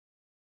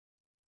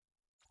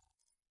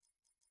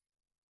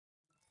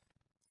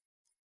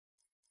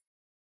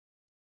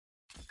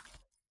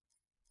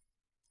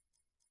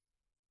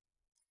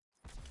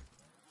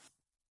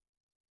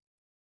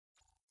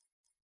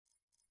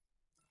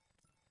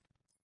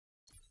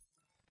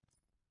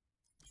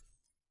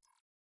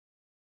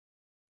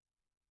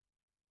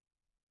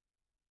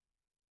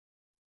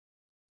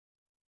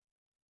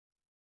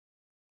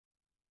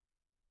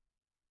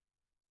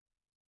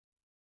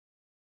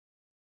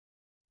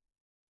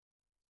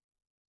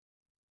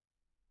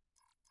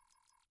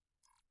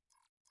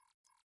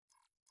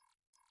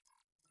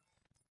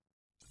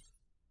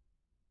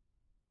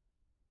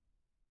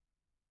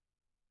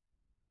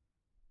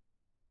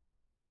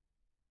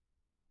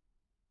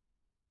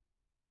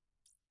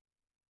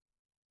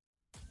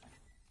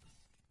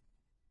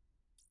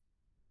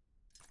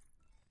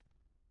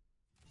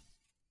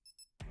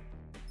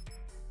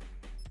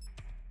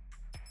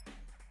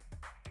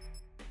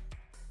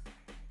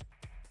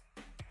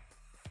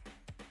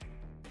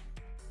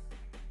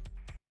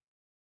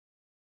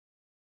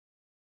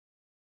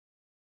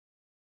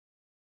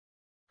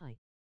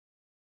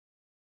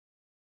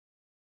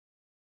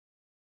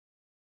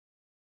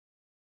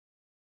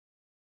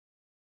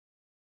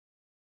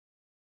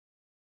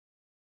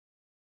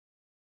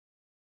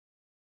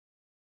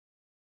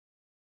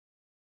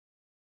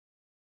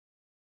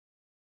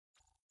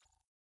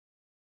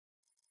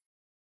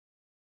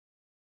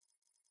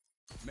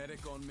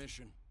Medic on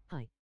mission.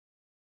 Hi.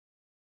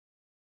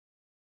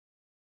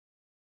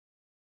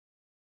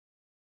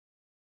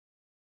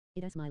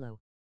 It is Milo.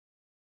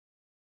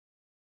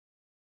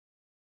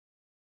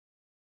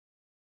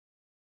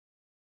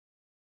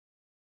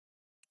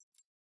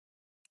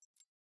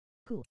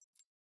 Cool.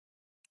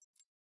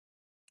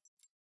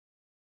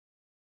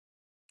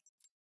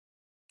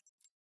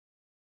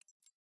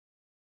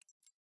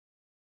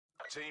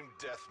 Team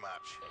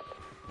deathmatch.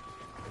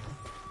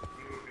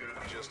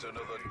 Just another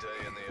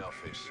day in the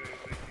office.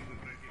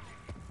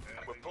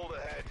 We're pulled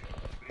ahead.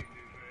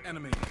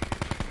 Enemy.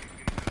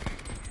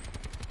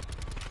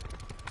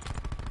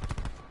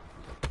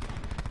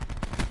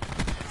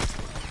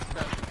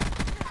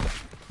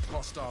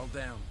 Hostile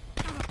down.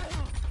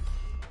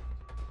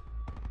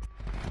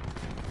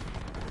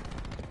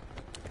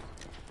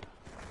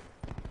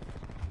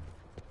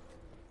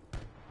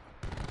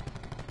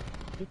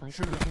 If I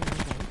can return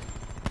my day.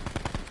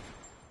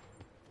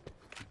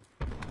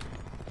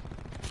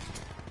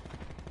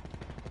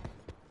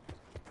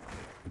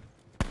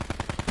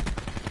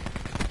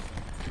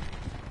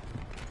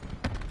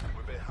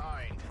 We're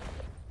behind.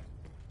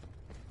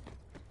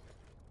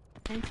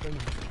 Thanks very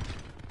much.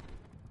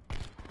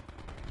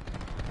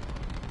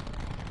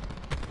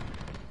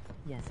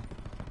 Yes.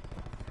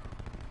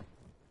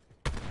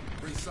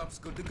 Resub's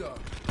good to go.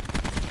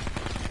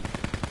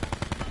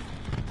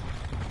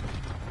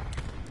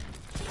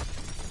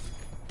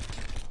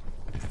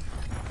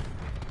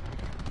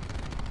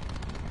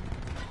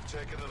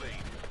 Taking the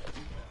lead.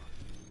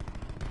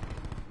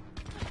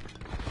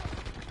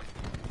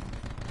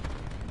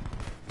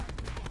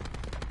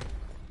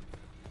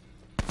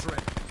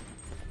 Threat.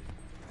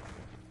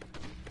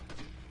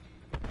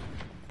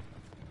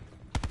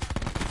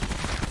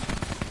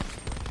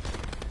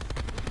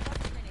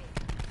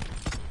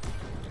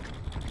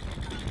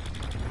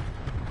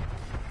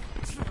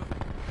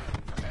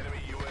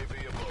 Enemy UAV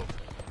above.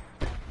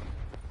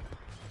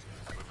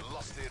 We've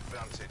lost the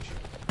advantage.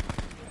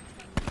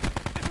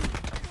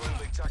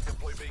 Friendly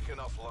tactical beacon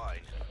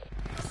offline.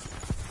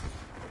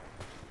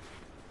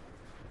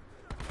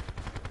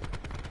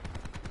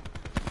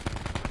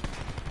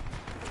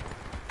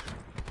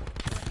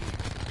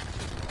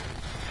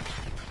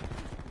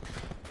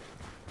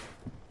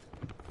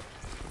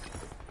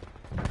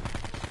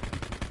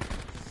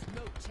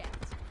 Smoke chat.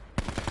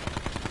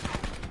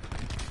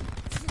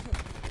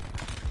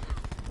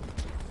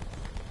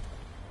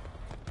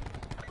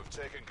 We've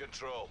taken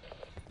control.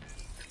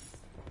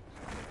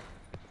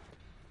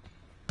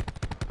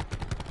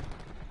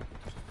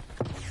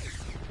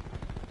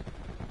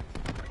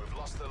 We've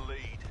lost the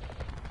lead.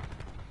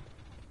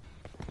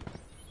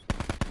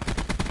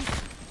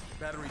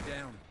 Battery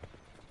down.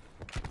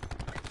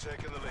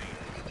 Taking the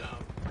lead.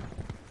 Down.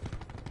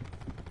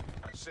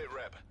 Sit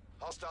rep.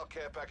 Hostile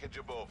care package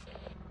above.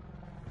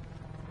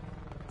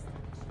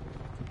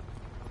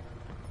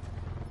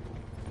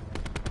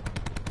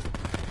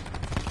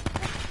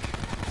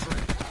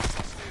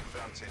 Lost the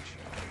advantage.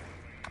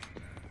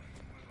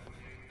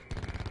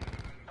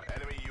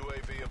 Enemy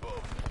UAV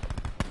above.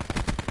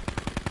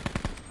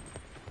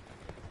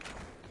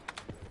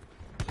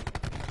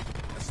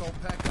 Assault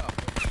pack up.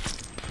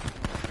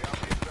 We have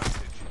the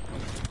advantage.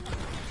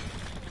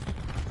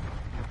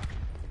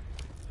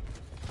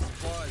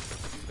 Supplies.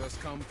 First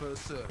come,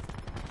 first served.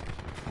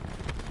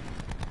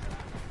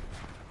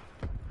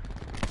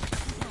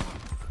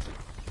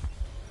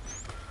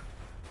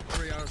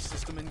 Three-hour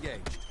system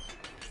engaged.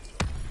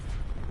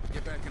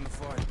 Get back in the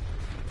fight.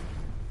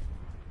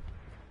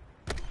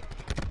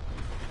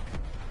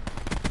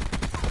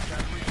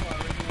 Battery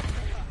firing.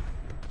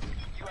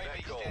 UAV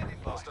Echo. standing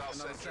by. Hostile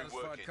Another sentry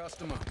satisfied working.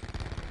 customer.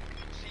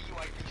 See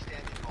UAV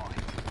standing by.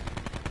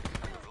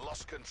 We've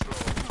lost control.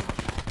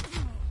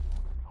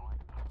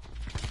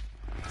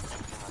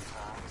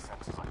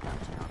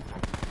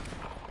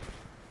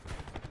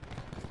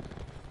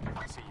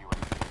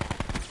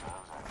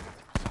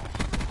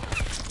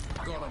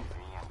 Got him.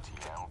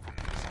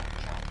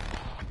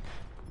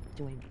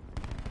 Doing.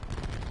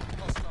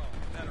 Hostile.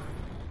 Battery.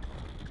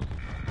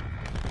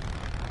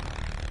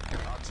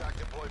 Our TAC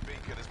deploy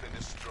beacon has been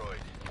destroyed.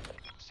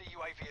 See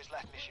UAV has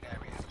left mission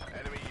area.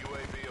 Enemy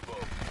UAV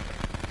above.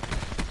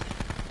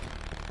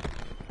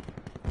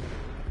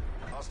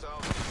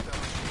 Hostiles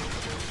established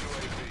multiple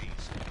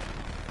UAVs.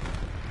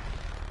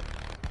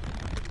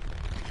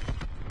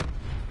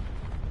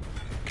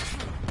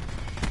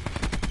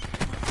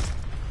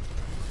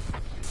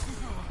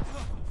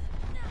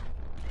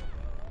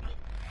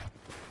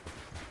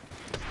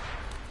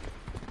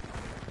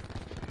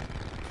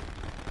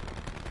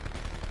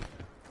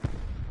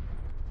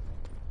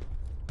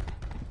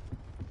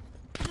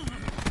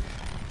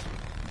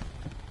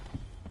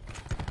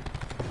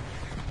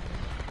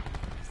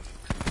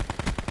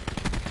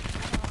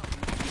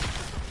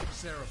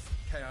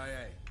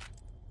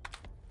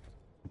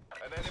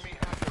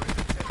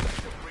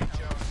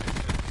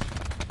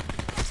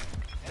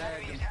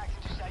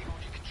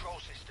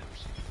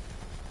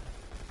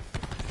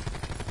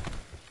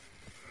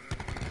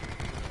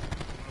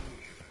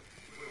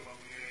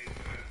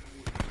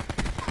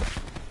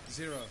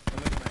 Zero.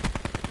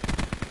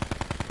 Eliminate.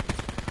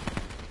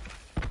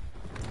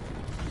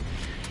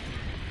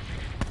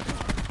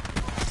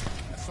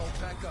 Assault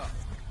back up.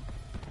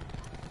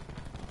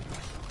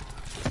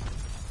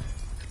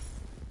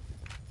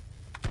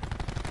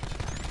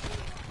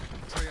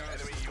 Triage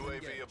Enemy system UAV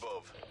engaged.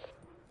 above.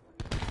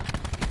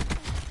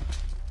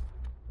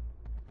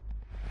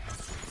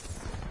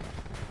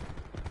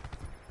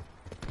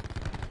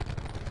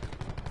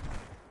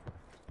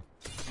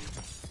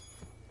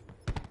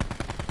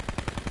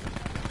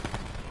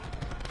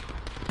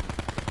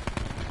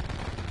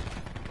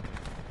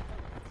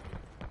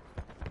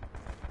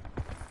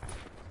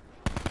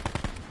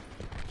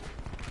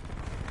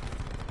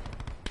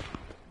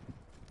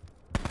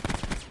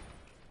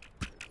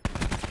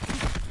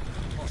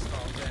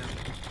 Hostile down.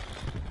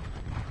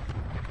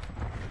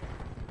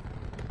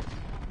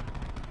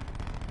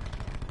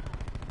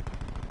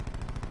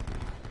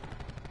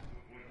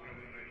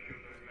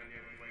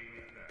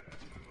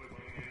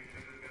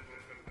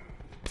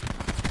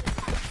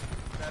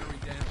 Battery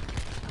down.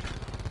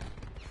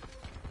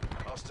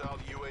 Hostile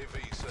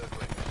UAV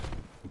circling.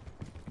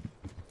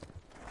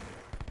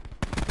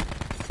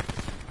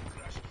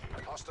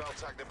 Hostile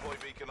TAC deploy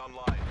beacon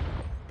online.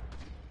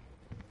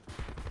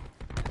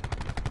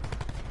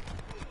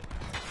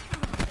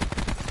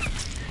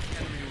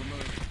 Enemy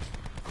removed.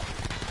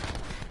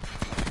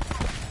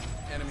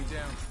 Enemy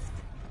down.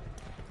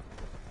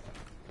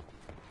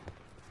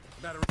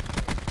 Battery.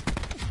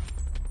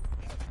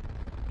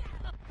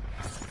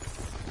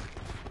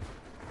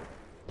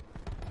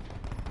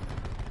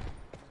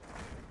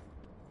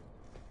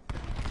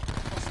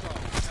 Hostile.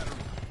 Battery.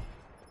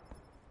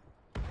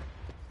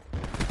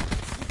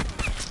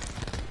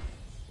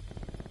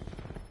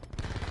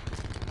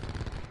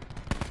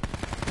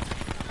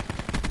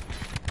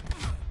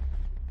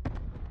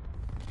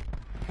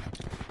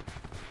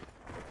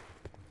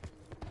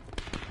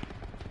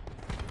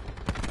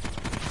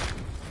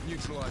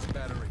 Neutralized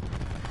battery.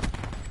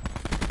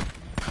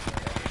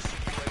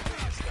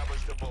 UAV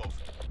established above.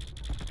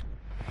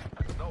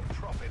 No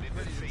profit in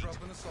Ready to defeat.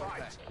 drop an assault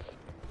Fight.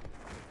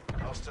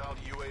 pack. Hostile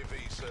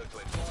UAV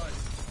circling. Flight.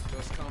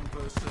 First come,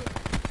 first serve.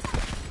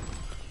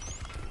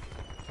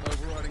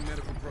 Overriding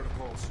medical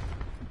protocols.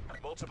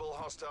 Multiple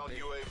hostile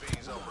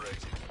UAVs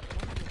operating.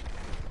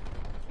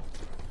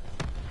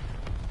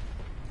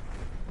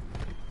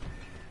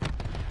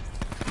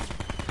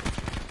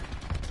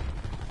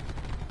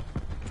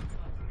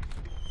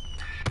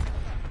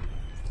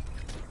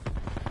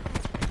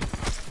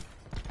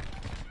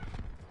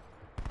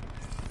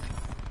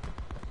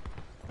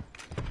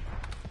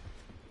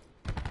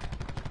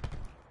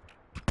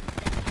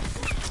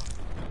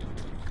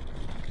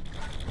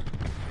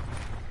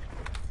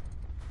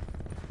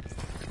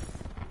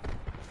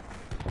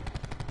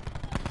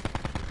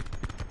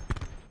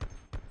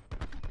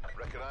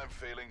 Reckon I'm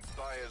feeling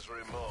buyer's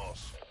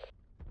remorse.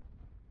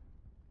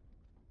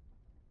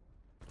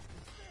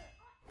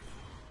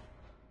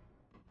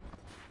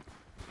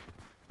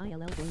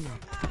 ILL Bruno.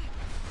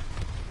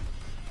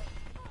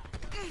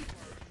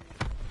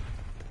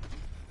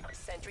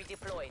 Sentry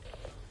deployed.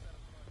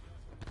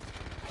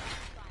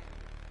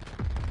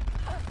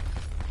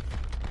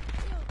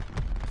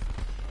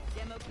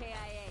 Demo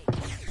KIA.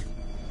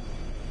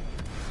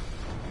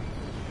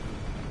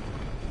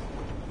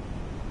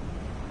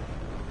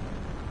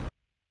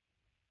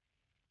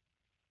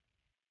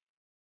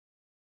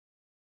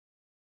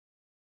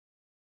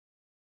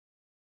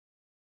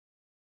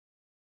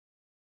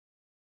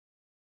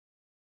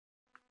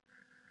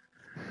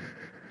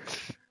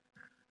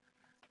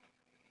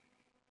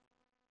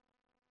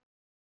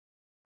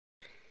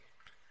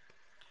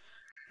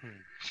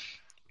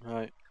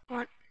 Right.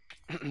 What?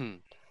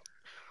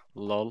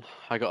 Lol.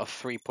 I got a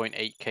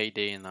 3.8 KD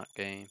in that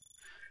game.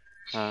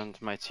 And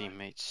my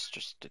teammates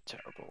just did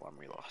terrible and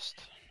we lost.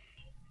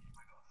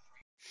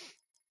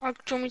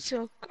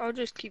 I'll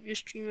just keep your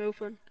stream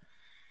open.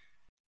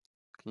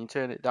 Can you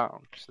turn it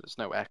down so there's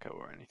no echo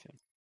or anything?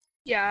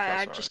 Yeah, If that's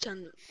I alright. just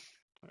turned it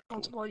Right,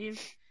 on to cool. volume.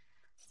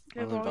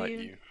 No I'll invite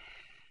volume. you.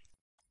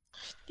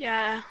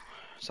 Yeah,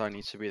 So I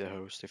need to be the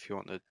host if you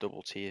want the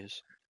double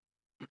tiers.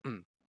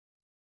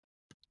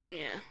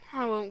 yeah.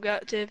 I won't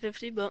get tier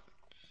 50, but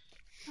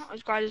not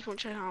as bad as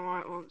much as I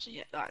might want to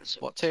get that. So.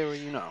 What tier are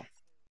you now?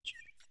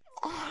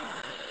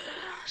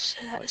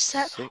 Like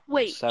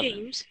Wait, 7?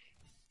 James.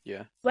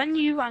 Yeah. When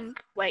you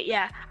rank, wait,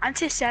 yeah, I'm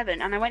tier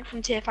 7, and I went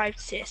from tier 5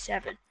 to tier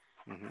 7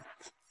 hmm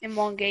in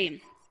one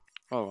game.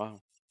 Oh wow,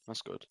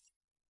 that's good.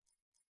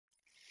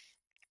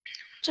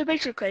 So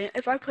basically,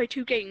 if I play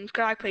 2 games,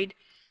 because I played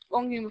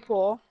one game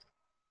before,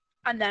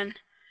 and then,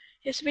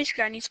 yeah, so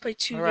basically I need to play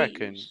 2 I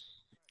reckon games.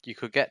 you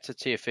could get to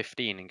tier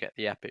 15 and get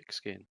the epic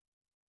skin.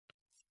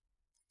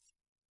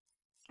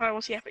 Alright,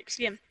 what's the epic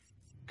skin?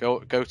 Go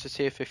to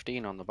tier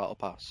 15 on the battle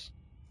pass.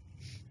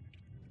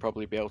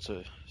 Probably be able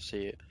to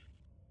see it.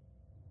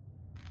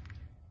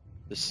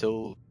 The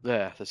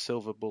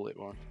silver bullet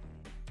one.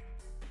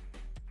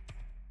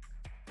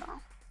 Oh.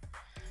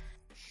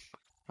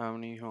 How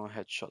many more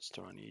headshots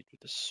do I need with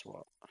the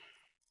SWAT?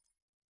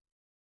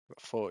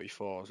 Got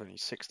 44, only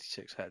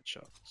 66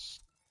 headshots.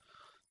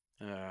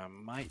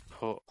 Might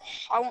put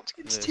I want to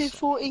get to this tier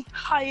 40.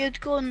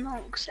 Hired gun,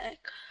 that looks sick.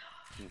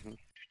 Mhm.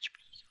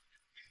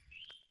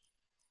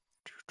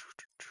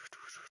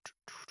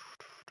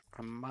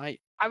 I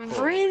might. I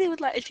really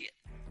would like to get.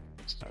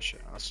 Oh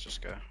shit, let's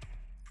just go.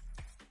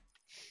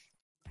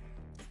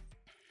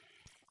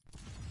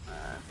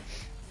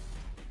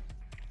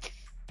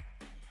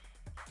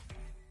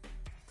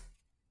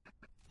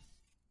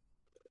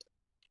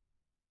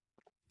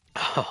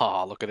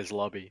 Oh, look at his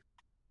lobby.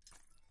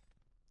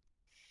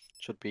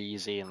 Should be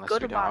easy unless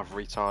Good we or don't bad? have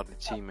retarded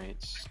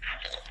teammates.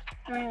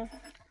 Yeah.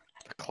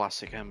 The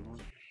classic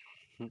emblem.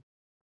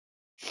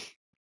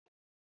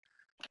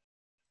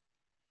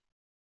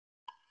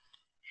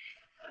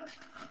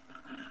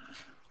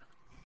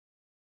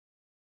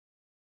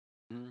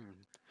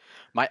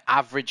 My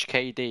average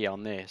KD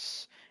on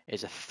this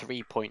is a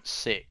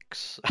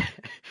 3.6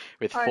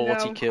 with I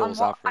 40 know,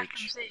 kills I can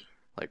average. see.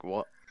 Like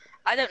what?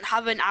 I don't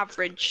have an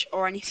average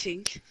or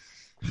anything.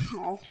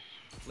 Oh,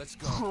 Let's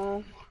go.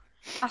 oh,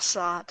 that's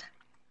sad.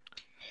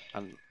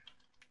 And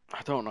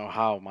I don't know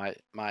how my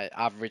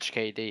average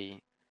KD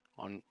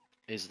on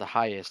is the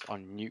highest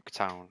on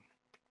Nuketown.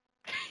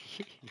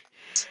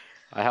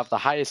 I have the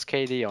highest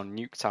KD on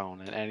Nuketown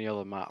than any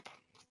other map.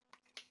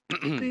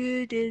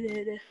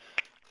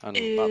 And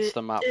that's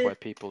the map where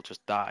people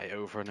just die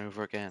over and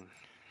over again.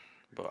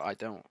 But I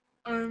don't.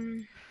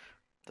 Don't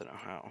know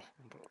how.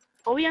 But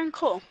Oh yeah,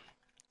 cool.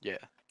 yeah.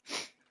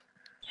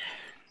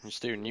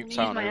 Just do Use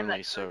Nuketown my only,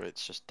 MX. so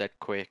it's just dead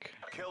quick.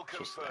 Kill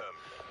Just confirmed.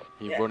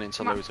 you Yeah. run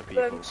into Map loads of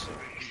people, so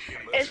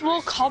It's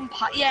more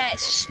compact. Yeah,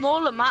 it's a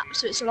smaller map,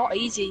 so it's a lot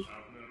easy.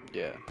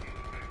 yeah.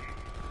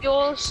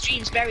 Your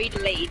stream's very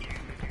delayed.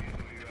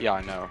 Yeah,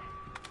 I know.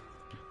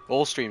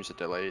 All streams are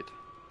delayed.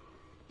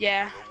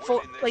 Yeah,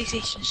 for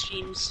PlayStation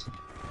streams.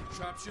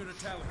 Sharpshooter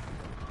talent.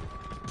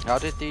 How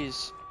did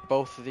these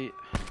both of the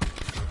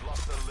We've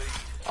lost the lead.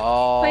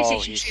 Oh,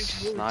 PlayStation he's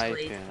streams are always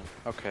delayed. sniping.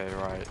 Okay,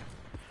 right.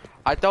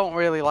 I don't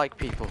really like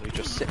people who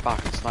just sit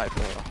back and snipe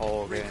the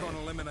whole game. Recon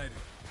eliminated.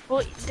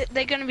 Well,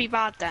 they're gonna be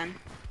bad then.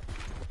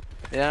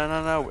 Yeah,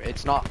 no,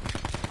 it's not.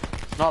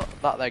 It's not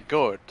that they're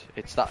good.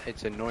 It's that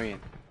it's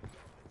annoying.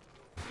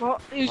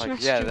 What? Who's Like,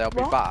 messaging? yeah, they'll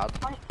be what? bad.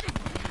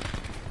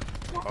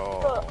 What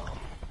Oh,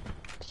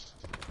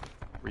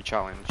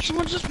 re-challenge. the-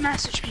 Someone just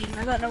messaged me and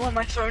I don't know where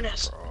my phone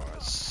is. Bro,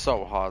 it's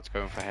so hard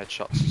going for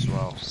headshots as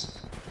well.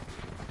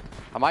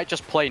 I might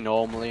just play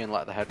normally and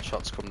let the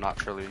headshots come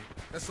naturally.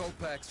 Assault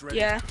packs ready.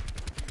 Yeah.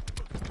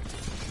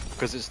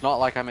 Because it's not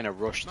like I'm in a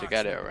rush to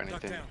get it or Duck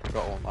anything. down. I've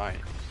got all night.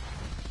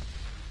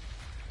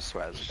 I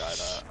swear there's a guy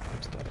there.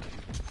 He's dead.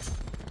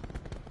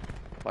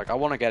 Like, I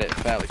want to get it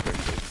fairly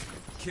quickly.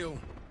 Kill.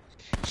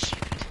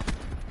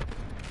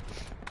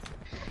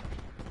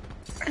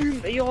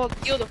 But you're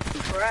the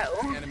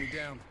pro. Enemy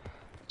down.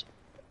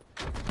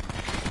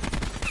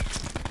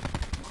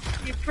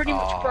 You're pretty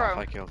much Oh, pro. if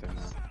I killed him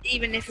then.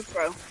 Even if a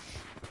pro.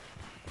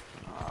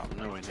 I'm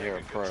nowhere near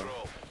a pro.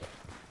 Control.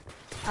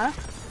 Huh?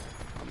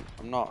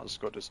 I'm not as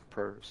good as the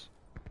pros.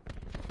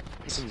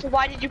 So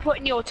why did you put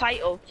in your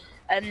title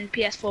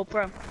PS4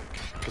 Pro?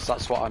 Because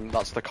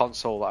that's the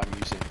console that I'm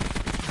using.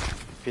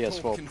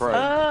 PS4 Oh, Pro.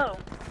 Oh.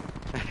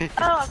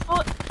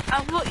 I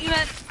thought you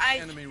meant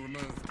Enemy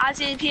removed. as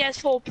in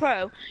PS4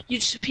 Pro. You're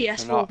just a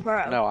PS4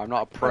 Pro. No, I'm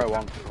not a pro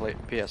on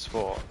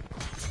PS4.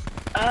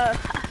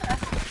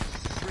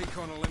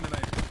 Recon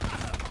eliminated.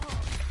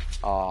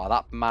 Oh,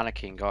 that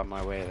mannequin got in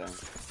my way then.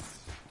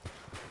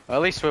 Well,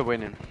 at least we're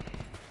winning.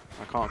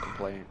 I can't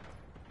complain.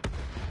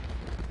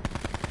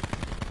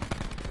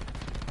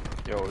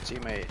 Yo,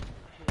 teammate.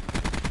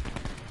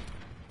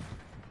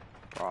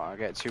 Right, I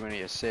get too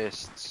many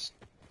assists.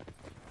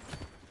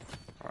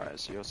 Alright,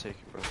 so you're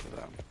taking both of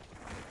them.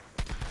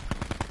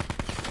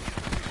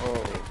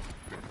 Oh.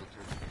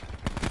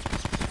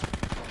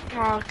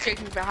 Oh,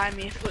 kicking behind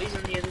me. I thought he's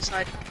on the other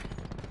side.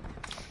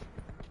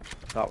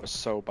 That was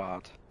so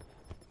bad.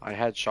 I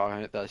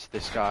headshot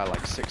this guy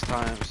like 6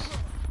 times.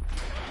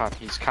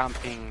 He's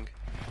camping.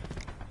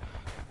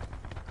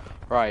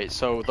 Right,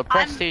 so the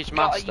Prestige I'm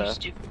not Master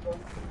used to football.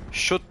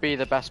 should be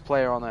the best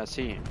player on their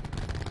team.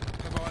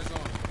 Have eyes on.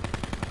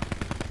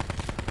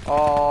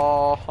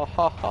 Oh, ha,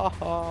 ha, ha,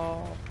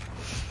 ha.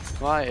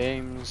 My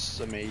aim's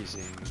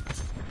amazing.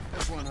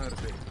 That's one hurt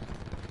a bit.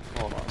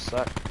 Hold on a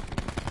sec.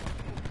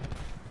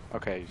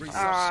 Okay, I'm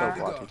Ah.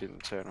 so glad he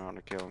didn't turn around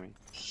and kill me.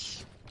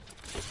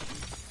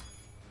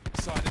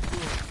 Sighted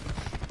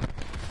good.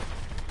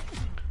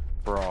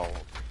 Bro.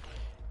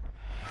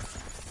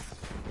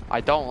 I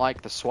don't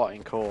like the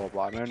swatting core, but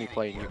I'm only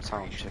playing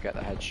Nuketown to get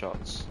the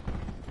headshots.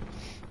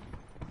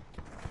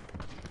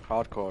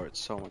 Hardcore, it's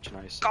so much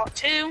nicer. Got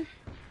 2.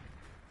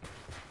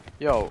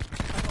 Yo,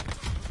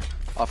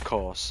 of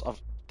course, I've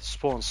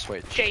spawn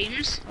switch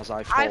James. as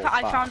I fall I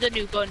back. found a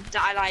new gun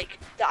that I like,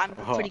 that I'm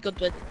pretty good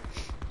with.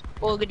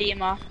 Auger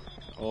DMR.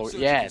 Oh, Search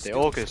yeah, your the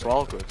skills Augur's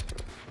well good.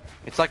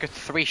 It's like a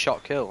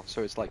 3-shot kill,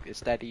 so it's like,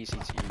 it's dead easy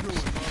to Ruin,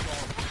 use.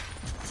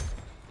 move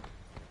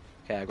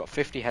Okay, I got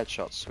 50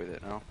 headshots with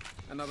it now. on.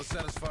 Another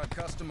satisfied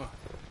customer.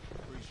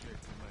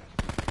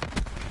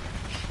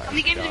 How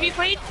many games have you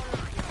played?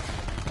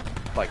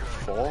 Like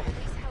 4.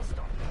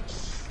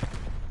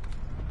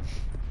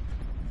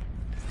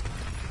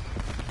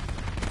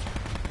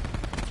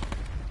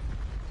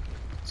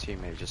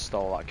 Teammate just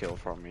stole that kill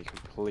from me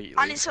completely.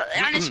 And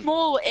it's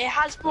more. It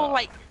has more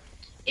like.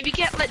 If you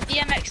get like the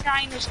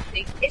MX9 or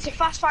something, it's a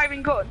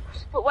fast-firing gun.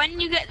 But when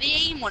you get the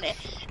aim on it,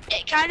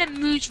 it kind of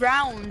moves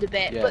round a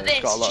bit. Yeah, but it's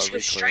this got a lot just of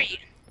goes recoil. straight.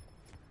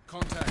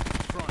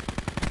 Contact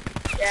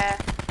front. Yeah.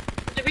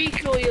 The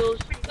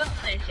recoil's pretty good on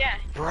this, yeah.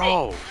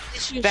 Bro,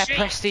 This goes their straight.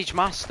 Prestige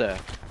Master.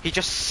 He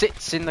just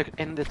sits in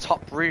the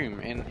top room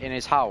in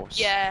his house.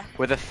 Yeah.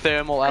 With a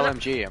thermal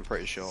LMG, I'm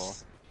pretty sure.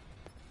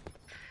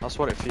 That's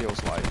what it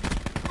feels like.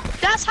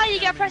 That's how you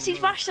get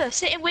Prestige Master.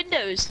 Sit in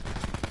windows.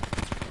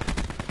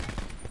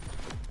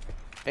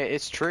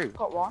 It's true.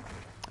 Got one.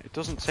 It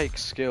doesn't take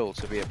skill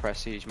to be a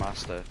Prestige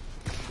Master.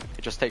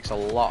 It just takes a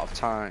lot of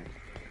time.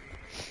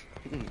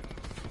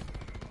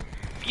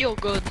 You're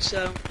good,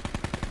 so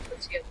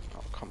let's go.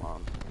 Oh, come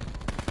on.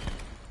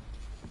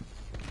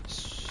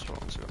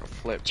 Someone's gonna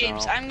flip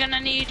James, now. I'm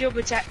gonna need your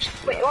protection.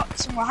 Wait, what?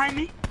 Someone behind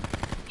me?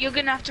 You're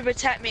gonna have to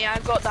protect me.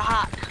 I've got the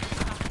hack.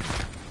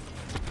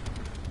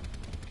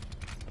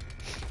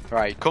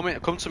 Right,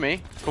 come to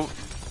me. Come,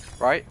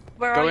 right?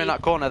 Where Go are in you?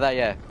 that corner there,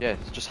 yeah. Yeah,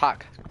 just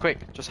hack.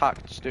 Quick, just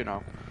hack. Just do it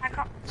now. I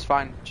can't. It's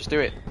fine, just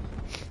do it.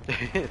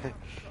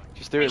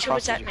 Just do it as Make sure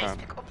fast as you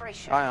protect can.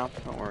 Operation. I am,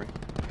 don't worry.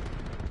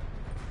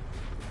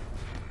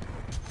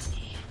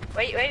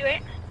 Wait.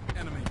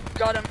 Enemy.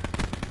 Got him.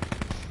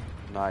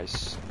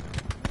 Nice.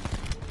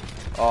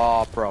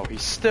 Oh, bro,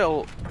 he's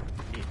still...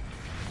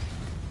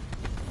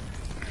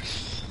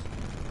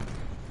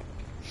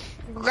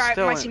 Right,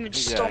 Still my in- team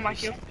just yeah, stole my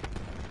he's- kill.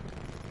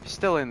 He's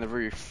still in the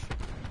roof.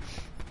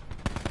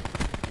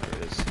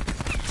 There it is.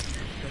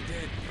 They're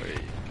dead.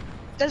 Wait.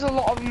 There's a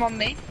lot of them on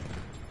me.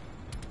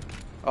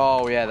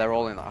 Oh, yeah, they're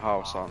all in that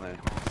house, aren't they?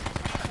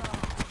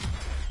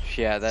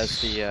 Yeah,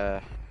 there's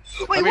the...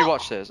 Wait, Let me what?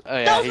 watch this. Oh,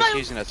 That yeah, was he's my-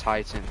 using a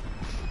Titan.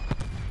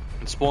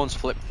 And spawns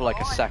flip for like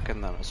a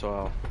second then as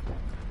well.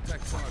 Tech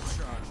charge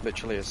charged.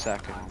 Literally a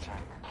second.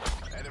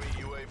 Enemy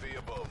UAV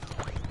above.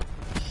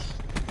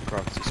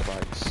 Gravity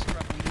spikes.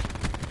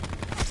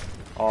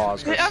 Oh, I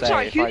was gonna I'm say,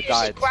 sorry, if who I uses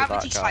died to gravity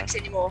that guy... spikes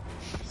anymore?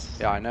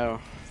 Yeah, I know.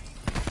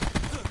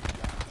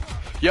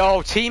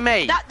 Yo,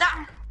 teammate!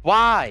 That.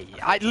 Why?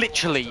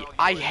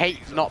 I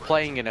hate not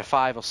playing in a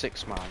 5 or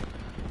 6 man.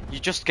 You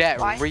just get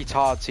Why?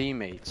 retard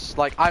teammates.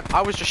 Like,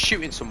 I was just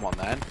shooting someone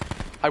then.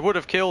 I would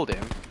have killed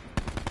him.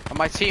 And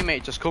my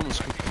teammate just comes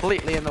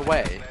completely in the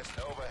way. Nest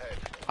overhead.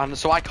 And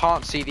so I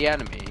can't see the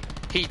enemy.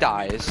 He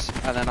dies,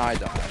 and then I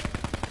die.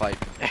 Like,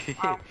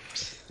 Wow.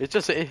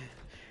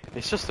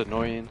 it's just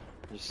annoying.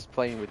 Just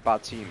playing with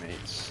bad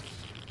teammates.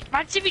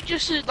 Imagine if you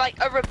just did like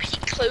a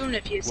repeat clone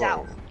of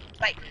yourself. Whoa.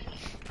 Like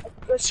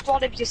a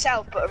squad of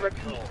yourself, but a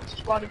repeat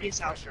squad of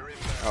yourself. Pressure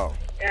inbound. Oh.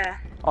 Yeah.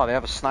 Oh, they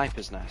have a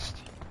sniper's nest.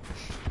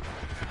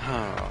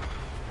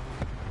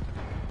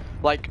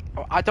 Like,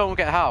 I don't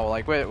get how.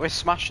 Like, we're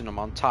smashing them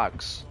on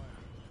tags,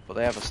 but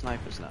they have a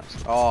sniper's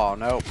nest. Oh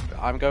no,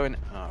 I'm going.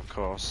 Oh, of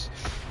course.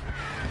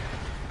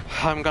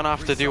 I'm gonna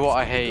have to do what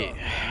I hate.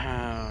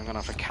 I'm gonna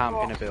have to camp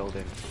in a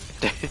building.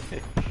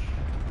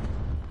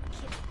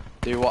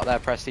 Do what their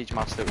Prestige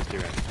Master was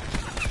doing.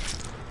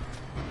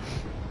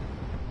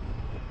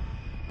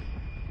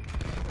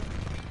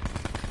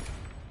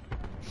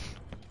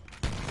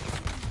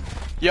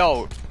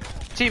 Yo,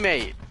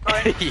 teammate!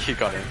 You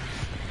got him.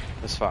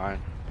 That's fine.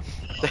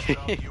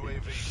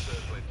 UAV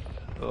circling.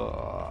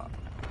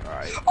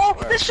 Alright. Oh,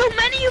 where- there's so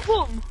many of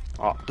them.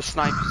 Oh, the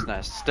sniper's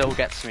nest still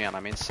gets me and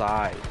I'm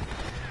inside.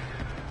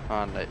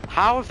 And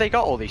how have they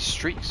got all these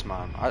streaks,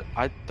 man?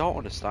 I don't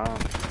understand.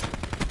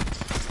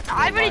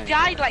 I've already lying.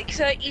 died like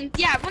 13.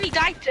 Yeah, I've only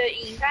died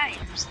 13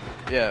 times.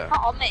 Yeah,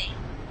 Not on me.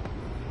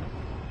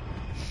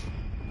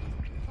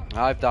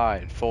 I've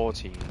died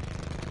 14.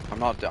 I'm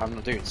not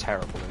doing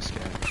terrible this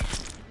game.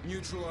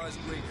 Neutralized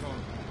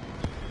recon.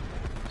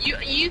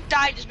 You've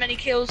died as many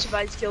kills as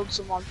I've killed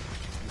someone.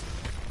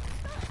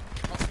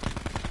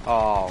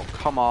 Oh,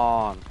 come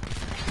on.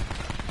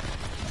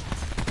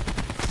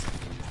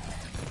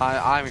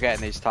 I'm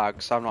getting these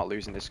tags. I'm not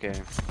losing this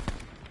game.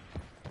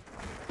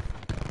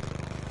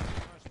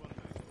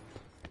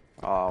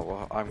 Oh,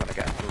 well, I'm gonna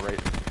get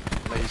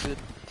lasered.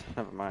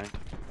 Never mind.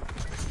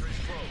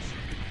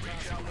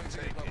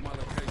 About my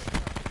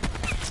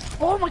location.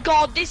 Oh my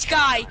god, this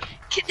guy,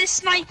 this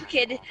sniper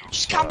kid,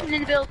 just camping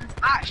in the building,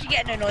 actually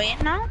getting annoying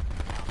now.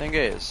 Thing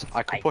is,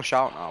 I can push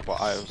out now, but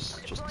I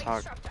was just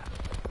tagged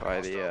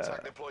by the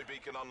Attack deploy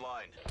beacon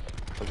online.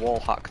 wall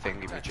hack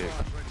thingy majig.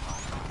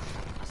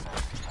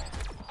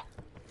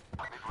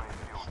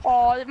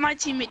 Oh, my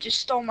teammate just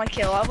stole my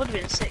kill. I would have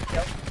been a sick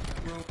kill.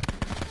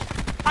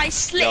 I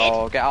slid.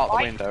 Yo, get out the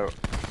right? window.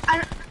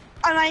 And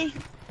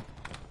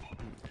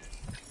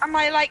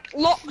I like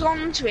locked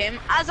onto him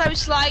as I was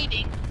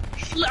sliding.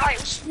 I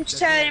was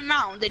turning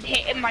around and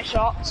hitting my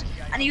shots,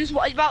 and he was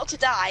about to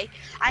die.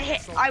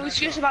 I was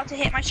just about to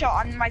hit my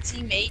shot, and my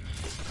teammate,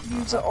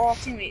 all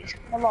teammates,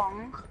 come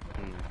along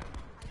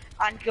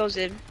and goes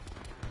in.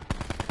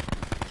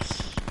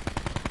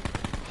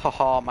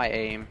 Haha, my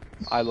aim.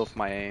 I love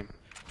my aim.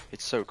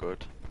 It's so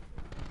good.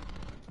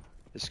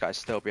 This guy's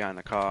still behind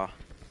the car.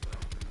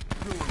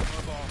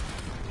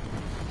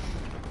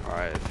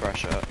 Alright,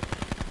 Thresher.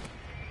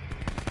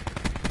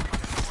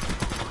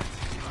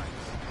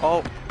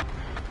 Oh!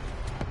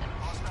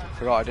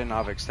 Forgot I didn't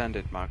have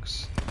extended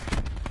mags.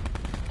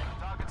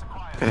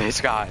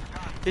 This guy.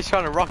 He's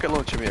trying to rocket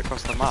launch me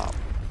across the map.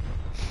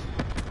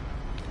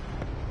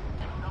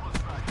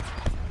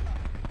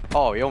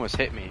 Oh, he almost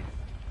hit me.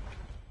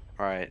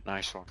 Alright,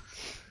 nice one.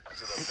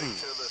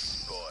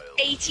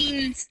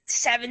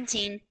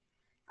 18-17.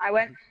 I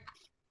went.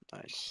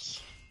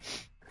 Nice.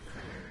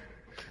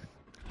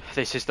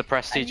 This is the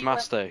Prestige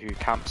Master who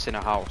camps in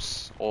a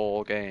house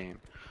all game.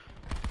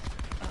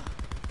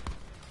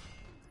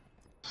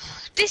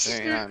 This is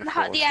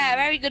yeah,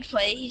 very good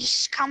play.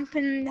 He's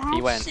camping in the house.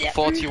 He went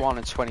 41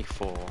 and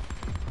 24.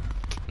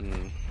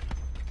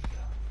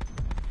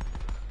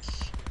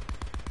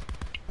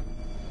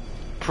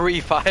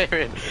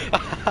 Pre-firing.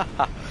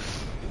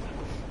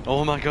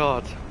 Oh my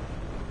god.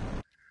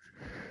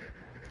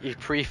 He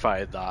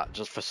pre-fired that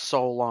just for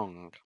so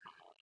long.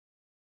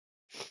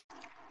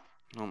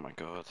 Oh my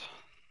god.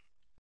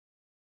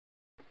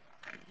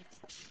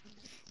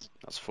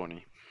 That's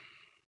funny.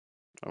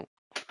 Oh.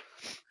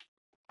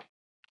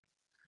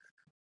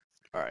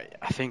 Alright,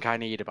 I think I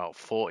need about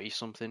 40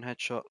 something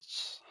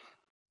headshots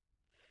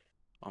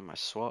on my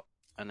SWAT,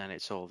 and then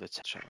it's all the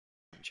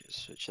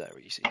challenges, which they're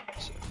easy.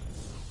 So.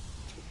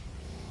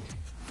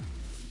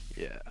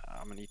 Yeah,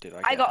 how many did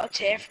I get? I got a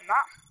tier from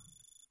that.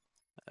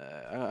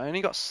 I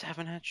only got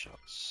 7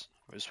 headshots.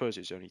 I suppose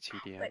it was only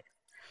TDM. Wait.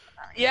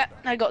 Yeah,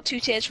 I got 2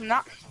 tiers from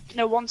that.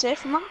 No, 1 tier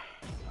from that.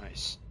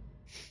 Nice.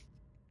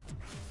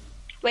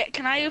 Wait,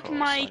 can I open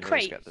my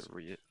crate? Get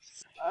the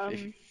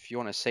if you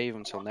want to save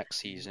until next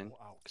season,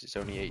 because it's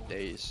only 8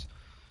 days.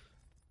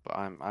 But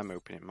I'm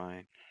opening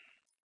mine.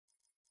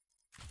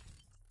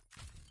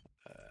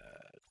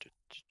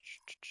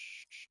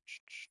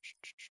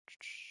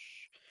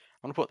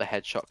 I'm gonna put the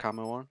headshot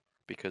camo on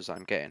because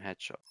I'm getting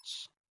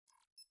headshots.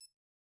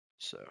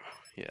 So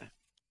yeah.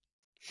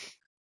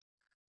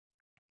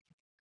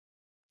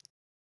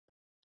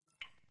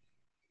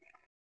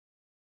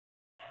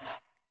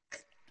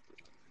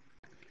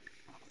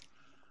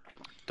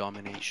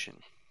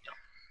 Domination.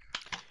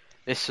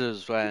 This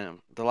is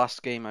when the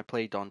last game I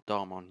played on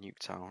Dom on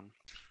Nuketown.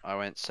 I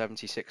went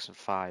 76 and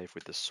 5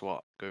 with the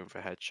SWAT going for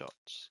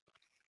headshots.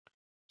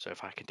 So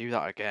if I can do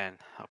that again,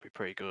 that'll be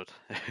pretty good.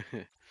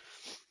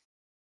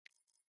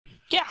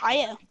 Yeah,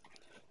 higher.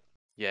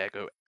 Yeah,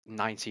 go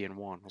 90 and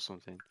 1 or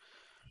something.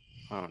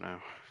 I don't know.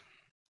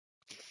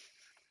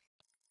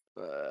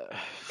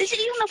 Is it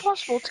even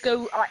possible to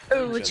go like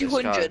over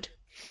 200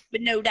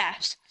 with no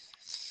deaths?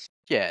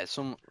 Yeah,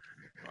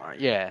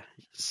 yeah.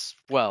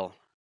 Well,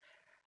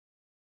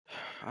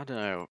 I don't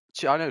know.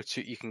 I know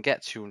you can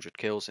get 200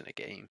 kills in a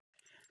game,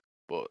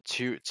 but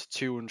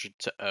 200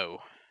 to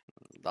 0.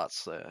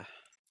 That's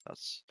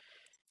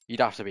you'd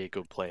have to be a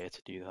good player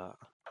to do that.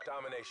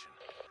 Domination.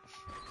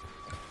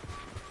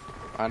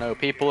 I know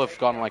people have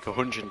gone like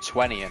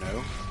 120 and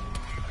 0.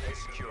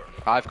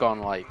 I've gone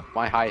like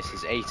my highest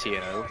is 80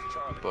 and 0,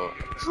 but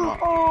it's not.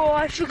 Oh,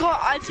 I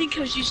forgot. I think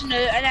I was using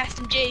an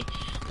SMG.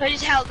 So I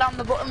just held down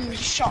the button and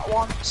just shot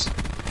once.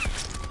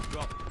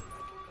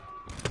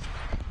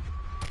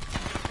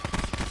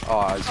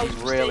 Oh, is he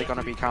really going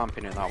to be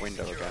camping in that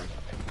window again?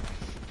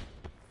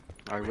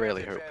 I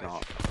really hope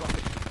not.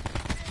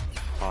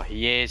 Oh,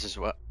 he is as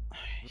well.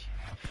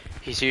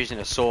 He's using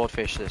a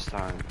swordfish this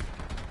time.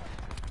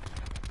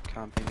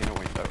 Camping in a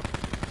window.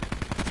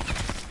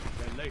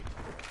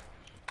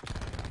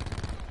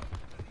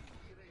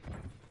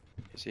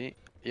 Is he?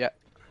 Yeah.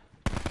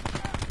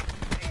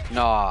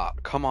 Nah,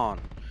 come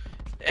on.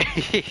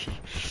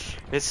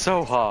 It's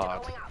so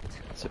hard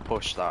to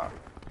push that.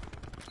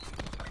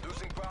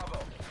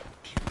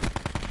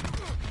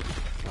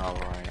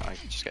 Alright, I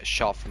just get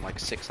shot from like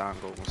 6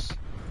 angles.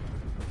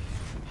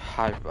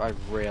 I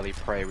really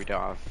pray we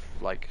don't have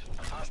like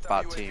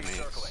bad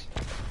teammates.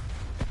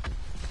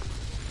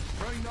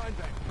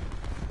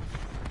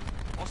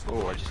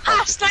 Oh, I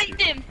just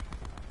sniped him!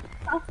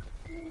 Oh,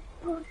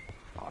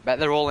 I bet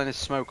they're all in his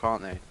smoke,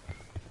 aren't they?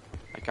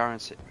 I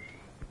guarantee.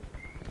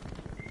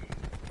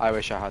 I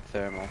wish I had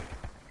thermal.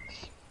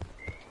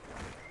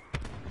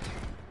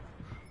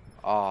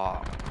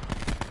 Ah.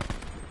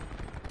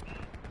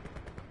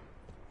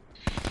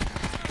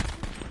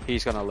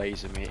 He's gonna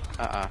laser me.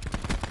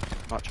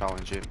 Not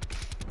challenge him.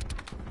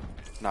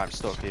 No, I'm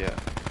stuck here.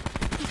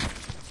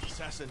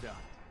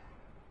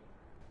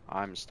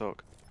 I'm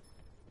stuck.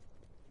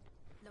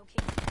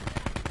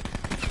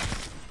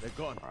 They're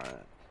gone.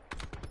 Right.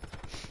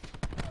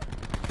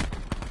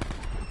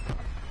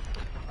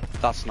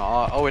 That's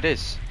not. Oh, it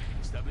is.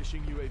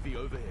 Establishing UAV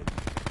overhead.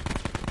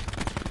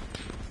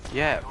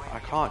 Yeah, I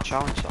can't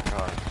challenge that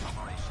guy.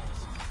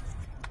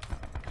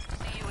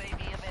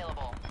 UAV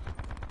available.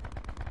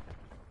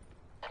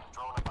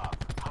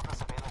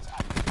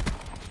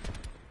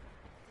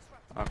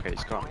 Okay,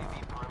 he's gone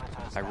now.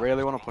 I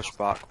really want to push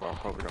back, but I'm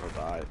probably gonna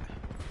die.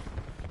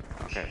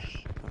 Okay.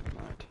 Never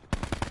mind.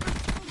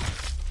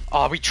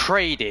 Oh, we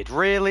traded,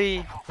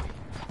 really?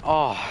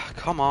 Oh,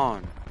 come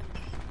on.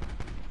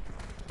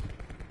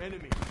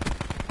 Enemy.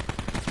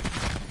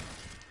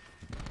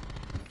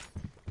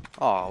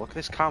 Oh, look at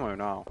this camo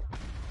now.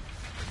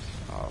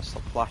 Oh,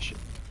 stop flashing.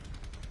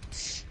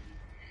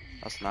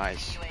 That's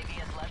nice. UAV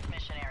has left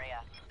mission area.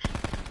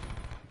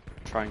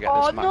 Try and get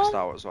this maxed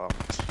out as well.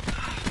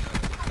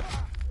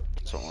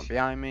 Someone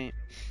behind me.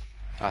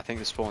 I think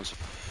the spawns.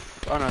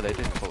 Oh no, they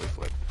didn't fully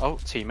flip. Oh,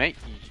 teammate.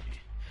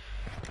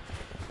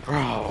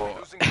 Bro.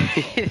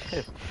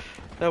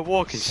 They're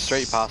walking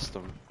straight past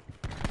them.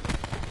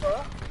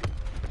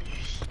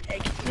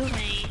 Excuse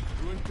me.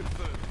 Ruin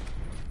confirmed.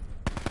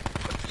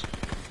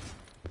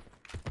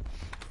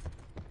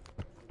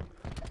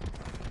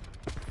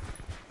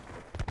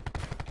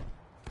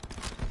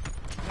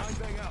 Nine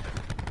bang out.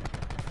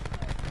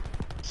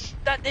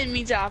 That didn't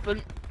mean to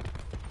happen.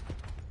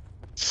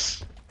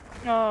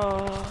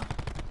 Oh.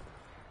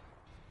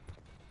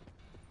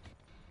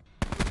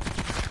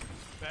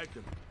 Bagged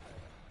him.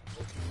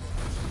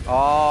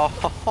 Oh,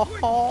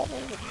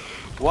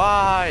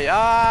 why?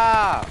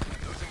 Ah!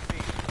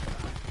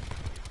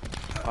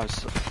 Oh,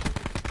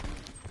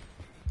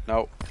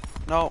 no,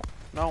 no,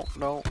 no,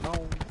 no,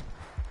 no.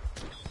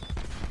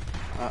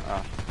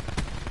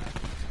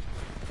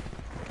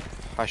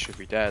 I should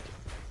be dead.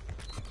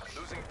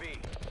 Losing B.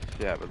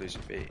 Yeah, we're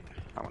losing B.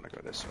 I want to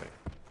go this way.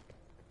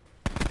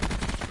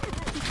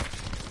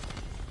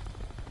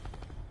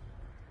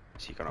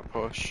 Is he gonna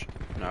push?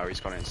 No, he's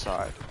gone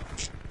inside.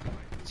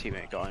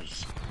 Teammate got him.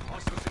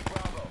 Hostiles in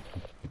Bravo.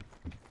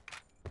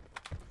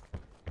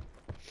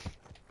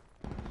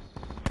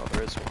 Oh,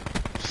 there is one.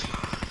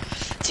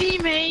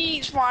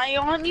 Teammates, why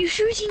aren't you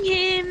shooting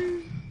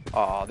him?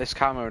 Oh, this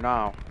camo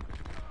now.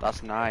 That's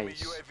Enemy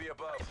nice. UAV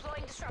above.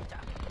 Deploying disruptor.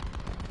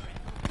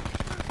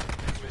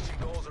 Mission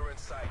goals are in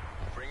sight.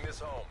 Bring this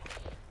home.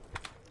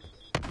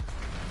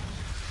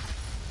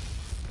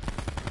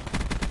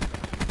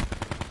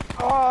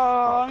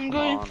 Oh, I'm come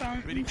going.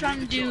 on. I'm trying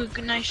to do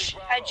a nice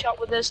headshot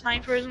with a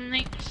sniper or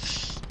something.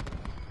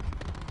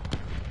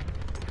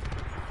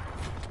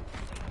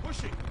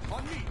 Pushing.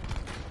 On me.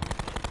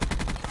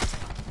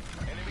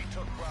 Enemy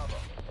took Bravo.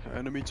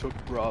 Enemy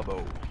took Bravo.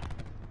 Is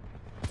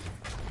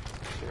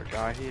there a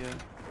guy here?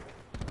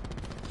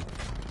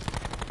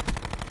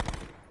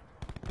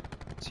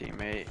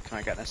 Teammate, can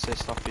I get an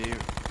assist off of you?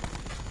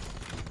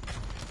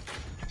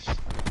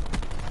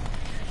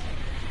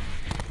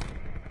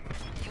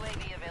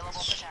 UAV available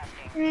for tasking.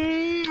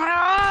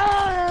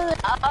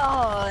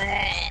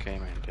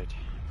 Game ended.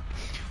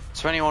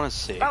 21 and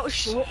 6. That was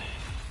short.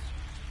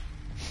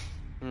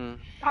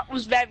 That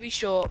was very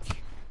short.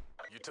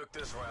 You took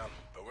this round,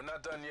 but we're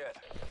not done yet.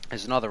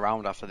 There's another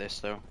round after this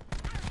though.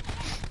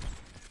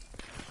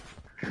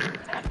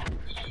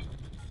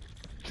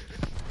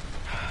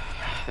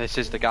 This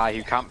is the guy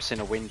who camps in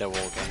a window all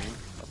game,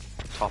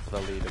 top of the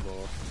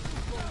leaderboard.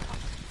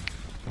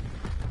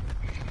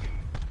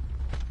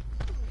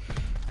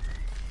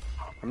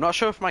 I'm not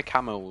sure if my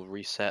camo will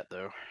reset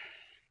though.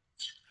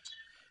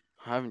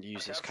 I haven't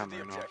used this Capture camo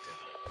the enough. objective.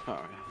 Oh,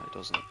 yeah, it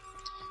doesn't.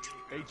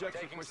 Ajax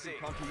Taking requesting C.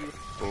 counter you.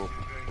 Oh,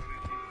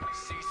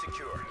 C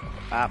secure.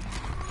 app.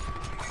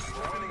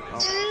 We're winning Oh,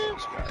 this.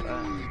 let's go there.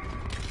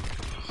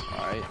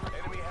 Alright,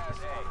 Enemy has A.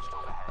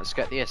 let's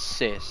get the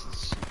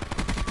assists.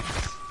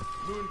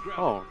 Ruin ground.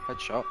 Oh,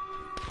 headshot.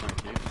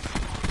 Thank you.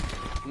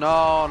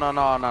 No, no,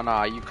 no, no,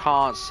 no. You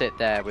can't sit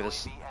there with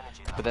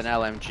with an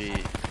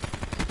LMG.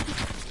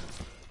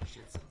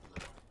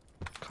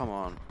 Come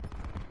on.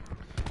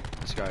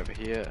 This guy over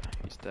here,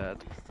 he's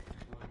dead.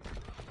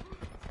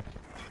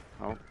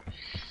 Oh,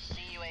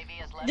 CUAV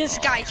has left. This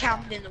guy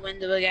camped in the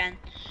window again.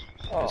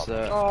 is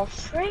there? Oh,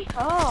 freak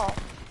off.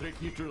 Threat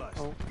neutralized.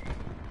 Oh.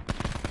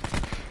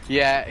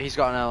 Yeah, he's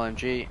got an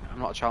LMG. I'm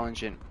not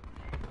challenging.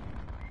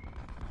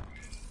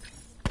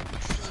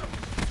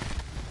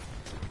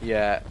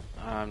 Yeah,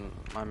 I'm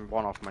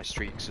one off my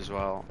streaks as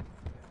well.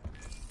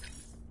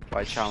 If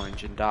I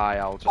challenge and die,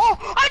 I'll just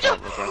regret it.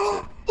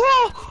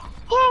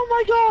 Oh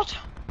my god!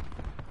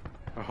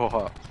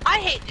 What? I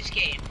hate this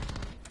game.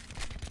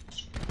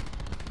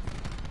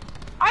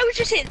 I was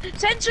just hitting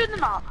center in the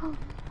map.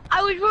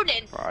 I was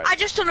running. Right. I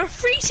just done a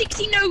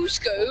 360 no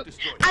scope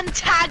and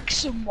tagged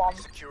someone.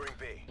 Securing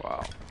B.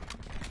 Wow.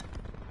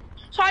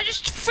 So I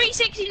just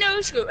 360 no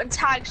scope and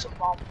tagged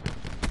someone.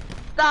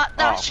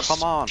 That's just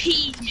come on.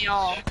 peed me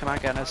off. Can I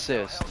get an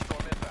assist?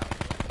 Hailstorm inbound.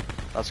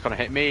 That's gonna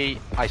hit me,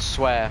 I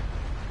swear.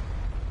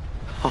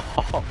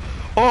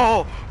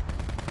 Oh!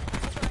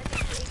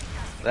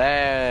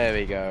 There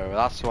we go.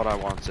 That's what I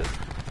wanted.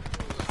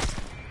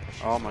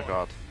 Oh my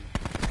god.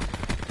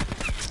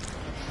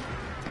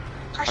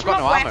 I've got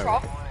no ammo.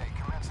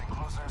 Commencing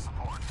close air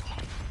support.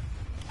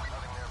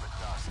 Nothing there but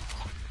dust.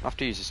 I have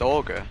to use this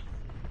auger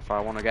if I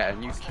want to get a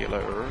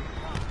nuclear.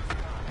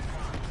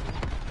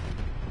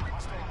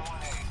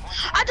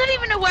 I don't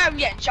even know where I'm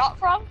getting shot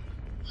from.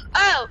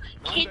 Oh,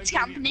 kids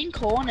camping in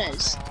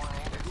corners.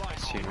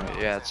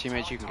 Teammate, yeah,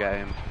 teammate, you can get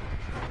him.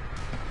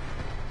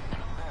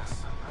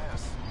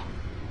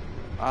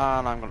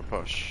 And I'm gonna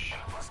push.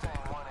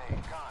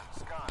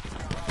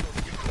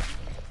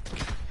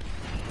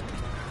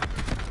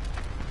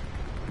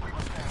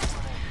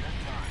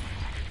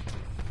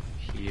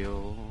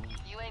 Heal.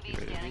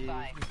 UAV scanning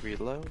by.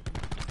 Reload.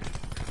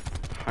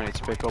 I need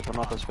to pick up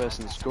another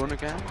person's gun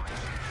again.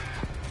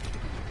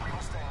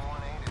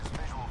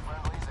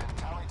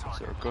 Is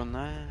there a gun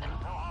there?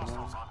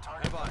 No.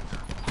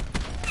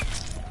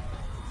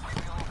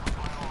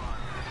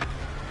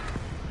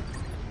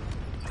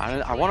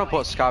 I want to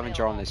put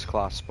scavenger on this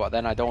class, but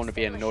then I don't want to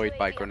be annoyed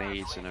by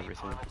grenades and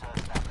everything.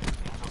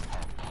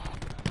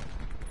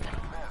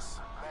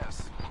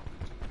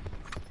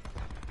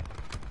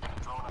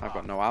 I've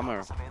got no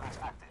ammo. Thank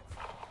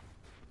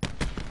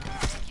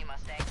you,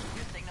 Mustang.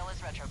 Your signal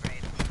is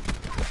retrograde.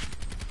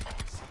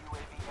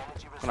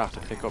 I'm gonna have to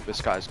pick up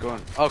this guy's gun.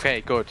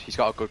 Okay, good. He's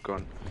got a good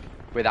gun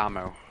with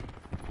ammo.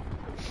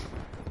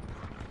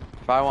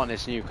 If I want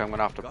this nuke, I'm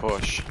gonna have to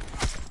push.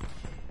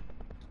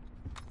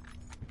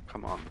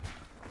 Come on.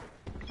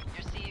 Your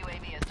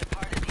CUAV has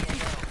departed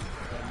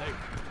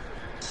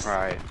the AO.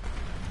 Right.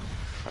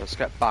 Let's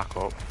get back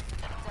up.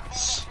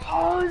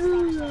 Oh,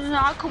 no,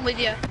 I'll come with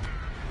you.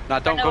 No,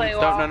 don't know go. where you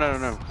Don't. are.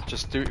 No.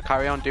 Just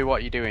carry on. Do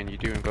what you're doing. You're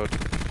doing good.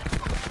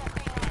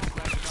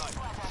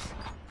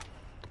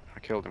 I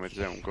killed him with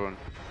his own gun.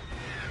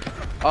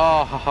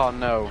 Oh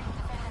no,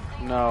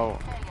 no.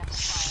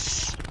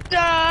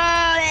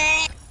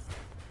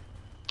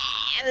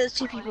 There's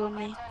two people on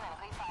me.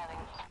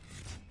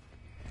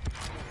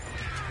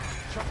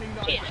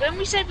 James, when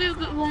we said we were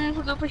going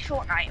to go play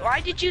Fortnite, why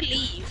did you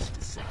leave?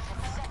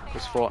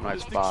 This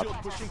Fortnite's bad.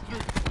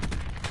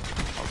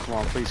 Oh come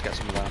on, please get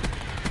some of that.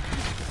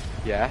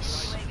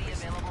 Yes. UAV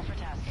available for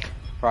tasking.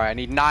 Right, I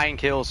need 9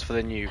 kills for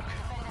the nuke.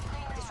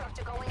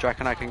 Do you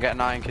reckon I can get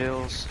 9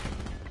 kills?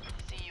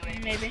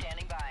 CUAV Maybe.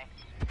 standing by.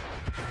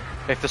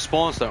 If the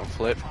spawns don't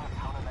flip.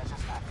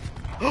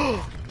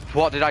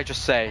 What did I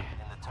just say?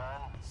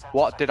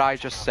 What did I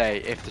just say?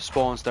 If the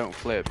spawns don't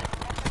flip.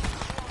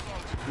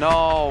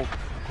 No!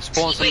 The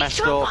spawns are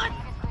messed up.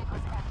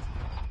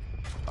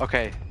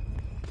 Okay.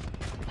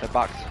 They're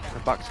back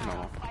to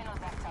normal.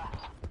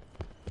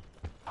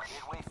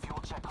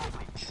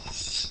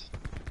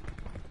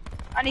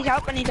 I need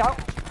help, I need help.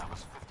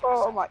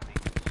 Oh my.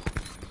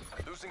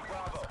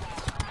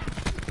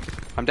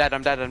 I'm dead. No,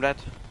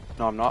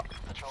 I'm not.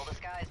 Patrol the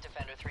skies,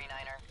 Defender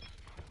 3-9er.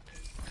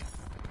 Your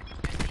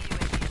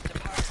CUAV has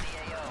departed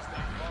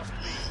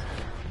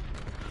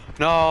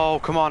the AO. No,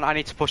 come on, I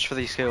need to push for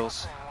these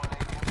kills.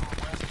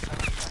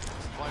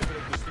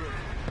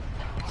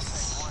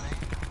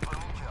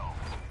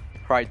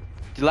 Right,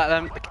 let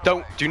them,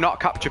 do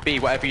not capture B,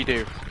 whatever you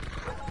do.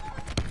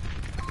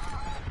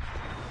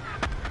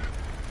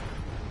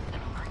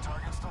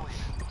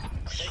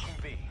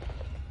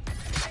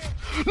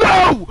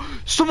 No!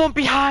 Someone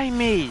behind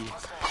me!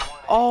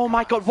 Oh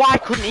my god, why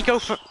couldn't he go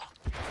for...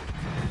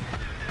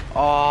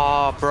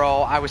 Oh,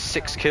 bro, I was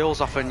 6 kills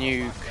off a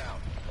nuke.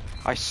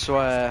 I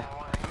swear.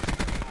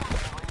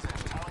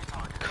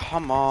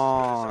 Come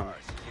on.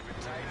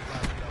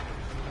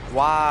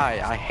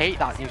 Why? I hate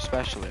that new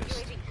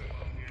specialist.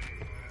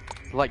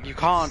 Like, you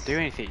can't do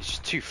anything, it's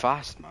just too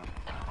fast, man.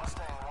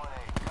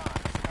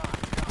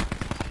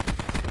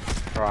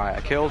 Right,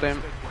 I killed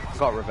him.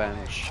 Got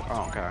revenge. I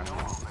don't care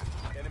anymore.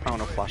 I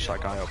want to flash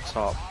that guy up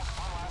top.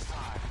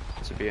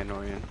 To be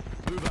annoying.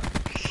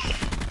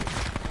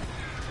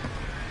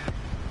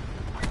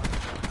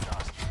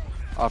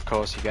 Of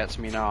course he gets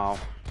me now.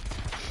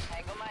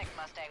 Tango Mike,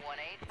 Mustang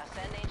 1-8,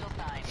 ascend Angels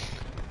 9.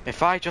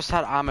 If I just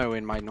had ammo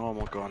in my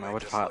normal gun, I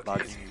would have had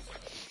that.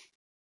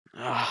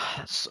 Ah,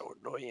 that's so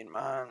annoying,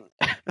 man.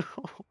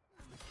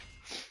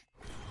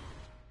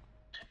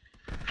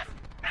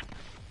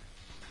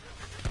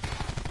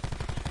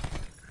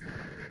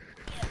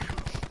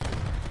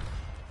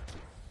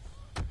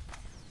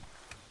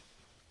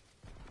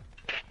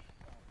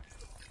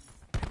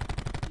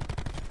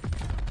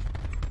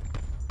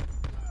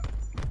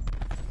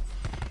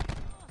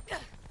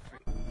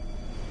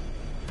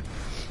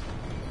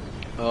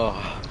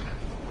 Oh,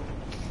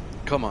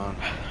 come on.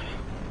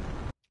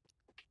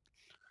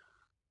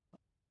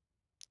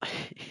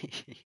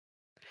 If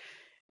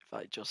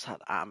I just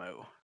had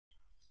ammo.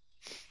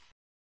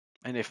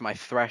 And if my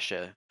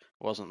thresher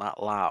wasn't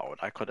that loud,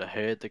 I could have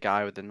heard the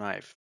guy with the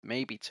knife,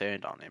 maybe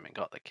turned on him and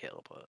got the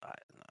kill, but I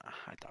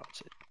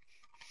doubt it.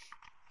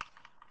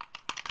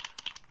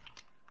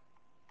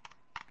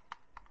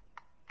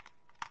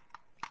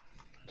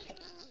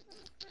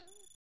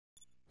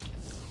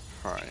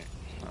 Alright,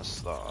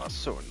 that's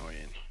so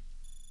annoying.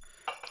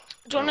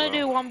 Do you want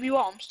to well. do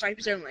 1v1,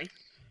 snipers only?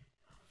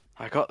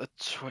 I got the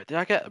did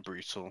I get a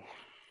brutal?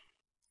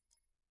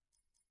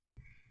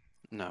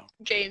 No.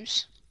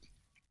 James.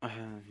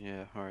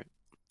 Yeah, alright.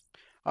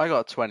 I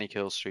got a 20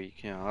 kill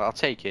streak, yeah, I'll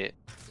take it,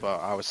 but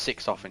I was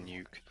 6 off a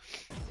nuke.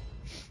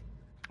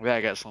 We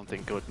better get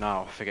something good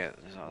now. Forget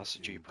that's a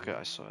duplicate,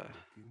 I swear.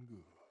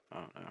 I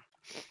don't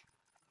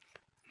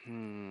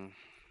know.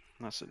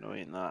 That's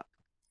annoying that.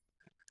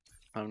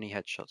 How many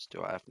headshots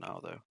do I have now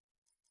though?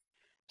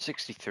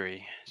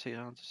 63. See,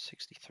 on to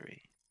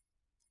 63.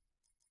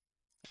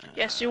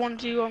 Yes, you want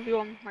to do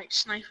 1v1 like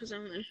snipers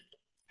only.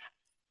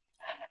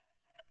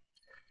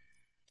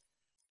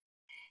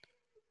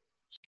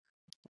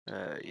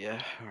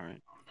 Yeah,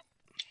 alright.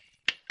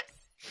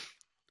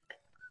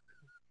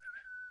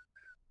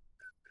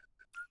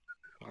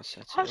 I'll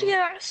set How do it you up.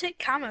 get that sick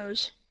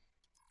camos?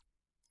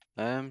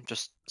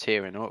 Just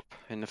tearing up.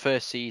 In the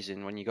first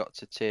season, when you got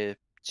to tier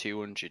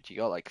 200, you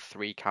got like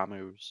 3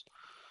 camos.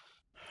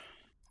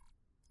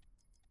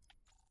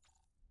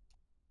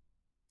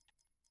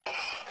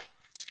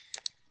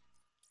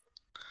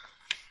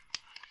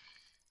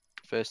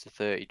 First to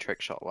 30,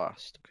 trick shot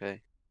last,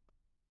 okay.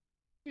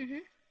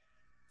 Mhm.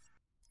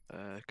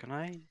 Can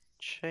I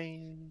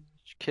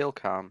change kill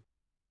cam?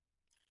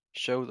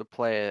 Show the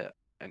player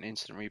an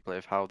instant replay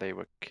of how they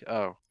were.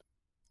 Oh,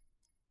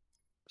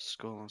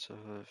 skull and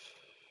so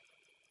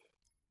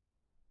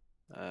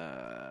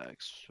I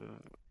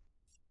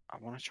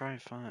want to try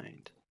and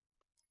find.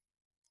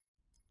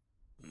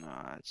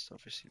 Nah, it's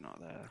obviously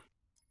not there.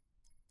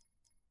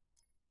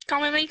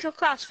 Can we make a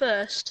class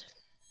first?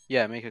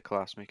 Yeah, make a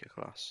class. Make a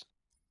class.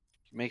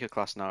 Make a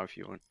class now if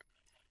you want.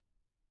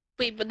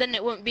 Wait, but then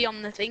it won't be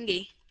on the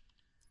thingy.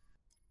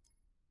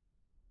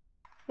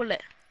 Will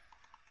it?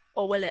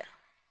 Or will it?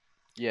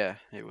 Yeah,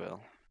 it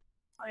will.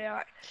 Oh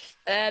yeah.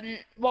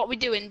 Right. What are we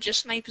doing? Just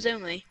snipers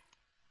only?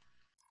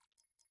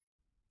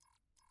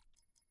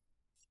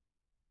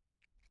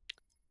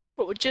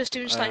 But we're just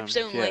doing snipers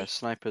only. Yeah,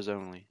 snipers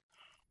only.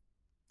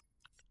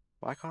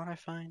 Why can't I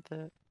find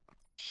it?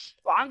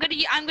 Well, I'm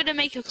gonna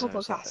make a couple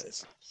of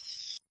classes.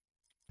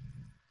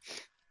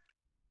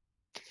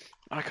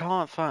 I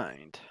can't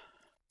find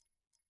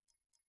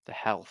the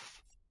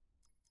health.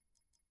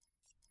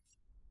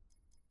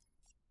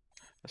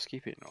 Let's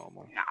keep it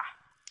normal. Nah.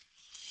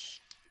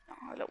 No,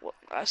 I don't want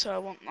that, so I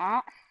want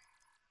that.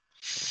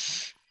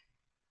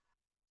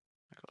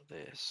 I got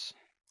this.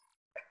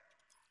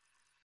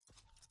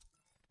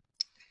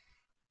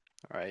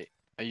 Alright,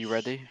 are you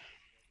ready?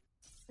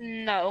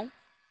 No.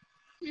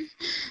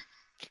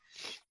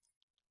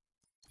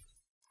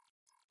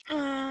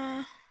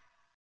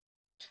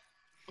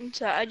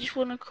 So I just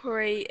want to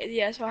create.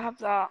 Yeah, so I have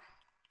that.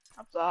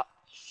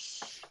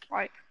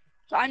 Right.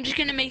 So I'm just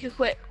gonna make a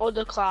quick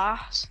other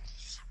class.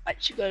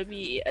 It's gonna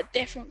be a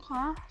different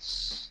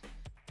class.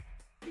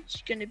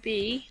 It's gonna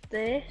be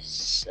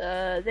this.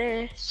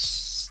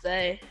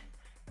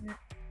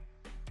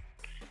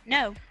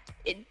 No,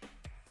 it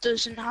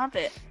doesn't have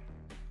it.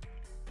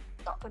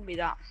 Not gonna be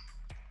that.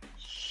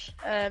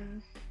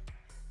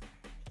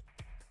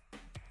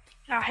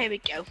 Here we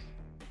go.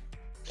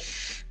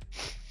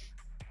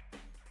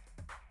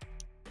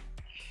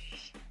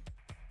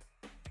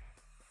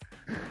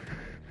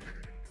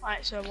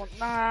 Right, so I want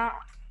that,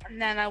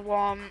 and then I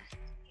want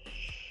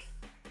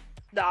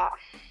that.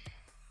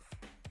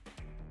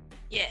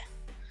 Yeah.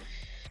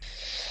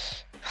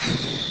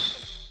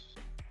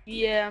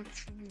 Yeah, I'm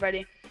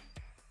ready.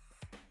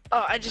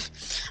 Oh, I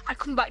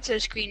come back to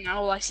the screen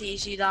now, all I see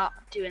is you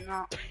doing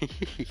that.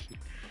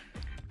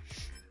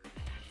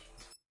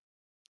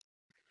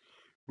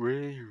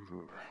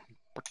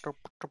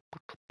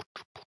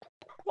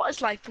 What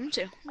has life come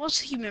to?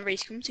 What's the human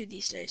race come to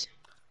these days?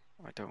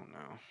 I don't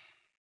know.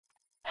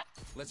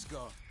 Let's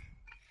go.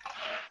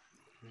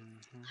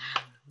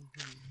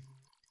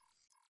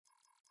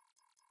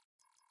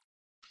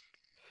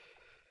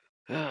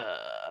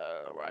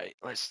 Right,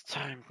 let's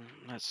snipe.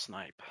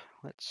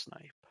 Let's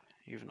snipe.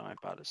 Even though I'm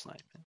bad at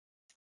sniping.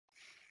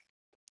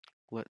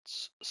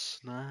 Let's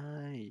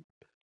snipe.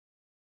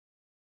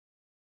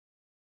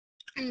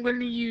 I'm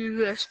gonna use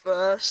this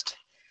first.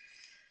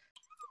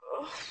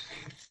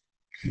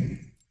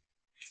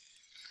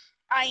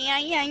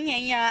 Ay.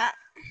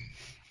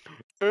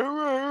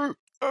 Arrow!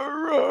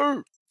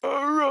 Arrow!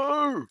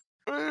 Arrow!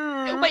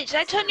 Arrow! Wait, did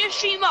I turn your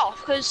stream off?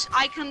 Because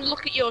I can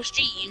look at your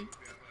stream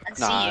and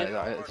see you.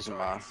 It doesn't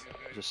matter.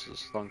 Just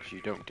as long as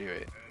you don't do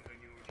it.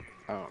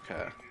 I don't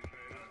care.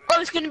 Oh,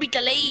 it's gonna be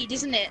delayed,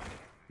 isn't it?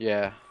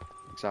 Yeah,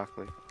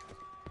 exactly.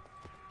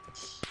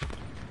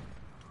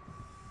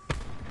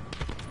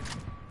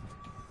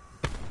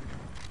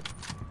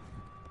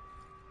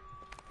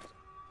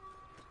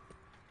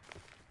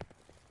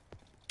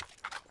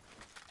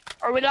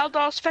 Are we allowed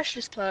our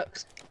specialist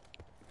perks?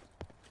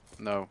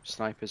 No,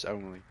 snipers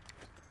only.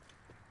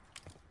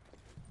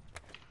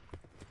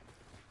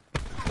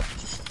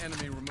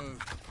 Enemy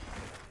removed.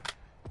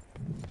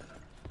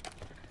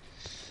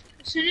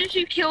 As soon as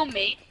you kill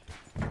me,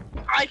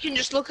 I can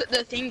just look at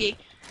the thingy.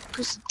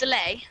 Because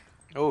delay.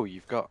 Oh,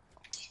 you got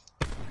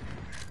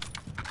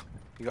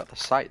the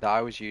sight that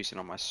I was using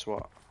on my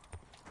SWAT.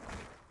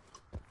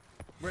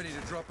 Ready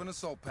to drop an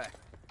assault pack.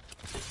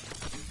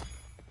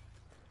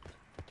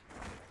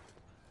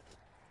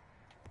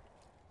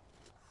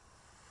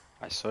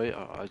 I saw you.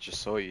 I just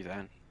saw you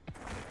then.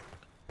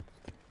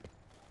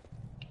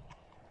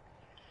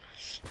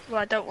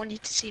 Well, I don't want you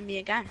to see me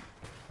again.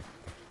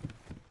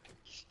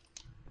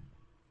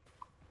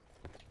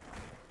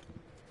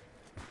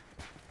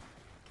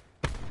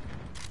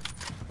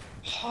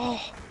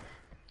 Oh,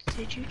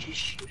 did you just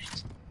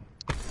shoot?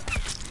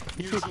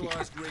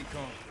 Neutralized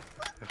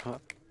recon.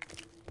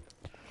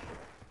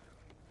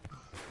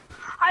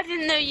 I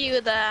didn't know you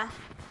were there.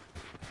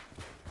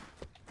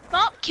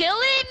 Stop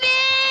killing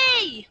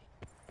me!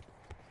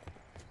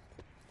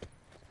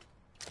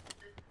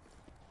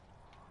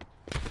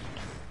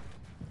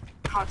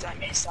 How did I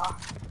miss that?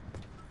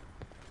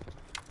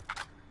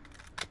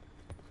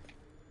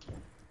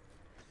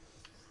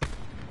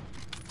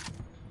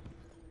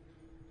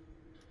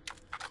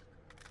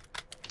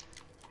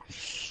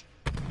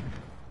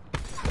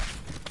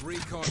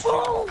 Recon.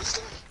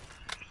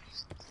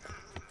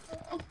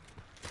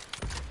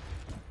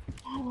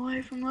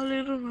 Away from my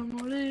little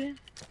memory.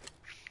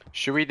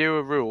 Should we do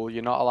a rule?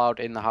 You're not allowed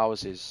in the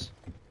houses.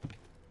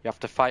 You have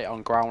to fight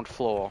on ground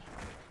floor,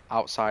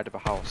 outside of a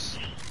house.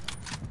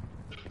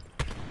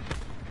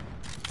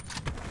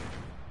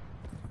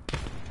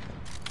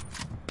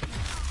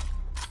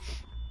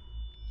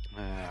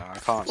 I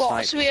can't snipe.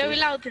 What? So we are see?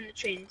 allowed in the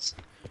trains?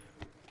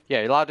 Yeah,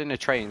 you're allowed in the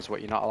trains,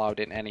 but you're not allowed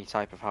in any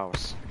type of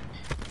house.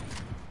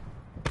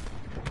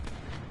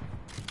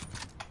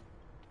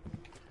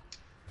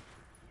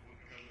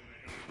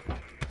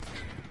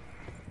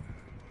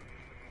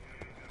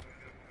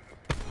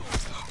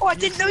 Oh, I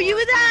didn't know you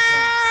were there!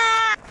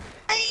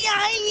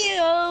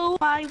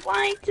 I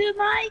white to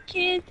my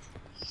kids.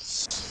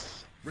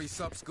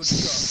 Resup's good to go.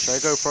 Should I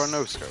go for a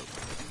no scope?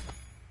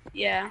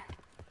 Yeah.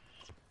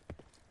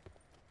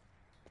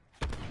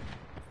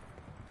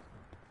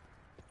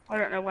 I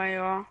don't know where you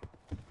are.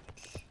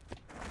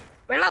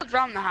 We're allowed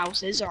around the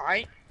houses,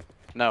 alright?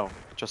 No,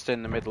 just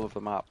in the middle of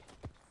the map.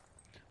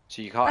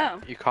 So you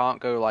can't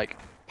go like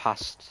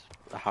past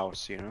the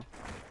house, you know?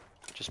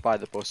 Just by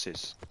the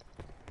buses.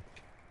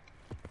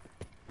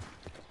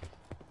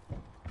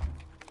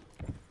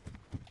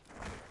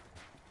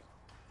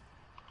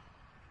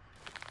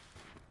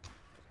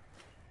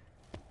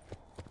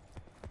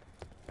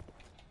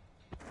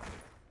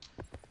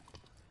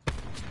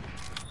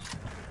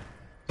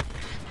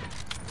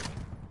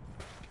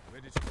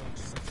 Ready to launch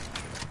system.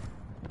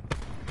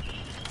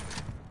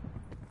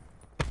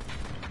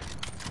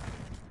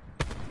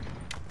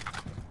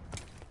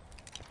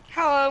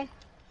 Hello.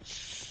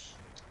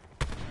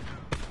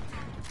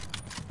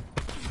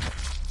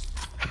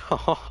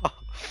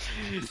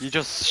 You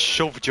just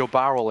shoved your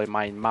barrel in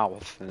my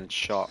mouth and then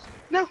shot.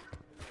 No.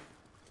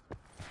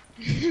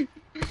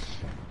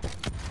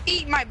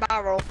 Eat my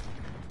barrel.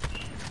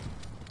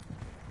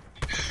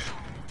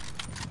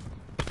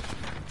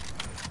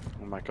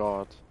 Oh my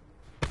god.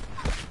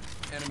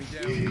 Enemy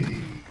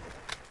down.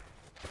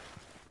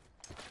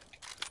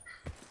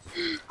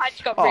 I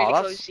just got Oh, really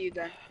that's- close to you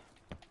then.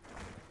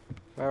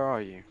 Where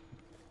are you?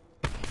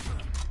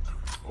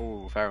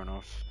 Oh, fair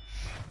enough.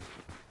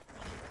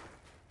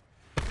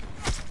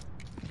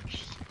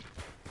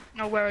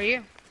 No, where are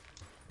you?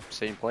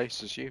 Same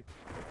place as you.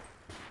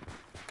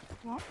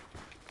 What?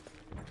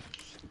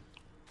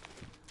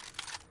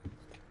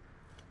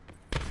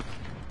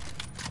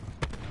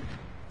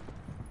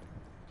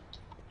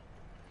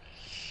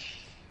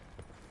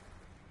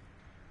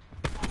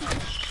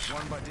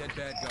 One by dead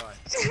bad guy.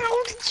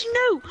 How did you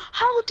know?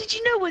 How did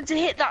you know when to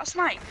hit that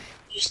snipe?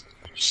 You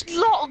just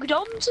logged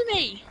on to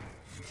me.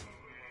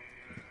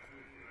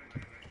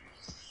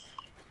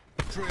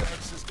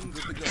 Triage system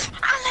good to go.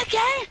 And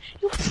again,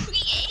 you're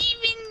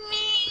pre-aiming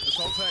me.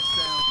 Assault patch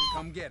down.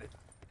 Come get it.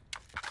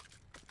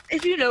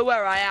 If you know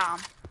where I am.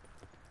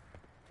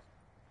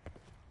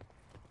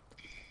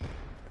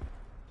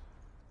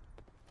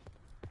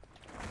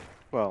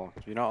 Well,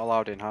 you're not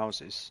allowed in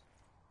houses.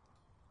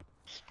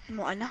 I'm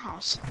not in the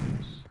house.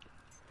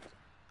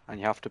 And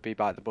you have to be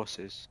by the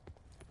buses.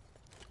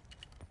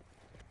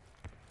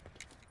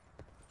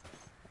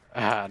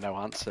 Ah, no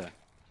answer.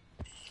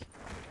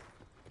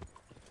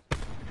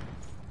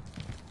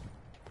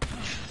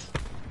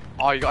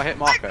 Oh, you got a hit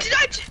marker.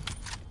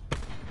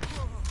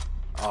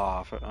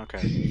 Oh,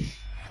 okay.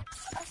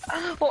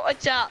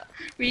 What's that?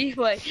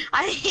 Replay.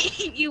 I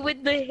hit you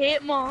with the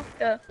hit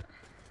marker.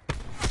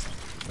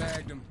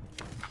 Bagged him.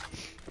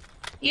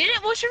 You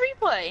didn't watch the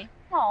replay?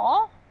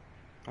 Aw.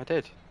 I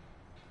did.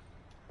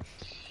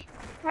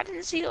 I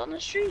didn't see it on the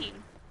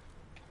stream.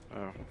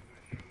 Oh.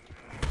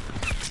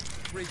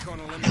 Recon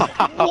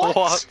eliminated.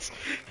 What?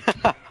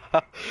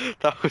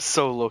 That was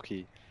so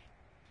lucky.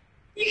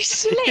 You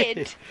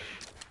slid?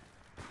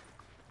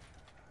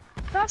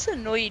 That's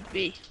annoyed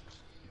me.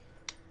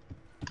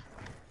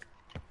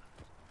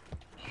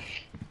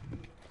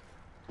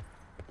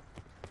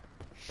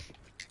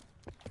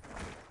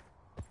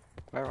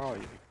 Where are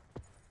you?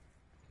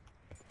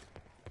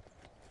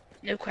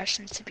 No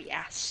questions to be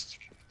asked.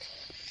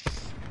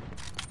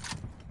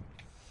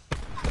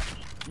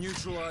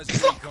 Neutralize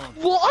recon.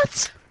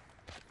 What?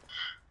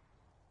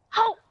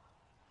 How?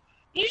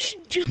 You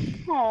should do.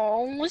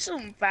 Oh, it's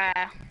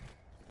unfair.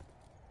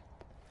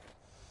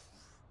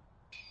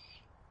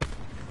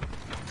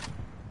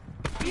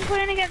 You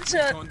playing against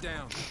a. Gone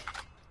down.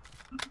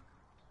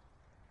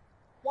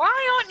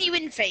 Why aren't you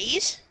in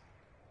phase?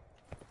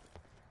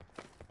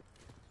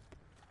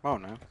 Oh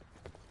no.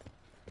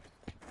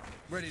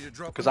 Ready to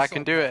drop. Because I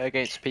can do it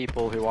against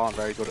people who aren't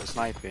very good at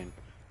sniping,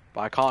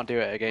 but I can't do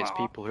it against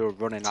people who are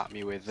running at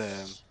me with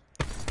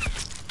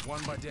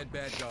One by dead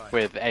bad guy.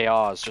 with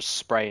ARs just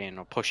spraying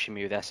or pushing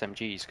me with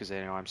SMGs because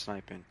they know I'm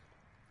sniping.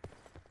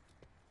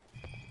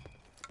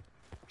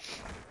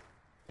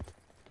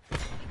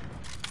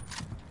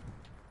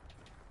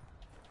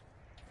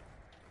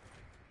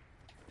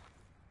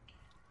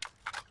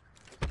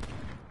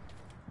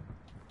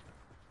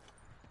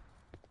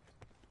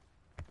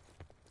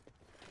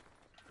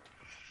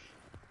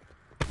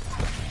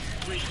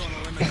 Recon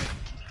eliminated.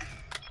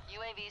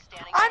 UAV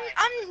standing I'm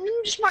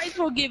by. just might as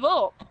well give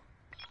up.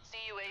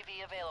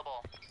 CUAV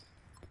available.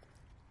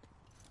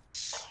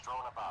 Drone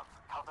above.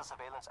 Counter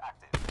surveillance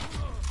active.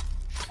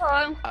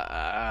 Hello.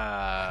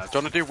 Do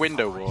you want to do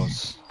window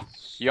wars?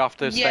 You have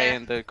to stay Yeah.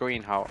 in the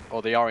greenhouse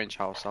or the orange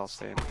house. I'll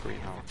stay in the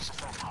greenhouse.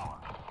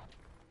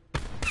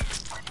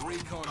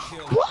 Recon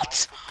kill. What?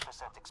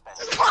 50%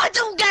 expended. I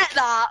don't get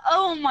that.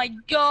 Oh my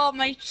god,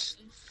 mate.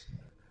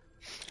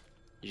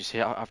 You just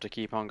have to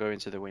keep on going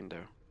to the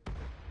window.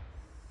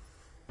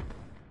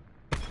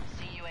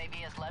 CUAV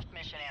has left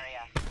mission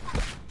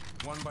area.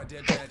 One by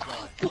dead bad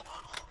guy.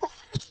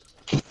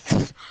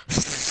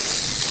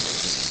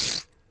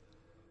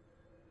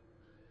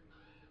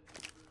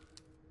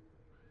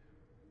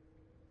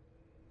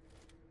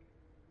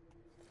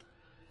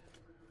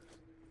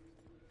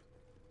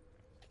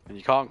 And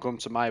you can't come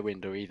to my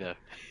window either.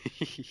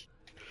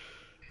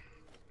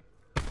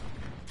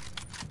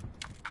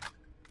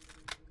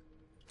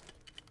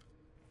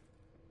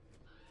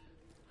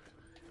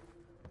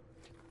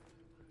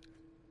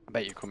 I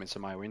bet you're coming to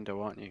my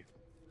window, aren't you?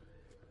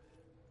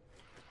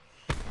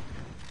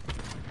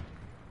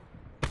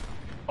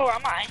 Or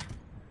am I?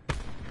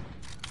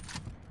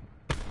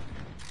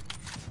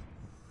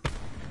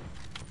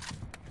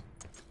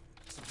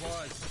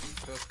 Supplies.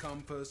 First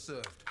come, first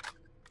served.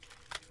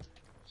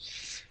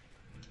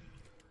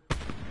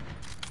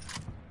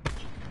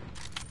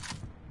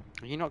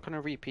 Are you not going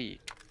to repeat?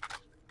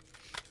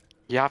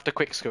 You have to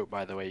quick scope,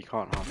 by the way. You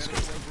can't half scope.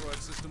 Medical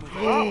override system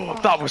Oh,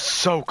 available. that was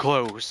so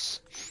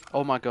close.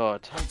 Oh my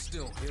god. Hold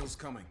still. Heals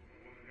coming.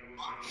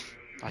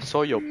 I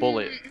saw your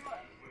bullet.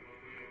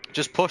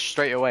 Just push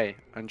straight away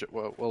and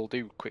we'll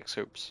do quick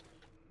scopes.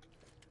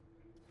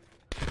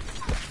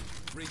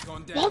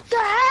 Recon down. What the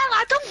hell?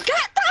 I don't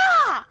get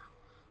that.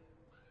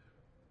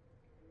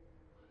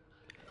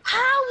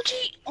 How do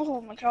you...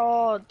 Oh my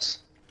god.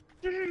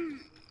 I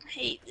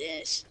hate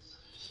this.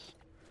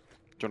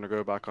 Do you want to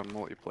go back on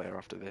multiplayer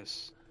after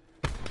this?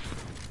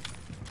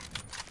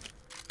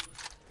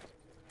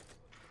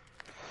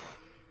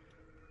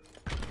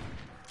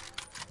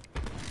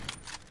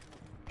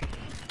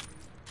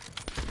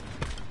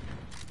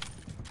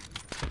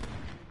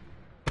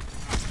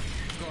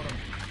 Got him.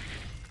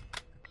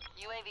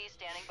 UAV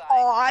standing by.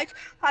 Oh,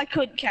 I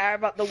couldn't care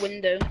about the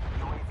window. UAV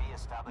I'm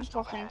established.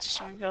 talking to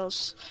something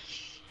else.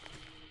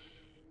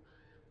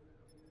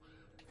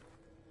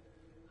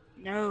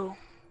 No.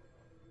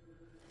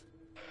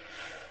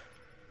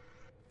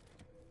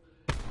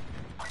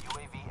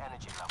 UAV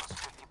energy levels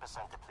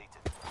 50%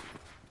 depleted.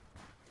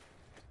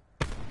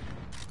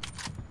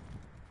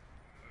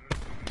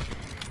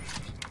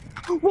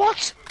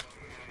 What?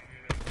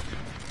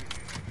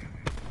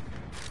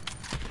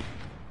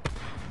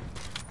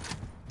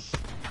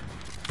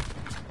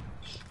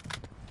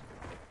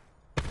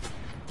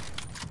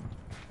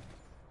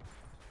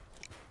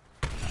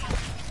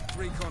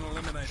 Recon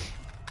eliminated.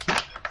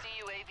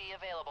 CUAV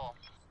available.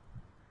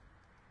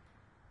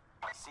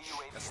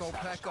 CUAV Assault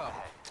established pack up.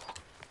 overhead.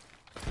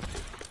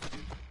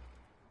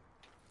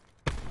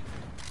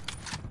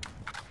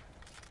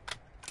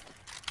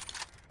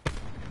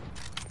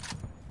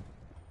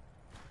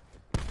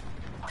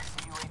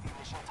 CUAV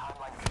mission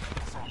timeline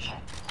 50%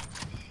 check.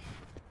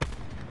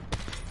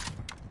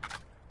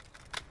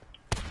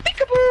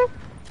 Peekaboo!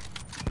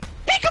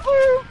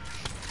 Peekaboo!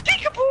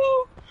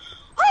 Peekaboo!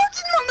 How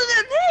did none of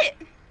them hit?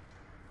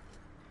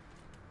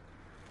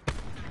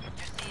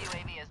 Your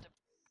CUAV is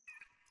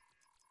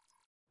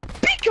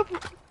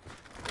Peekaboo!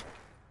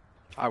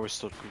 I was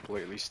stood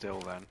completely still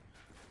then.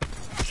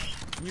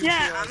 Yeah,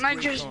 Neutralize and I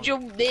just recon.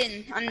 jumped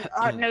in and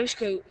I had no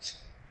scopes.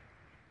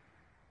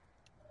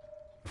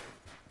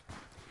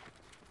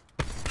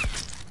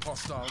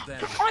 Hostile down.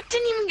 I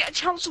didn't even get a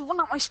chance to run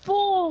out my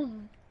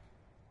spawn.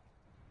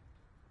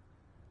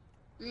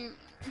 Mm.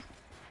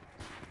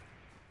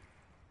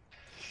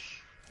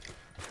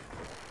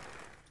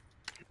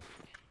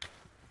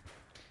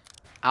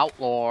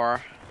 Outlaw.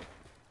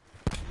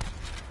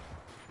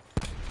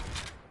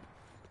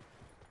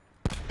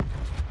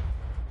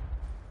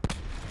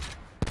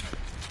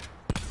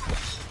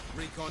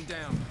 Recon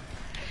down.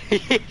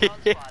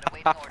 Swat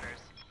awaiting orders.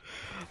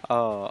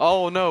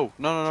 Oh no,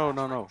 no.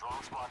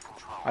 Drone squad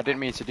control. I didn't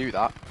mean to do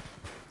that.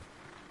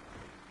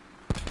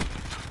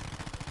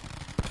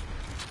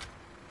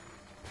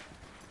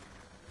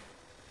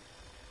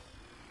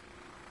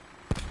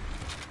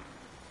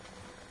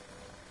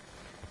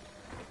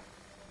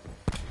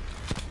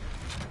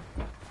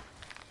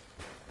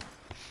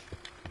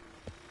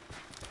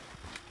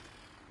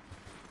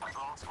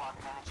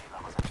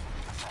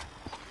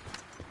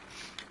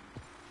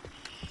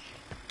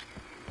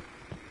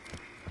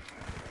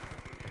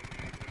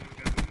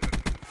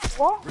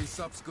 What?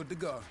 Resup's good to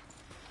go.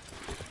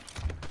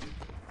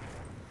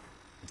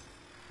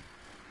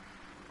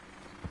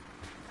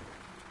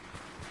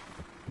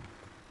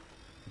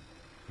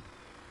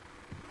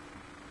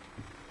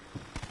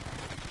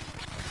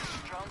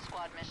 Drone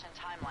squad mission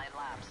timeline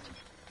lapsed.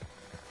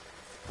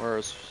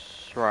 Whereas,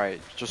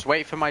 right, just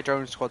wait for my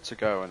drone squad to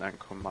go and then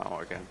come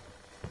out again.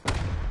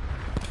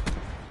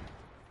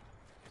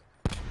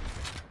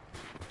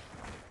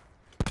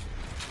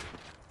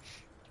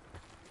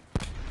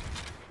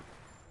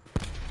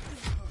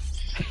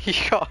 You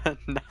got a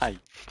knife.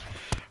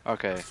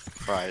 Okay,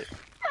 right.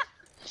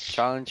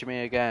 Challenge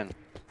me again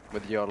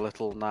with your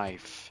little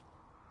knife.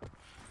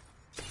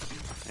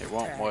 It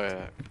won't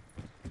work.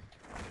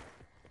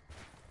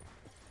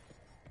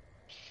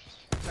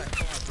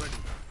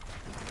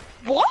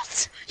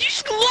 What? You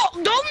just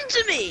locked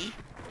onto me!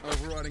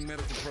 Overriding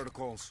medical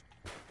protocols.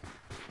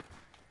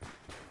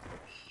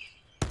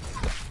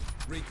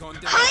 Recon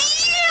down.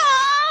 Hiya!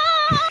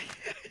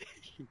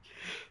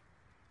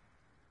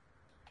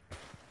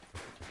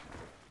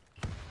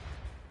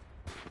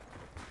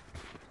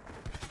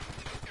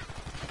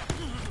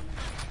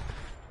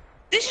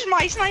 This is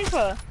my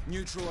sniper.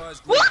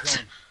 Neutralized What?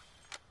 recon.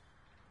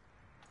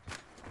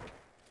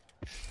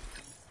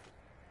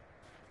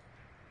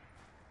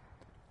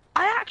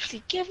 I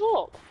actually give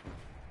up.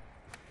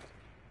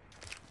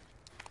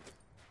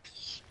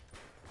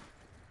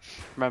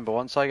 Remember,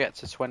 once I get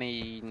to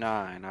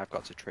 29, I've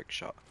got to trick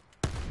shot.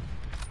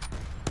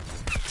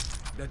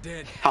 They're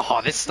dead.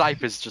 Oh, this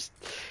sniper's just...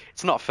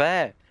 It's not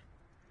fair.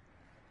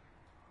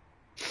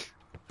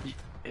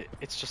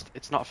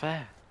 It's not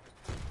fair.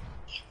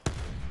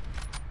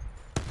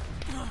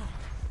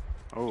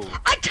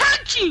 Oh. I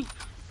tagged you!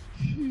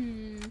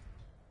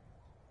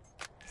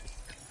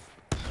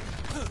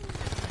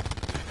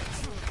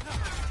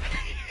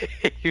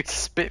 You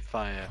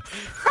Spitfire.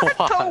 I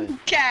Why?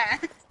 don't care.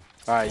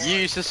 Alright, you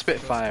use the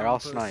Spitfire, I'll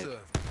First snipe. serve.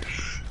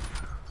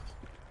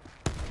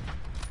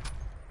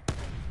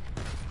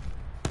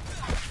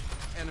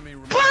 Enemy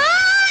removed.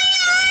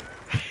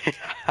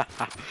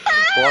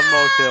 One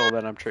more kill,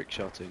 then I'm trick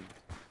shotting.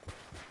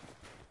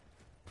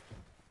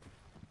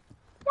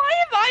 Why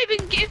have I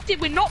been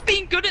gifted with not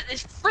being good at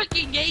this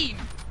freaking game?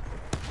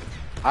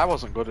 I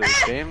wasn't good at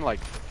this game like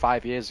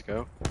 5 years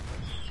ago.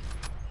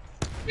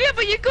 Yeah,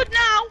 but you're good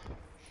now.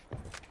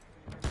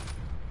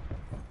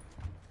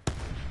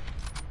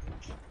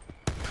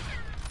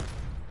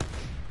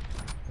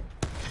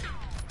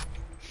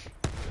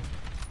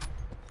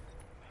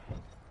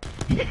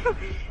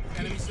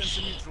 Enemy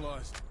sensor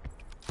neutralized.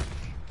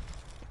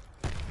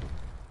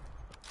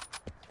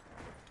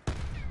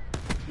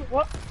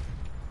 What?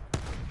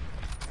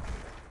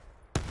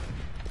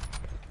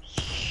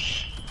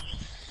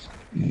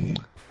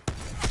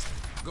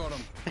 Got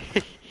him.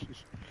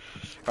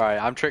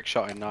 Alright, I'm trick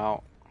shotting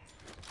now.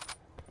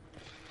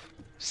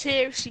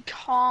 Seriously,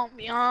 can't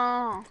be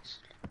arsed.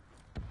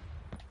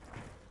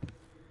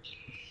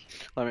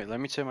 Let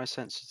me turn my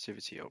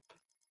sensitivity up.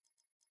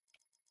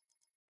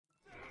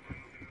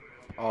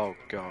 Oh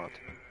god.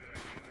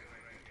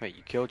 Wait,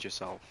 you killed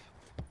yourself.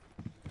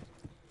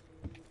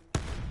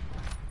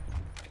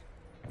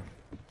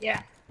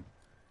 Yeah.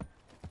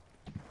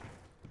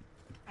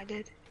 I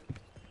did.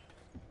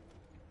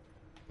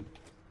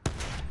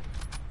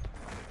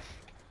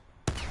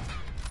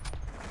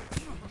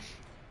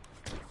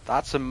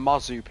 That's a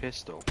Mazu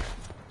pistol.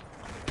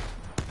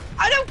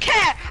 I don't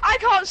care! I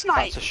can't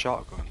snipe! That's a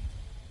shotgun.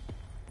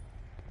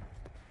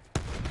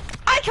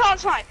 I can't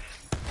snipe!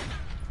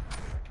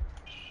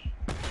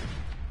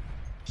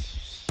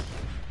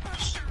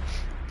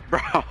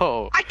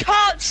 Bro! I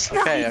can't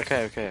snipe!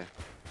 Okay.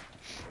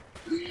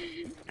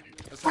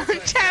 That's I'm okay.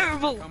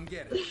 terrible! Come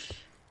get it.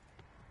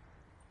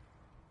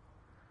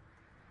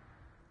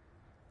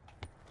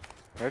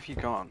 Where have you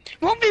gone?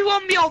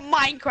 1v1 me on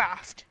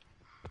Minecraft!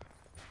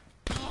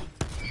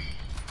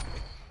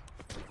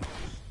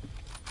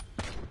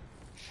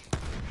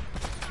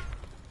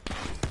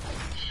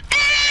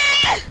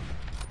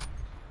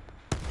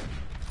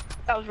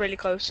 That was really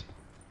close.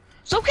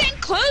 Stop getting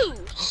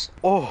close!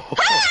 Oh!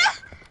 Ah!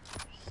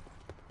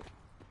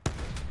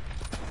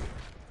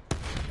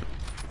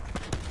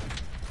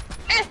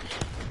 Eh.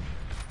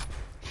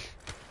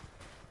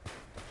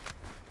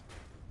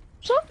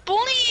 Stop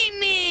bullying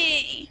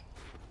me!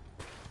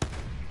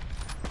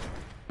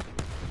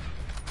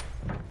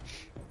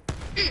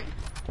 Mm.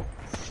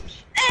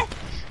 Eh.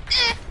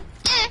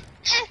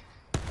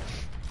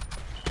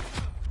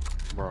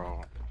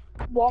 Bro.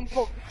 One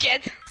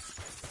bucket.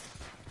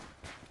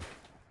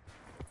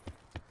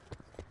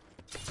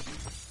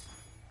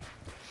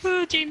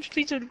 Oh, James,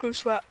 please don't go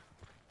Swat.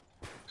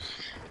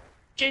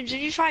 James, if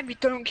you find me,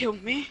 don't kill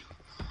me.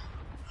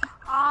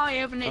 I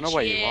have an I itch don't know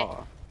where you here.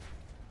 are.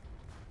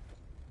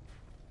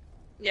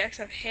 Yeah,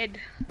 'cause I've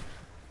hid.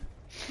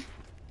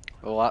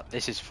 Well,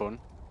 this is fun.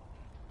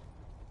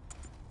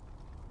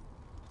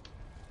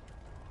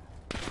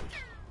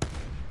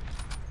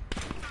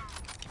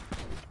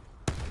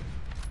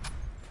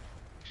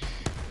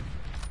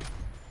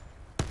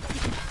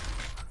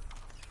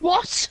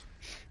 What?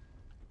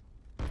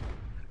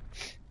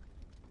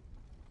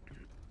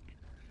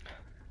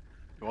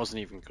 It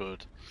wasn't even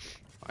good.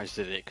 I just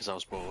did it because I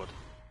was bored.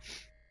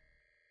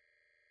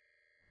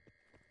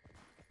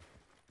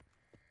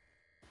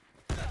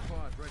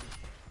 Five ready.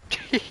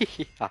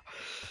 Yeah.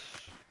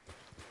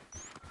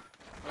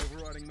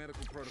 Overriding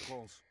medical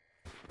protocols.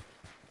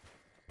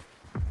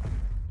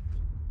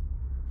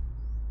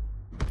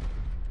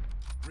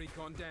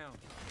 Recon down.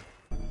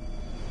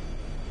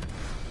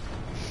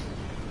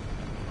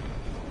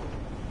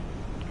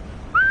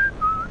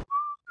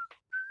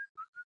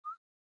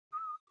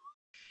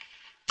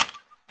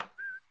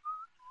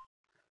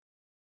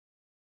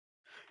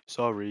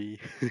 Sorry.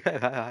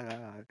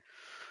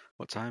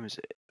 What time is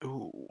it?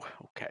 Ooh,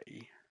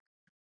 okay.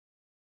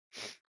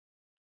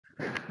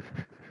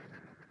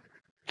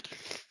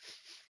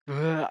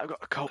 I've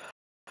got a cold.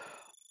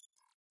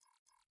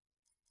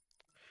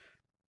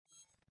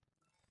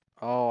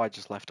 Oh, I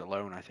just left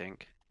alone, I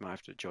think. Might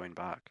have to join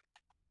back.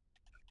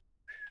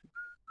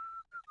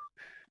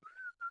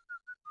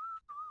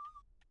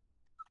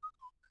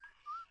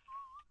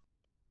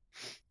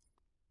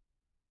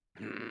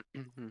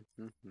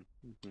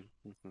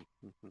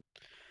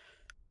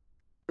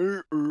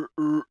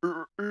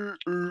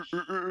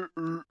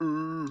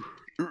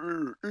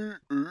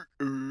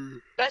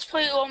 Let's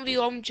play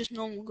 1v1 with just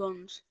normal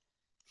guns.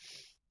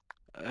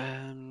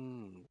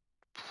 Um,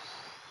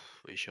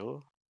 are you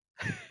sure?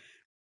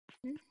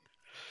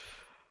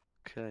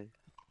 Okay.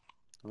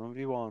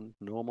 1v1,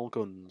 normal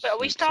guns. But are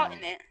we Nuke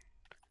starting sound. it?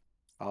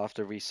 I'll have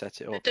to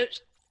reset it up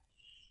Don't-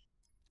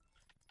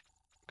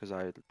 because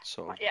I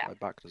sort of Yeah. I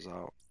backed us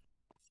out.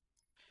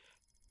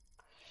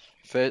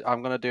 First,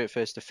 I'm gonna do it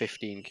first to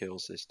 15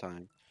 kills this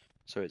time,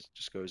 so it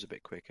just goes a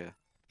bit quicker.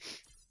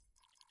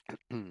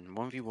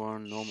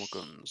 1v1, normal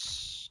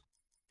guns.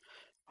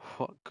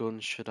 What gun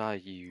should I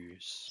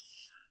use?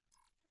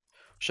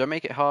 Should I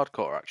make it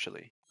hardcore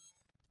actually?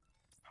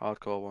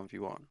 Hardcore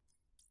 1v1.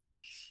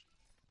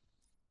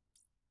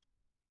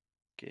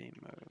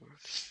 Game mode.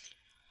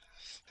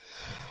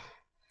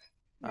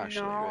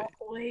 Actually, no,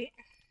 wait. wait.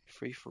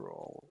 Free for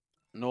all.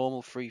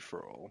 Normal free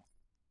for all.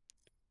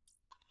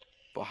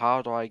 But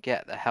how do I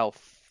get the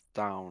health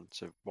down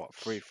to what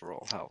free for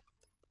all health?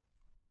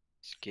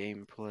 It's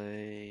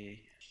gameplay.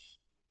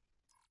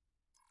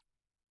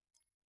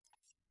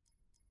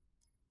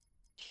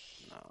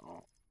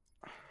 No.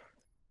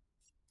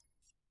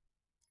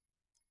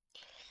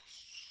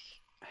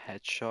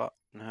 Headshot?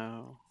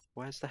 No.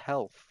 Where's the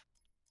health?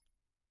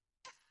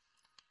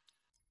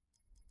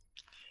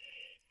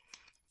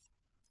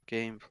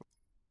 Game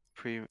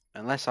pre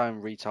unless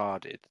I'm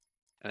retarded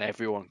and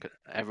everyone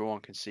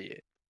can see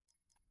it.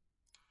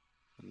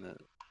 And then,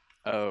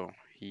 oh,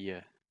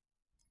 here.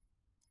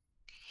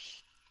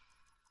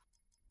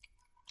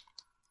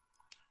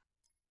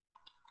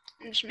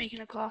 I'm just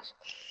making a class.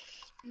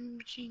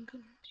 Machine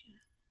gun.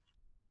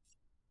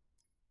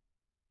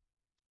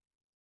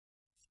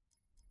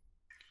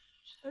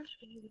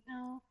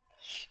 Now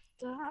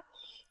that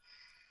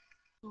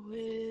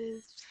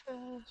with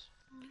first.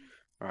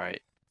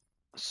 Right.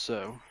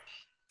 So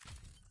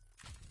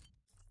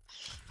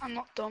I'm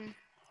not done.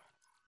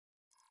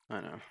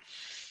 I know.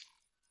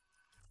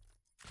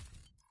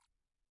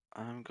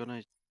 I'm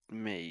gonna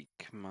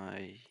make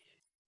my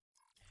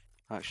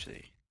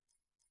actually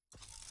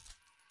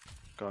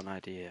got an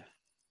idea.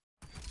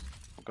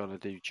 I'm gonna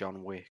do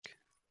John Wick.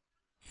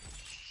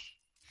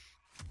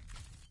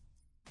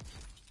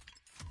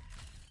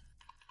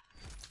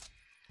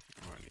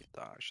 I won't need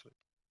that actually.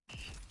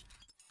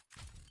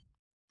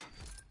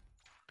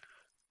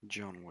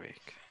 John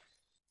Wick.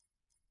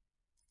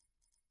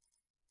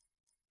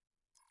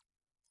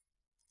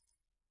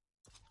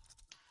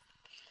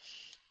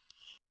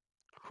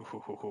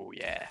 Ooh,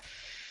 yeah.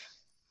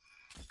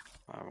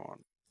 I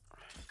want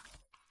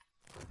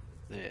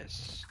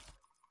this.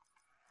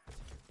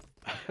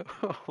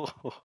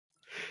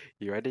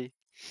 You ready?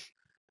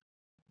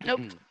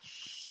 Nope.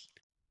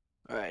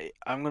 Alright,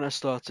 I'm gonna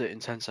start it in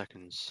 10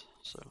 seconds.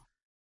 So,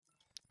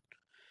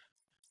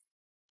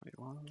 wait,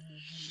 what? Let me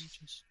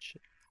just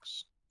check.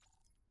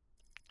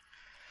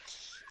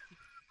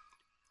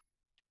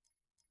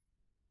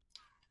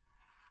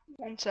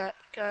 1 sec.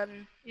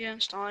 Yeah,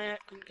 start it.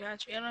 Couldn't get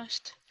to be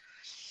honest.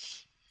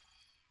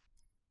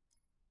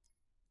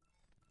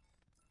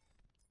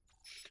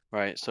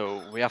 Right,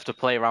 so we have to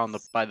play around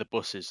by the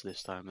buses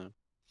this time though.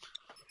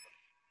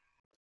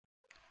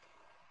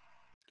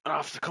 I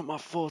have to cut my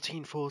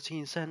 14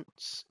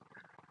 cents.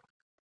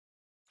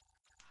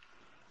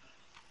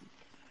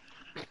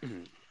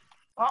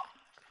 What?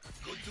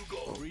 Good to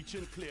go. Reach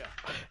and clear.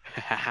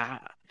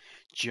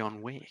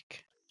 John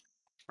Wick.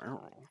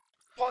 Oh.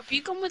 What have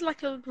you gone with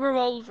like a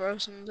revolver or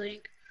something?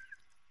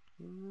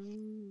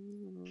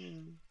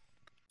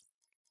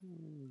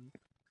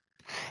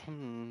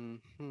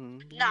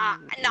 Nah.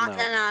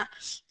 No.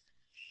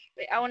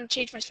 Wait, I want to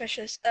change my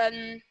specialist.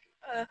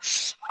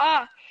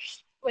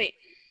 Wait.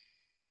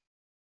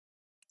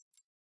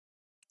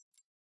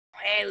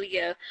 There we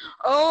go.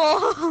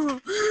 Oh,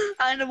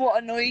 I know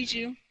what annoys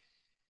you.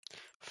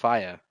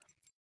 Fire.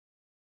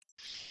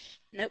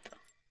 Nope.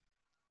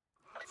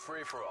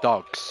 Free for all.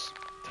 Dogs.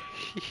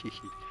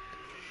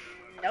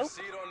 Nope.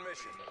 Proceed on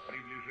mission.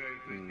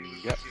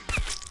 Yep.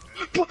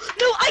 No,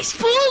 I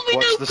spawned with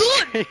Watch no the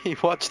gun. stream.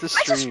 Watch the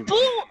I just stream.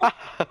 spawned.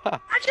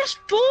 I just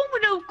spawned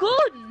with no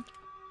gun.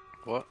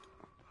 What?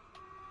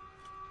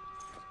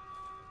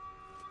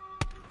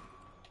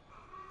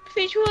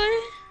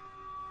 Visually.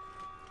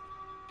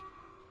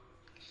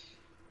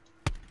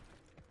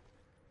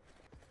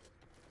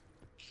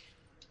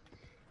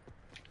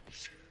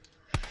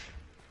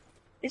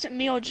 Is it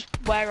me or just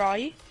where are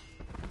you?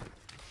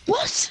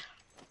 What?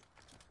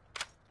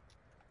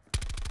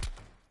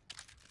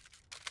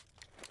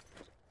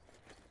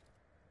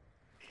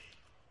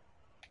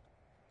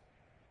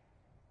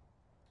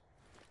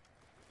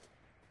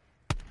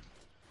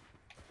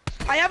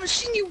 I haven't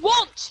seen you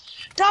once.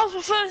 That was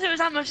the first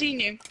time I've seen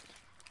you.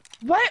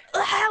 Where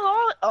the hell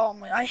are? Oh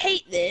my! I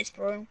hate this,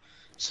 bro.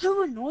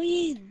 So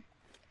annoying.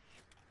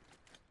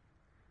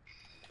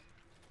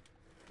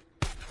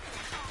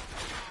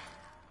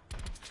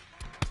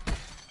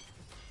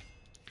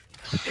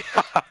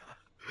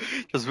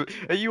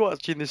 Are you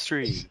watching the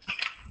stream?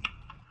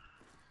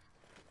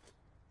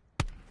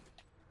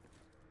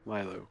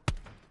 Milo.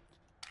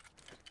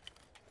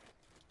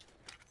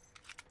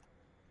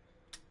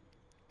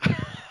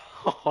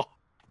 Are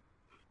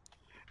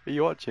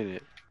you watching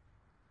it?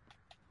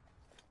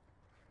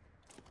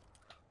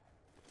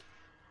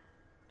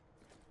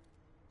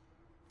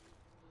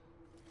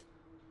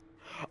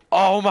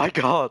 Oh my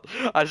god!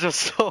 I just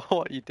saw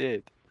what you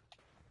did.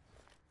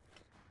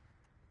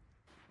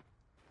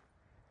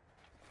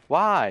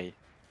 Why?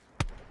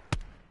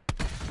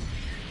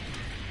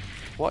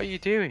 What are you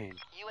doing?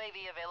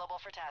 UAV available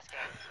for tasking.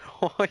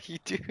 What are you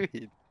doing?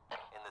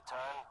 In the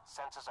turn,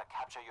 sensors are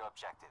capture your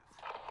objective.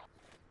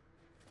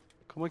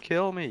 Come and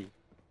kill me.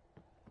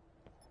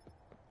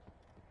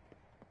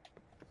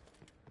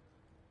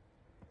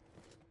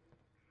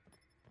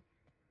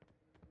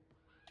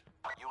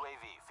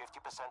 UAV,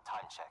 50%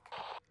 time check.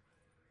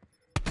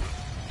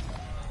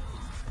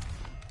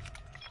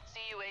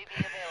 CUAV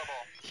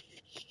available.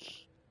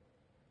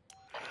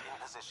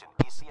 In position,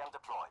 ECM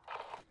deployed.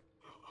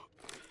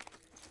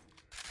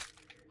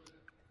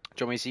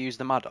 Do you want me to use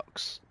the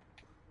Maddox?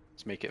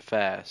 To make it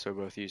fair, so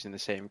we're both using the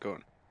same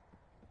gun.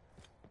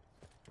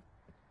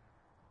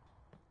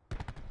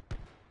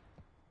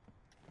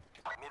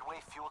 Midway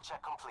fuel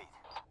check complete.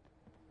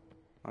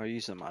 I'll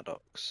use the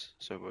Maddox,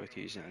 so we're both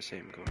using the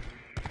same gun.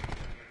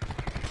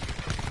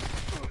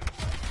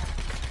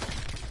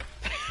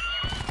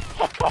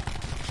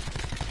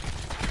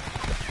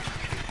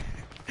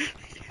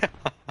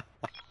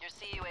 Your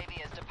CUAV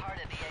has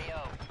departed the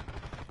AO.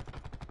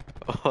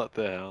 What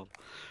the hell?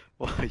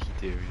 What are you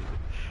doing?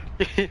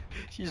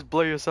 You just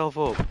blow yourself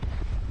up.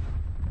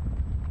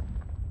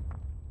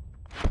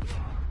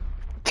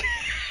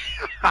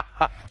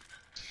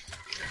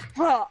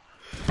 What?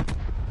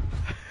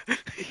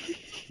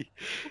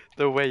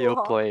 The way you're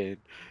What? playing.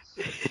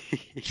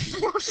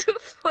 What's so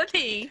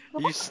funny?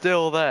 You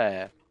still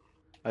there?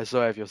 I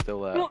swear if you're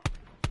still there. What?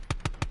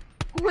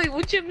 Wait,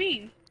 what do you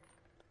mean?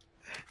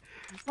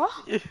 What?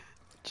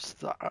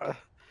 Just No,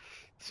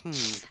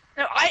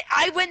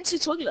 I went to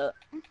toilet.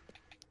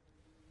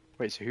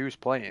 Wait, so who's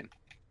playing?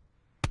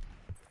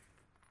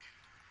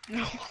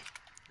 No.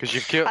 Because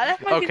you've killed. I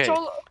left my Okay,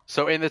 controller.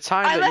 so in the I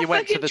time that you left my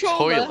went to the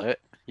controller. toilet,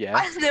 yeah.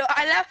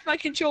 I left my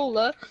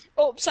controller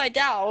upside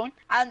down,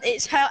 and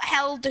it's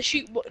held the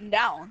shoot button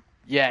down.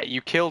 Yeah,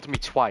 you killed me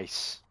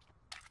twice.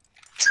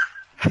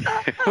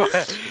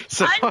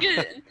 so, I'm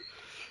good.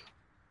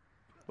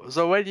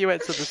 so when you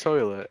went to the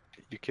toilet,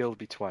 you killed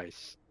me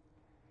twice.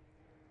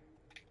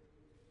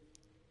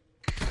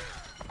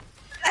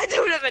 I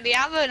don't have any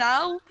ammo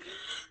now.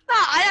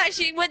 I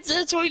actually went to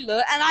the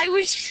toilet, and I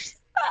was.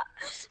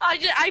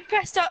 I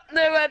pressed up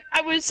the.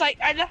 I was like,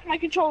 I left my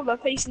controller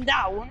facing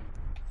down.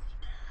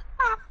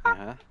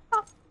 Uh-huh.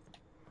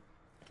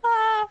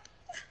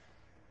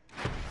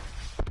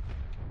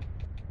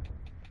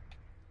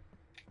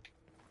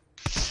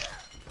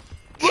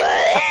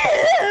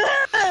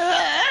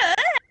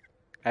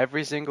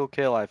 Every single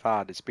kill I've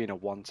had, it's been a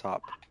one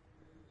tap.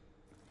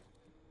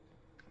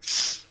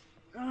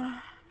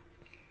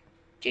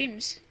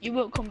 James, you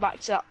won't come back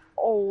to that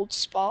old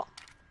spot.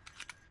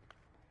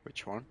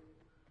 Which one?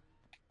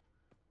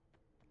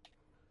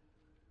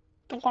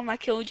 The one I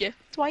killed you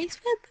twice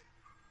with.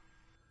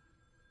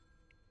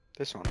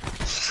 This one.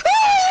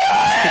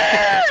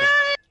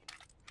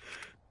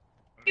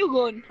 Your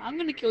gun. I'm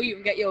gonna kill you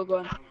and get your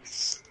gun.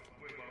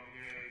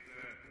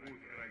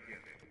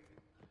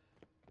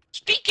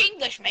 Speak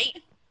English,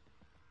 mate.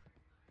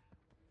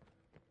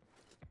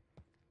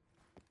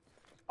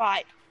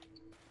 Right.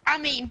 I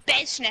mean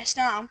business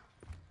now.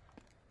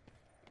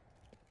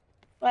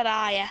 Where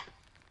are ya?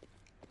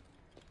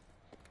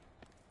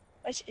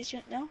 Is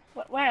your no?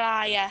 Where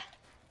are ya?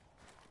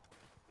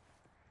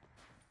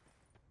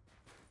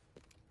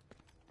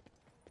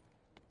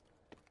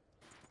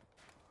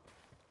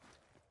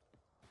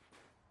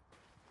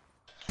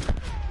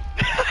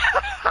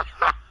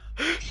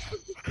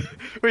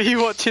 Were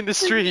you watching the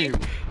stream?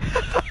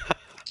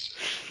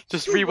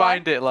 Just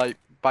rewind it like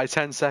by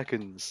 10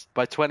 seconds,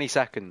 by 20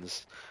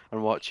 seconds,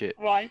 and watch it.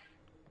 Why?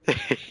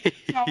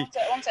 No,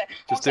 one sec.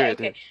 Just do it.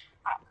 Okay.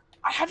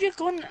 I have your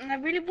gun, and I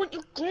really want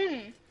your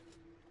gun.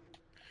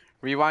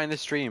 Rewind the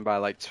stream by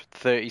like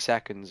 30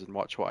 seconds and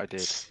watch what I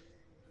did.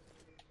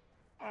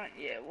 Alright,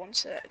 yeah, one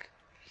sec.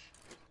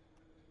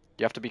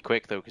 You have to be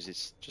quick though, because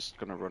it's just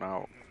gonna run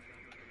out.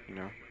 You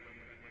know?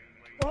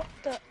 What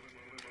the?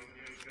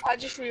 I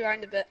just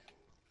rewind a bit.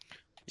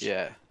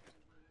 Yeah.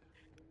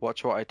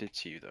 Watch what I did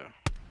to you though.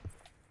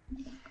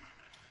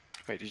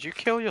 Wait, did you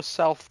kill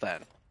yourself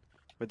then?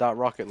 With that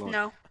rocket launcher?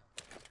 No.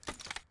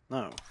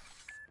 No.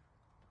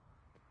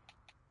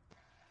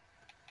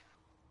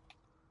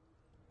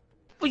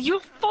 But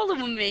you're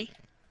following me.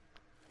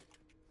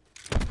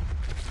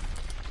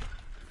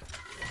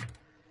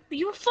 But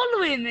you were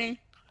following me.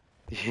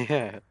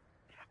 Yeah. I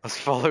was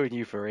following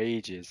you for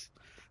ages.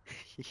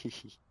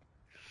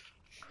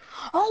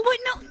 Oh wait,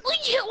 no!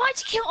 Why'd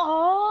you kill?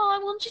 Oh, I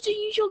wanted to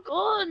use your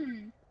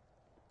gun.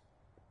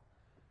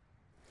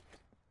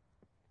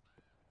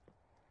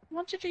 I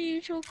wanted to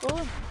use your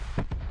gun.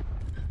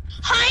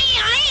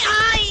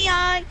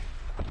 Hi!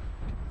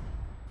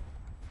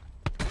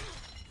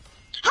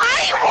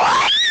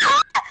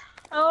 What?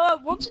 Oh,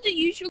 I wanted to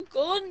use your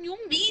gun. You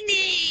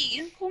meanie.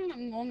 You're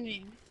coming on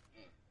me.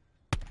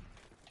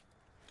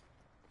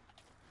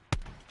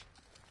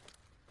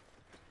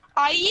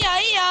 Aye.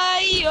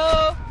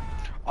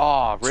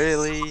 Oh,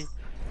 really?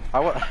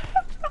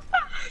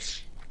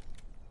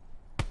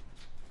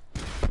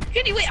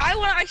 Anyway, I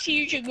want to actually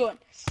use your gun,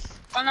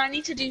 and I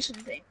need to do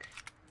something.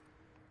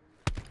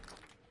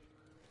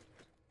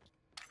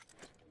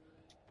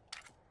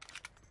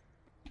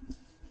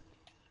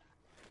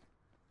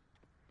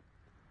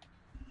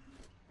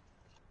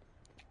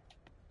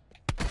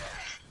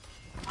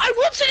 I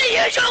want to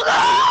use your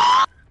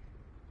gun.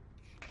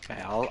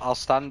 Okay, I'll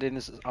stand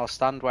in. I'll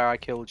stand where I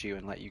killed you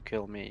and let you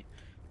kill me,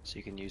 so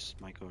you can use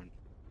my gun.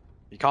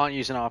 You can't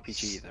use an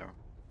RPG though.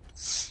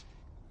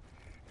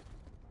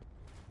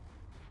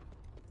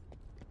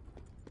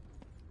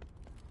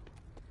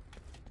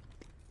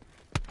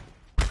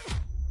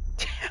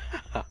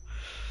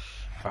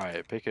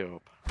 Alright, pick it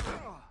up.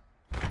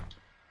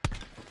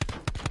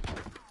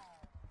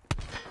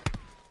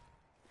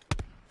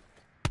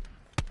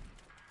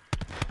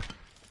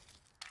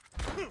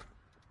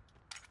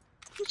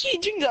 What are you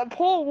doing to that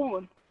poor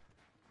woman?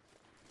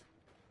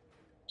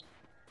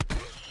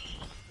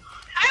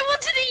 I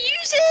wanted to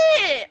use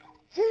it!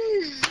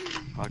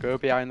 I'll go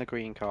behind the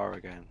green car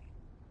again.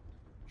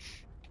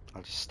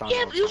 I'll just stand.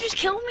 Yeah, on but you'll top just of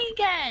kill it. me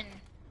again.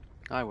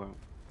 I won't.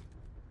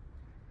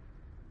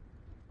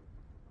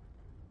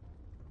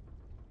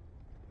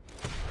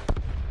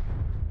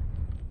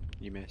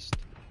 You missed.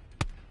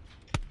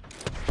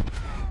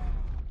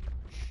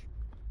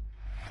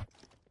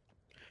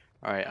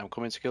 Alright, I'm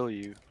coming to kill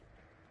you.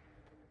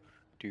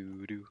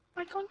 Doo.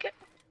 I can't get...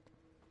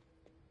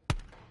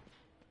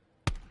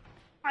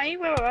 Hi,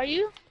 where are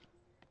you?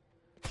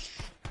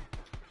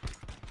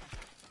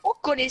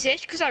 What gun is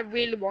it? Because I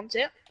really want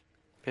it.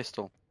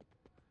 Pistol.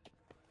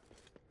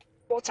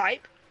 What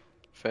type?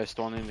 First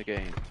one in the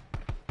game.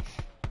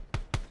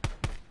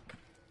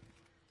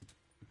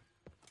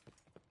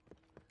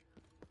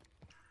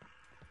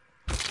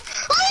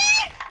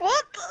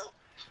 What the?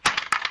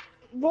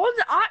 Why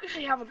did I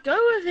actually have a go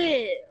with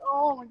it?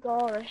 Oh my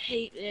god, I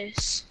hate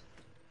this.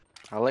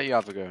 I'll let you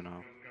have a go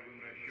now.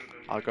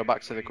 I'll go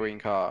back to the green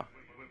car.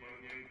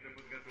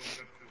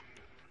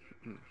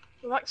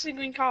 Well, that's the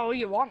green car all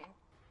you want.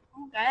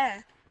 Okay.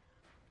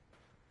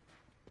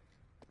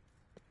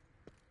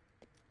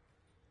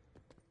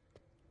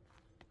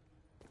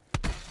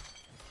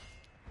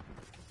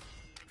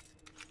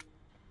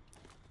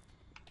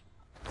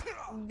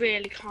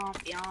 Really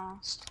can't be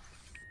asked.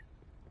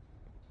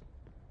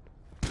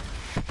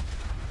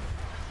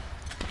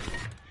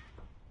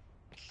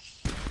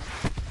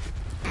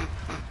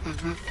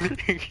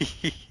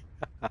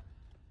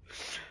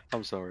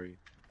 I'm sorry.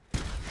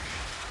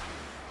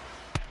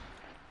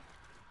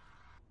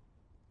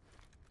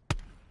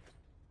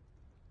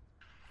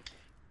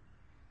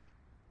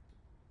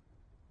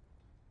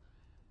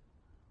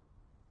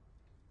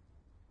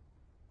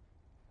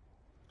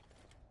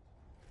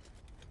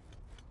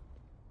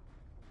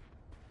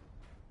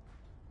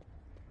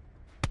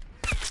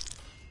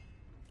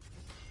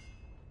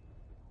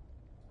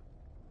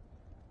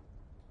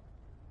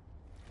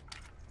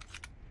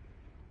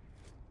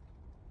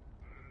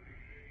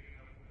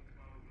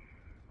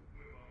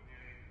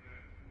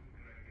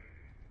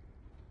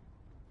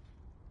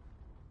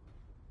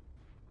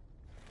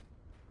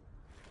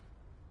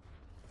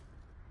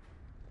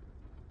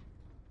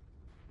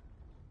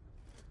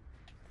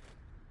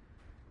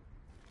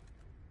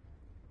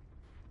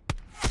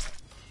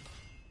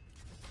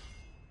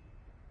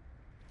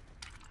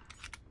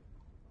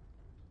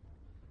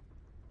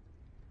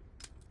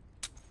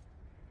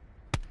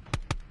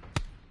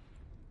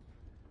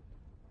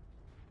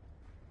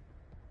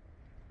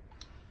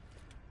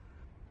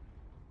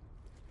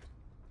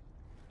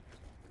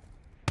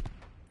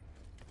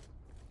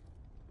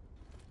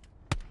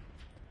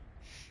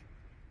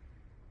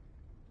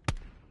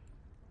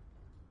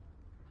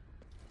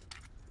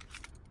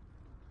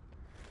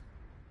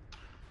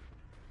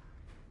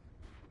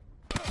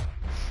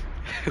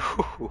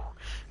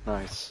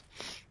 Nice.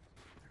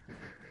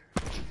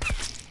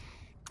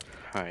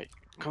 Alright,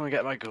 come and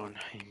get my gun.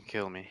 You can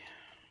kill me.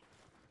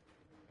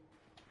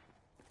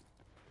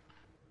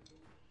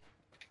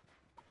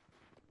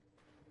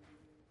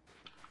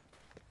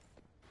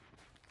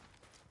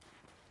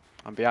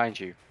 I'm behind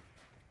you.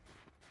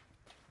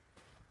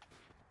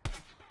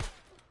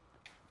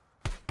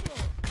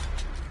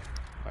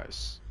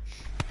 Nice.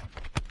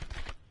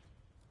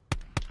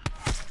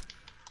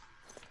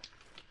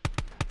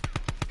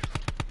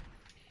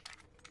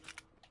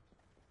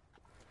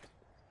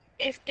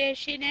 If there's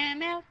shit in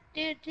my mouth,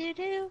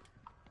 do.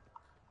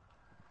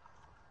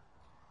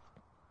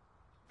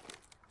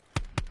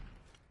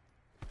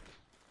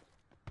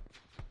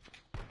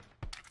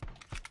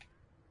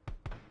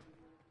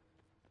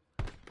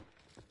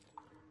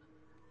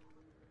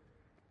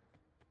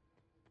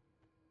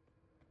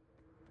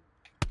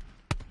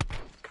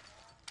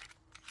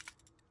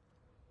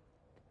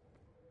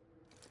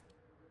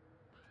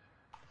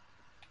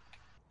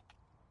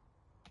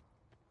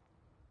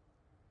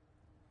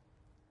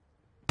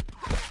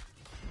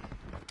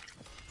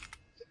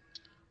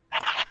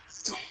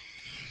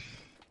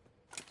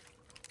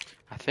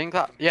 I think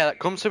that, yeah, that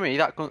comes to me.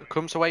 That gun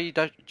comes to where you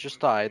just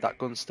died. That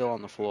gun's still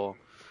on the floor.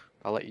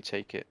 I'll let you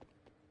take it.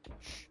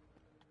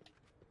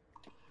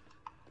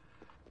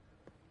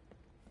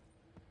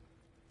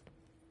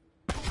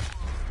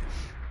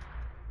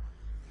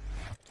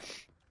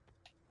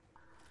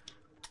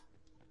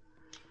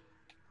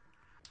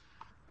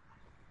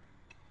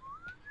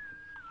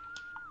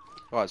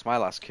 Oh, it's my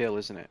last kill,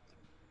 isn't it?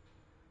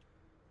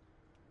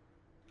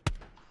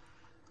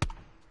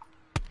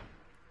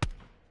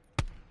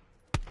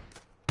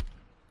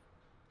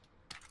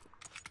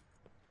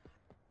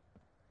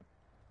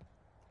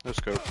 No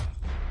scope.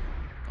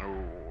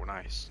 Oh,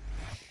 nice.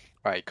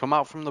 Right, come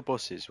out from the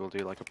buses. We'll do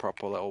like a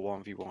proper little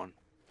 1v1.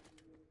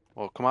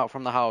 Or come out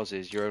from the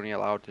houses. You're only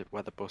allowed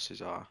where the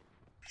buses are.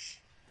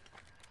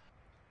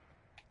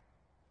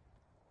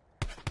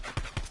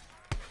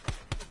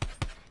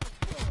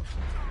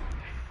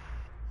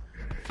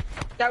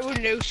 That were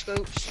no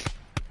scopes.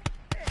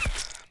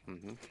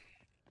 Mhm.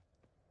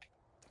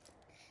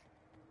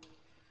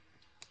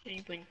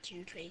 3, 1,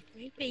 2, 3,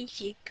 3,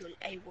 bicycle.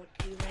 I want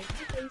to ride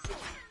the bicycle.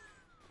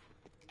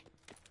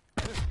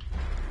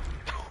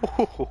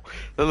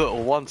 The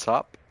little one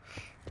tap.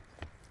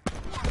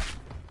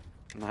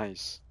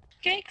 Nice.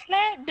 Get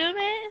clapped,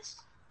 dumbass.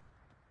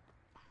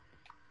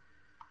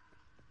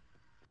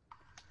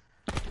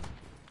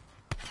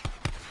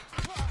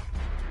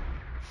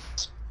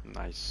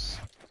 Nice.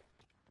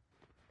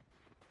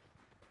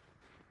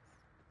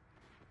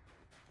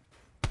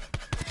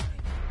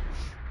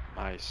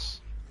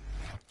 Nice.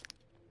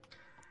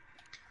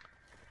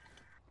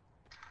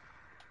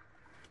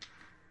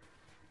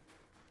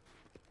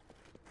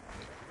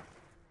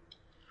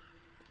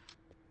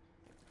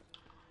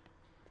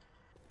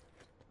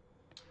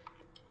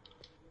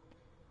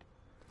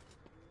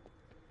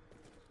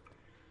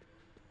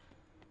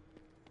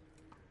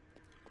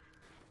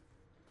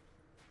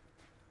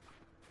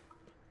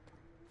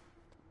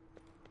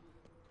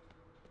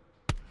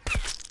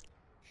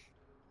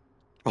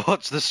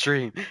 Watch the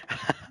stream.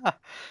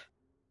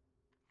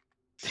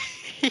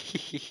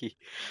 The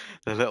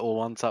little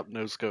one tap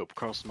no scope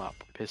cross map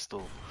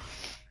pistol.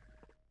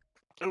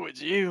 Oh,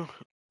 it's you.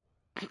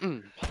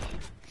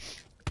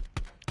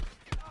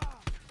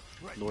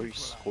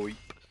 Nice hoip.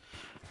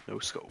 No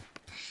scope.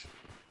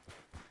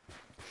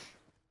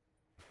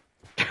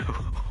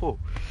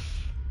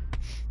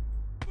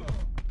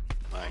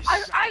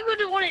 Nice. I would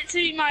have wanted to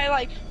be my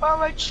like,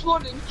 well, I just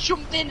won and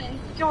jumped in and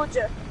killed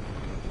you.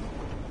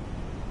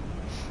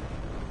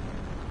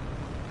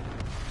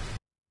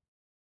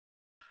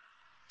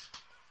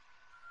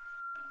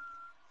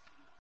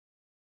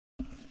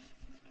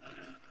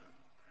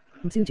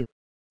 Msuju.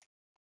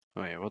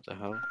 Wait, what the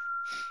hell?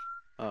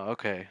 Oh,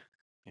 okay.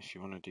 If you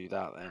want to do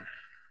that, then.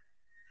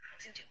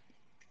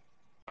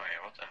 Wait,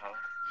 what the hell?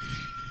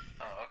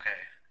 Oh, okay.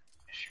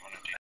 If you want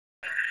to do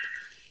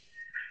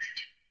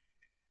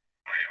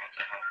Wait, what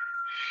the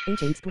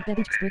hell? H8 sport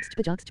bevage sprixt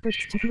bajox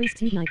sprixt to police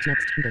team night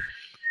next bif.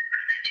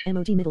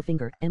 Emoji middle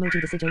finger,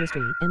 emoji the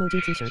sigilistry,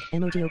 emoji t-shirt,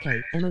 emoji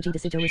okay, emoji the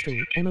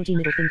sigilistry, emoji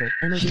middle finger,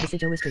 emoji the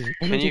sigilistry,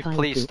 Can emoji you pile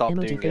please of stop poop,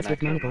 emoji doing face an with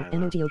echo monocle, like that?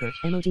 emoji ogre,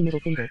 emoji middle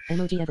finger,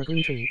 emoji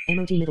evergreen tree,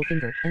 emoji middle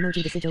finger,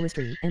 emoji the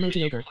sigilistry,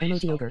 emoji ogre,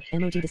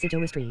 emoji the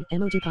sigilistry,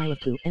 emoji pile of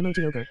poop,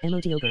 emoji ogre,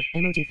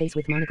 emoji face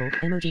with monocle,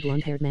 emoji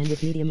blonde-haired man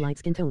with medium light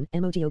skin tone,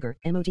 emoji ogre,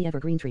 emoji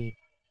evergreen tree.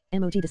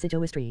 Emoji the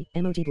sigilistry,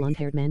 emoji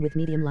blonde-haired man with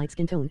medium light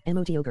skin tone,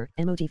 emoji ogre,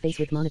 emoji face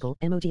with monocle,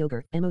 emoji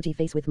ogre, emoji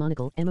face with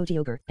monocle, emoji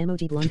ogre,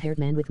 emoji blonde-haired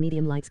man with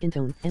medium light skin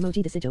tone,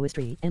 emoji the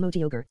sigilistry,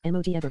 emoji ogre,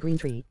 emoji evergreen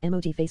tree,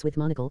 emoji face with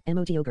monocle,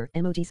 emoji ogre,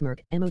 emoji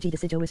smirk, emoji the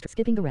sigilistry,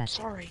 skipping the rest.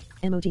 Sorry.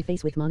 Emoji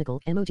face with monocle,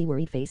 emoji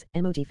worried face,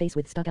 emoji face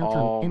with stuck out Oh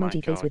tongue, my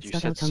emoji face God, with you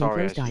stuck said out tongue and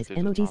sorry closed as you eyes, did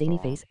emoji zany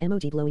another face,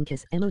 emoji blowing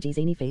kiss, emoji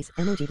zany face,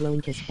 emoji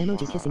blowing kiss,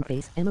 emoji kissing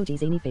face, emoji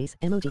zany face,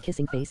 emoji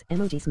kissing face,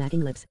 emoji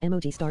smacking lips,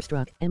 emoji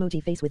starstruck,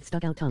 emoji face with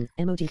stuck out tongue,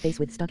 emoji face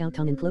with stuck out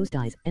tongue and closed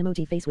eyes.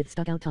 Emoji face with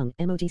stuck out tongue.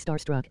 Emoji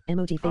starstruck.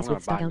 Emoji I'm face gonna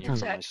with stuck ban out you tongue.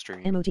 from my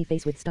stream. Emoji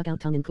face with stuck out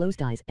tongue and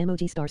closed eyes.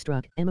 Emoji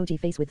starstruck. Emoji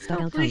face with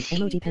stuck out tongue. Please,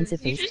 Emoji pensive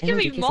you face. just give Emoji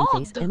me kissing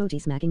face. mod.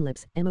 Emoji smacking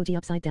lips. Emoji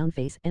upside down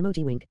face.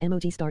 Emoji wink.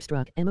 Emoji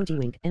starstruck. Emoji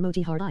wink.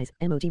 Emoji hard eyes.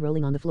 Emoji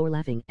rolling on the floor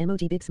laughing.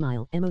 Emoji big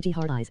smile. Emoji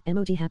hard eyes.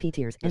 Emoji happy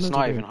tears. It's Emoji not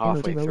grin. even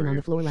halfway Emoji rolling on through.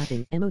 the floor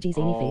laughing. Emoji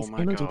zany Oh face. my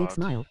Emoji big God.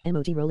 smile.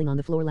 Emoji rolling on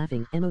the floor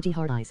laughing. Emoji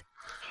hard eyes.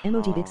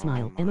 Emoji big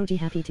smile. my- Emoji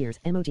happy tears.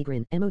 Emoji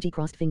grin. Emoji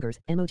crossed fingers.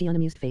 Emoji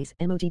unamused face.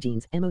 Emoji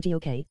jeans. Emoji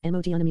okay.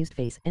 Emoji unamused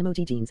face.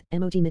 Emoji jeans.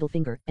 Emoji middle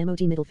finger.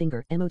 Emoji middle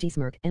finger. Emoji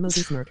smirk.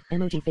 Emoji smirk.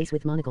 Emoji face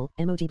with monocle.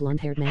 Emoji blonde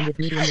haired man with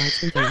medium light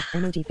skin tone.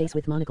 Emoji face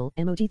with monocle.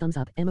 Emoji thumbs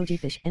up. Emoji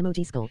fish.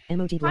 Emoji skull.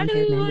 Emoji Why blonde do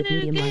haired we man want with to do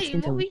a medium light skin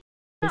game? What tone. we Face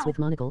now? with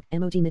monocle.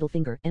 Emoji middle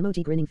finger.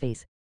 Emoji grinning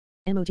face.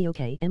 Emoji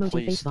okay. Emoji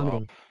Please face stop.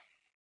 vomiting.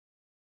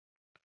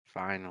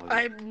 Finally.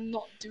 I'm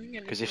not doing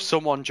anything. Because if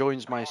someone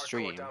joins my Hardcore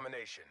stream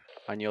domination.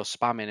 and you're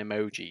spamming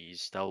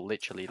emojis, they'll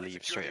literally leave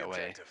Secure straight the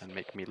away objective. and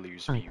make me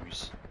lose Hi.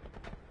 views.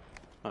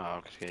 Oh,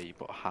 okay, you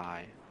put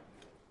hi.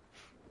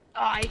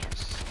 I,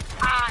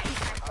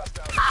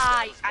 Hostile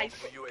I-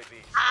 multiple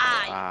UAVs.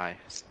 Hi.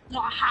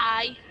 not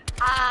high.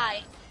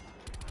 I.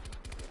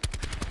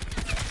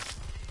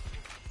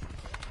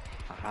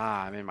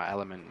 Aha, I'm in my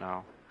element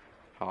now.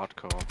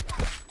 Hardcore.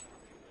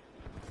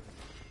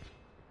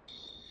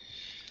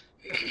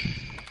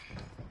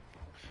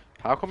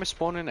 How come it's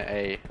spawning at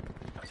A?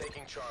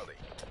 Taking Charlie.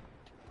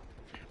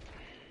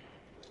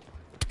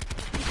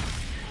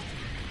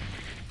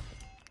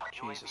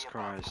 Jesus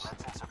Christ.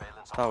 Commencing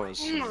surveillance That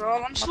was... Oh my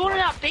god, I'm spawning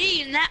at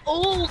B and they're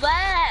all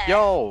there.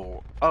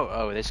 Yo!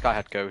 Oh, this guy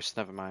had ghosts,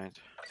 never mind.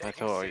 I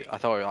thought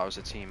that was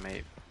a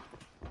teammate.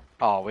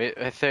 Oh, we're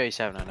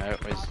 37 and I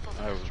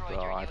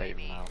don't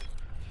even know.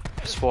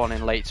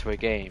 Spawning late to a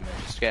game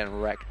and just getting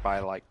wrecked by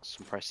like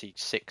some prestige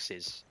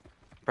 6s.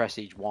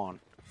 Prestige 1.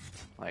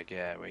 Like,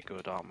 yeah, we're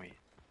good, aren't we?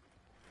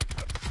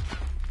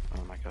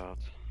 Oh my god.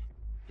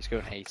 He's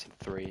going 8 and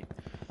 3.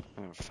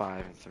 I'm going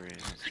 5 and 3.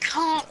 I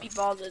can't be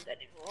bothered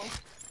anymore.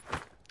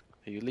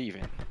 Are you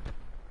leaving?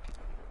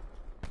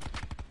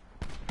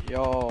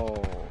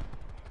 Yo.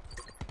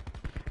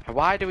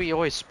 Why do we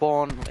always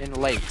spawn in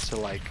late to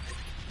like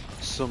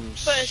some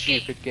First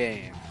stupid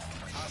game?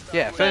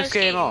 Yeah, first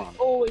game on.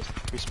 Always.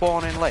 We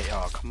spawn in late.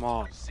 Oh, come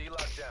on. C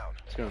locked down.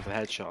 Let's go for the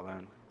headshot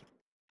then.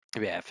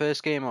 Yeah,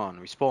 first game on.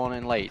 We spawn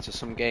in late to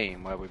some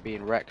game where we're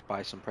being wrecked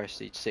by some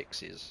prestige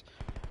 6s.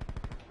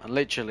 And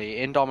literally,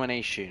 in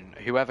domination,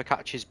 whoever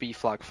catches B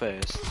flag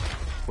first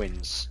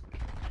wins.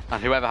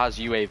 And whoever has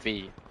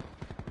UAV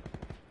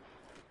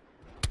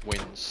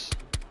wins.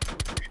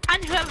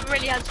 And whoever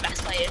really has the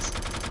best players.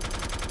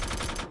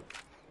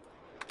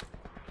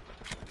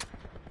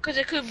 Because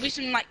there could be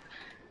some like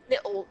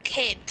little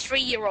kid,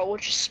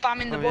 3-year-old, just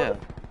spamming the Oh ball. yeah,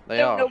 they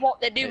Don't are. know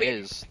what they're doing. It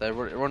is. They're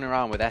running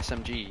around with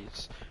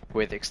SMGs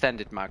with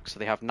extended mags, so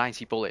they have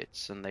 90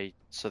 bullets, and they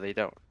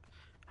don't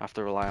have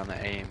to rely on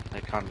their aim. They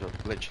kind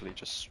of literally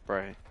just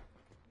spray,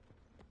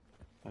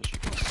 as you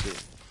can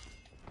see.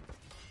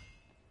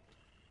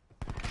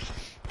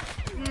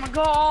 Oh my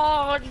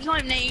god, he's not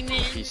even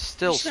aiming. He's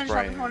still just turns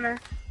around the spraying. corner.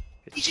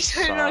 It's He just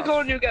turns around the sad.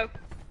 corner and go.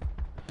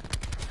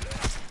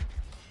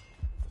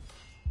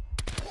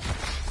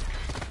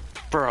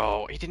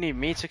 Bro, he didn't even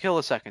mean to kill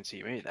the second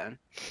teammate then.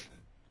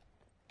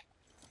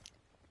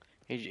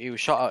 He was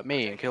shot at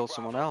me and killed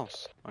someone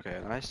else. Okay,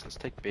 nice. Let's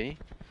take B.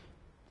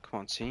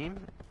 Come on, team.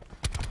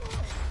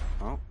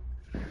 Oh.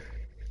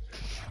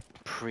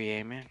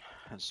 Pre-aiming.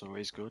 That's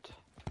always good.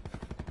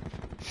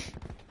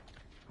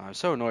 I was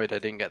so annoyed I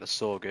didn't get the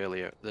SOG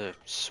earlier, the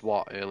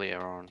SWAT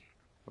earlier on.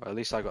 Well, at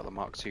least I got the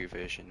Mark II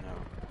version now.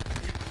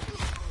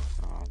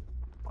 Oh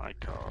my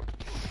god.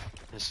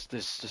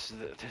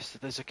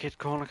 There's a kid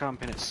corner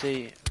camping at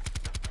C.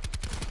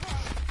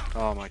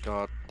 Oh my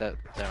god, they're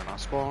on our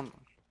spawn.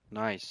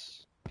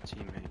 Nice,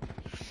 teammate.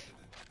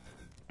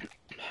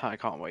 I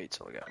can't wait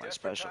till I get my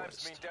Desperate times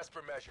specialist. mean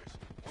desperate measures.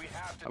 We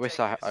have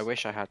to I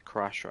wish I had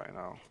Crash right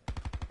now.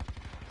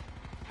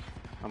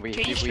 And we've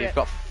T-shirt.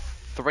 got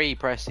 3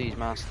 Prestige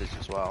Masters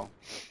as well,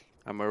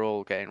 and we're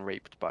all getting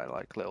raped by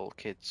like little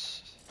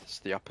kids. It's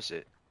the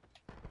opposite.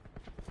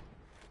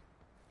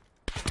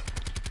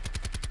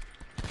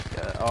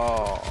 Yeah,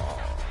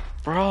 oh,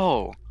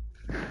 bro.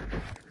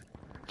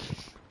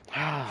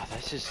 Ah,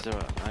 this is the.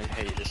 I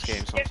hate this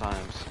game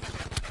sometimes.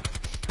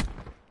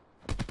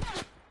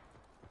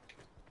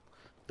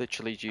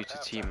 Literally due to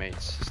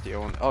teammates. It's the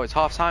only. Oh, it's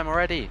half time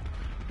already.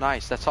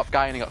 Nice. Their top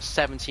guy only got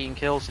 17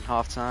 kills in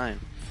half time.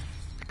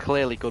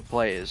 Clearly good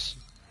players.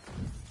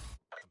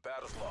 The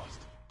battle's lost.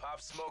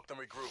 Pop smoke, then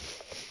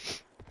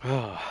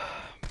regroup.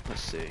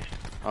 Let's see.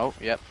 Oh,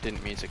 yep.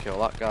 Didn't mean to kill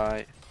that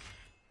guy.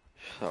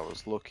 That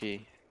was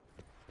lucky.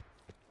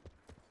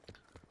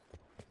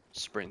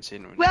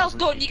 Sprinting. when Well doesn't-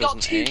 done, he you got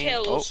doesn't 2 aim.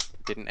 kills. Oh,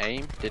 didn't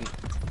aim. Didn't.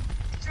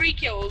 3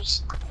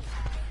 kills.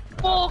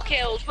 4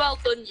 kills. Well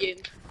done, you.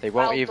 They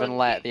won't Well even done,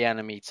 let you. the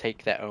enemy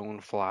take their own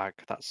flag.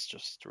 That's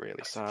just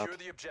really sad. Secure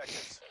the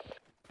objectives.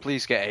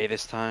 Please get A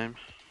this time.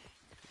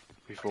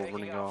 Before Taking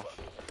running Alpha. off.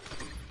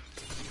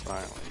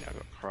 Finally, I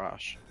got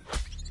Crash.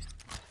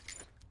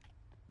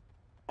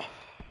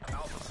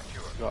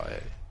 Got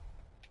it.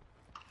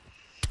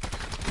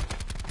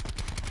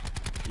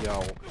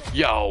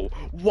 Yo,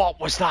 what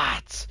was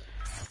that?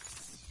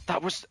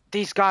 That was,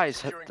 these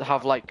guys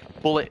have like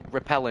bullet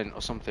repellent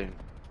or something.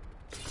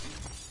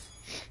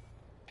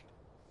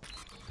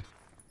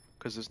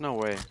 Because there's no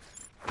way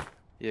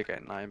you're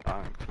getting 9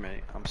 banked,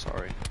 mate. I'm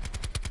sorry.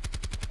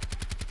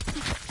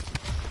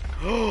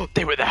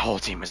 Their whole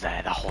team was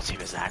there. The whole team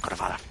was there. I could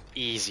have had an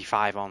easy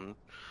 5 on.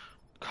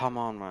 Come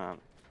on, man.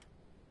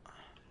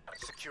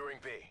 Securing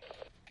B.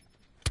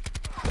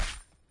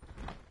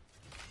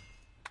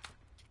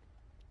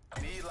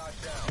 B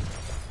locked down.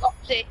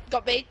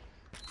 Got B.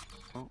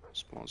 Oh,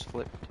 spawn's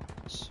flipped.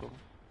 So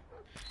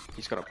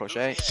he's got to push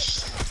A.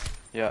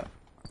 Yeah.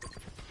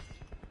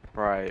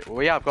 Right. Well,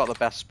 we have got the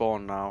best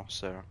spawn now,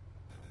 so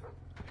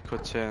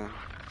could turn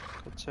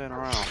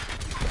around.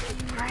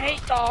 I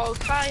hate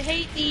dogs. I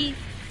hate these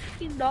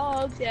fucking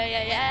dogs. Yeah.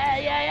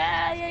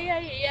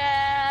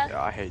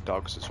 Yeah, I hate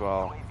dogs as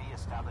well.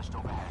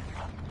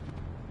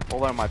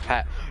 Although my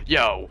pet.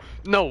 Yo,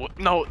 no.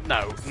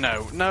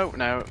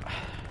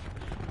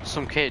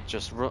 Some kid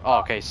just. Oh,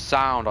 okay,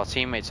 sound. Our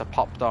teammates are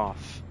popped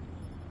off.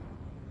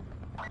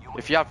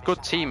 If you have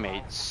good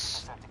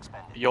teammates,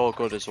 you're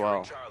good as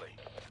well.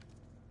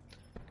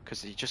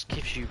 Because it just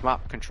gives you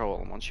map control,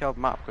 and once you have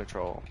map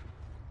control,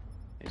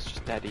 it's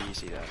just dead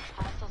easy then.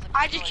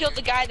 I just killed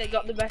the guy that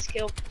got the best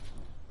kill.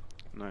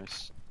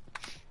 Nice.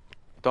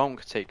 Don't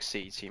take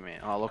C, teammate.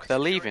 Oh look, they're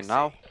leaving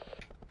now.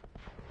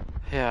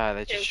 Yeah,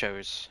 that just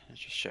shows. It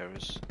just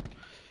shows.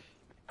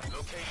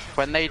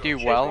 When they do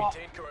well,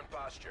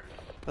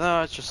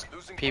 no, it's just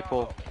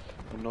people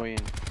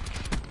annoying.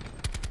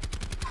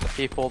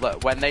 People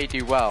that when they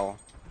do well,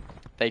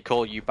 they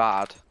call you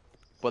bad,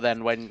 but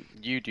then when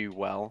you do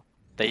well,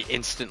 they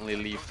instantly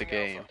leave the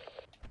game.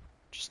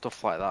 Just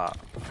stuff like that.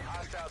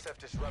 Hostiles have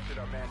disrupted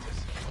our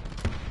mantis.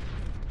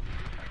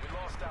 We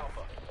lost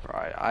Alpha.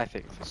 Right, I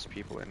think there's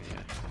people in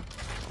here.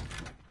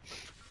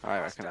 I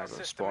reckon I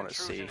go spawn at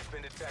C.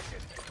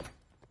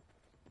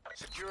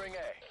 Securing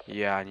A.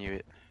 Yeah, I knew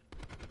it.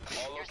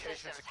 All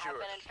locations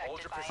secured. Hold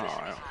your position.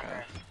 Alright,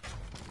 okay.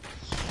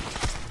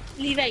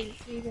 Leave A.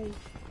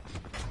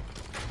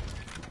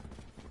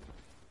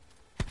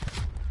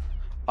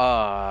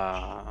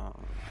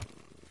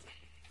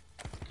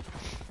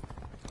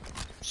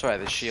 Sorry,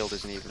 the shield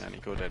isn't even any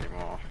good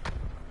anymore.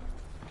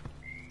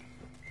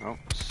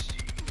 Oops.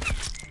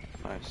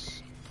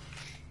 Nice.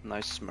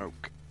 Nice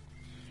smoke.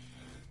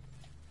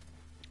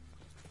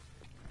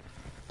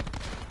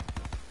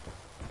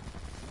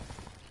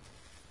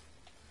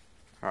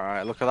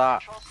 Alright, look at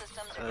that.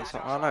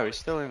 Oh no, he's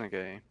still in the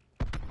game.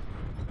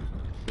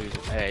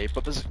 Losing A,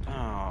 but there's...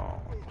 Oh.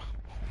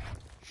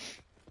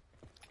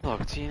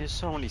 Look, there's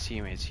so many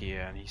teammates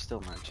here, and he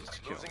still manages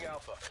to kill me.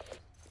 Alpha.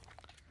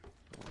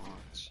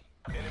 What?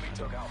 Enemy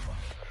took Alpha.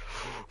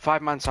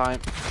 5-man time.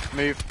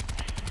 Move.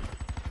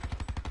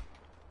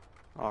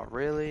 Oh,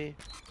 really?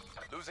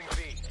 Losing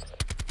B.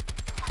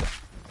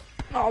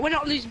 No, we're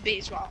not losing B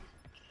as well.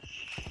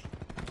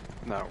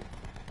 No.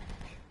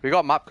 We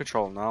got map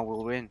control now,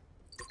 we'll win.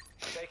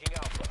 Taking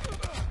Alpha.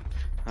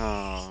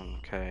 Oh,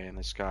 okay, and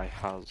this guy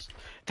has...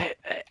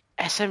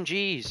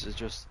 SMGs are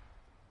just...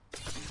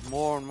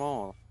 more and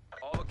more.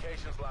 All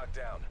locations locked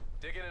down.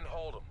 Dig in and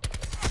hold them.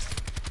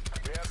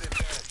 We have the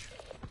advantage.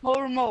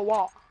 More and more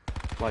what?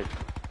 Like,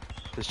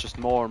 there's just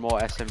more and more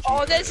SMGs.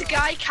 Oh, there's a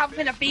guy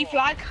camping a B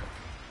flag.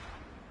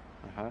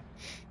 Uh-huh.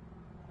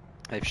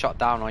 They've shot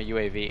down our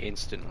UAV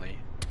instantly.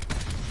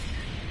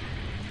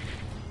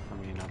 I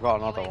mean, I've got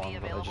another one,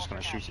 but they're just going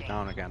to shoot it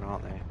down again,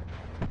 aren't they?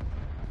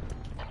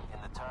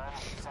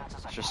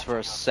 Just for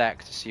a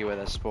sec to see where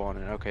they're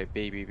spawning. Okay,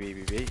 B.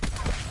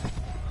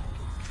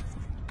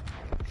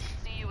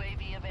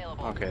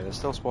 Okay, they're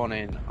still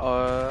spawning.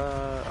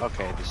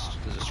 Okay,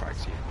 there's a strike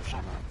team pushing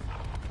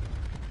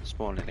that.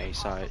 Spawning A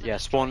side. Yeah,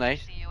 spawn A.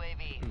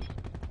 UAV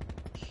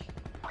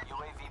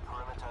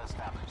perimeter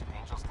established.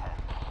 Angels 10.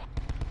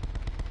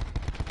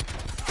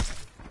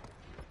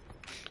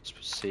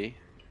 C.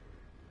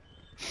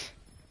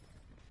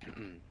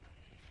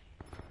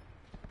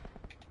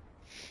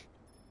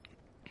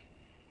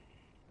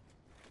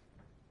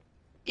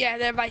 Yeah,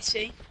 they're by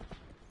C.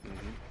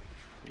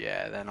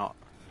 Yeah, they're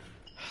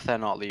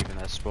not leaving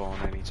their spawn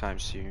anytime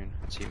soon.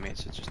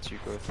 Teammates are just too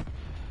good.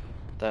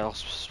 They'll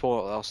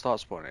start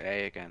spawning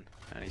A again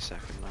any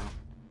second now.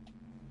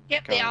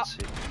 Yep, they are.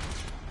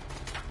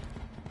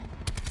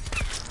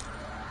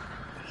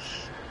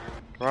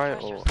 Right,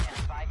 or...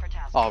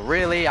 Oh,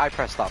 really? I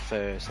pressed that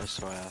first, I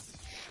swear.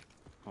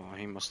 Oh,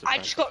 he must have I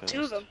pressed just got first.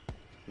 2 of them.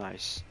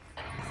 Nice.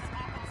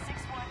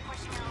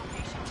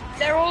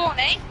 They're all on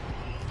A.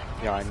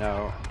 Yeah, I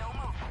know.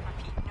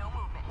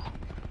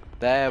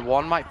 There,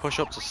 one might push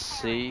up to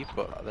C,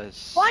 but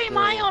there's... Why am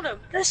I on them?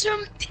 There's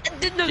some...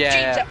 The teams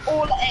Yeah, are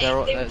all at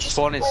A. they're just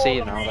spawning all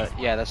C on now. A.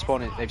 Yeah, they've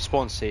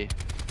spawned C.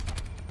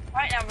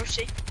 Right now, we're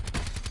C.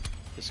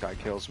 This guy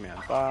kills me,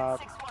 I'm bad.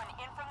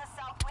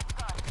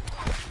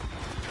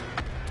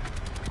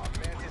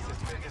 Mantis has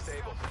been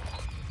disabled.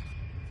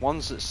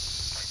 One's at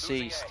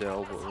C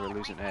still, but we're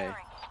losing A.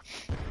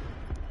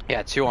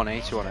 Yeah, 2 on A,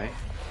 2 on A.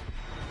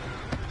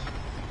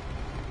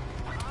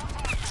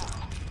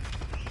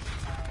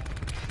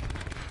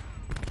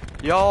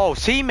 Yo,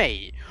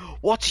 teammate!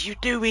 What are you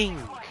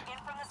doing?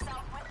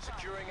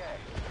 Securing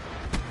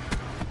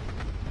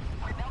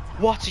A.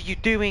 What are you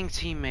doing,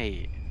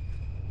 teammate?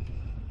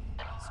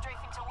 Strafing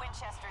to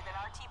Winchester, then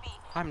RTB.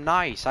 I'm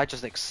nice, I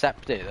just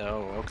accept it.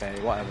 Oh, okay,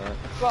 whatever.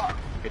 What?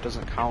 It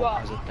doesn't count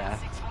What? as a death.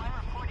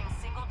 6-1 reporting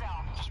single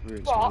down. Just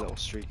ruins What? my little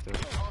streak though.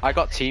 I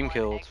got team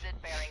killed.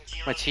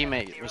 My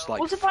teammate was like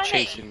Was it by me?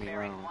 chasing me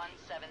around.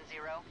 170.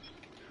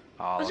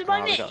 Oh, Was it look, by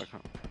oh, me?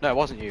 no, it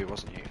wasn't you, it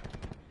wasn't you.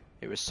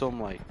 It was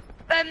some like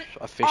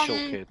official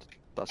kid.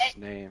 That's his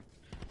name.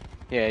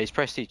 Yeah, he's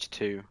prestige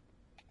 2.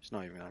 It's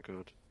not even that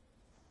good.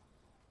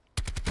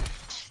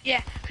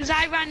 Yeah, because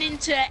I ran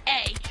into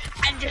A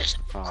and just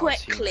Oh,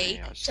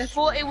 quickly, teammate, I so I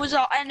thought it was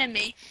our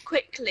enemy,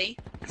 quickly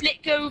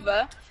flicked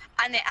over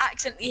and it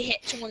accidentally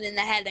hit someone in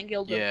the head and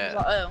killed them. I was Yeah.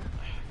 like, oh.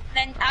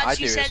 And then I as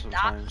you do it said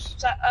that, sometimes.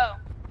 it's like, oh.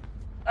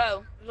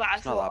 Oh, right,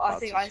 It's not that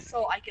bad to I see.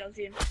 thought I killed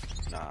you.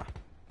 Nah.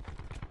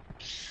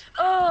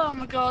 Oh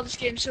my god, this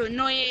game's so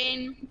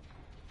annoying.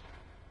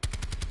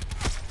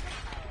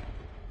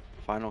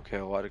 Final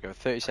kill, why'd it go?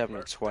 37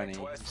 and 20.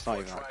 It's not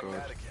even that Trying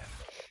good. that again.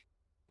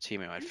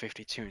 Teammate had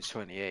 52 and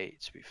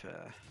 28, to be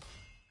fair.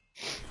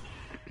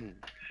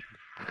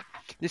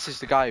 This is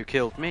the guy who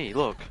killed me,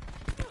 look.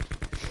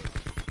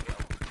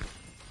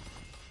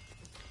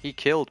 He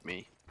killed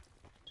me.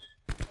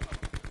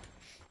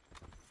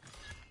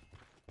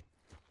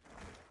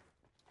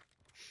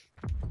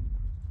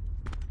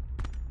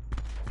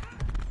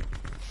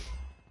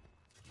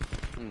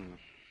 Hmm.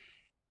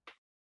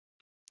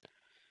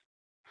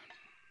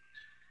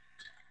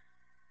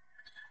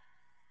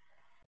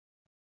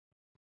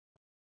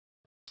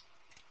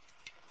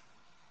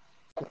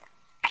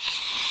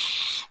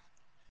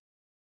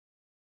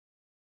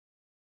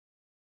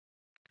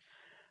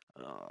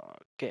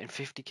 Getting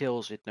 50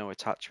 kills with no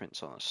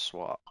attachments on a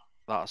SWAT.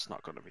 That's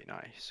not going to be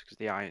nice, because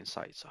the iron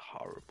sights are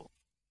horrible.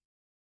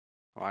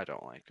 Oh, I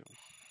don't like them.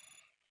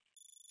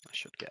 I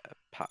should get a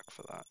pack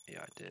for that.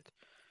 Yeah, I did.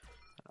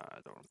 I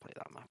don't want to play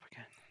that map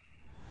again.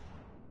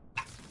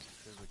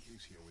 There's a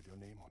case here with your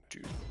name on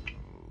it.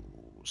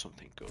 Do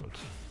something good.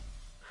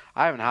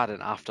 I haven't had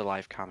an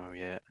afterlife camo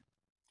yet.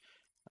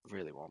 I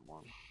really want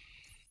one.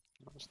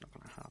 That's not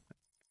going to happen.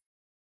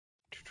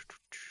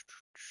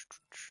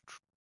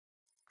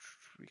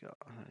 We got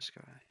this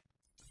guy.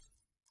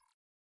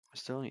 I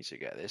still need to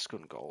get this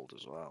gun gold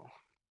as well.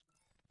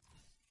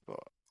 But,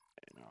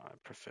 you know, I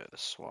prefer the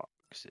SWAT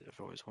because I've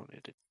always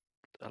wanted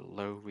a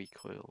low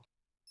recoil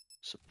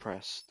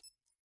suppressed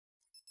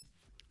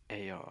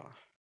AR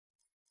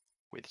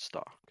with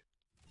stock.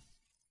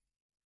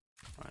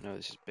 I know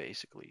this is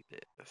basically the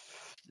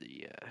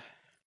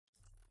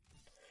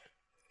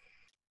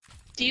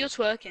Do your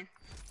twerking.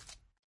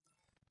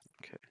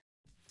 okay.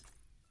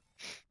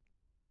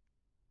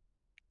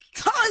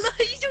 Oh, look,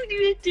 you don't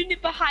even doing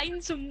it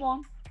behind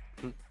someone.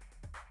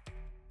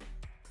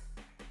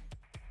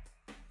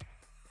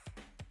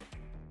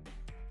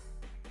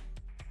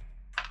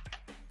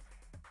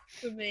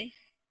 For me.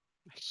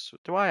 So,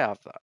 do I have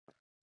that?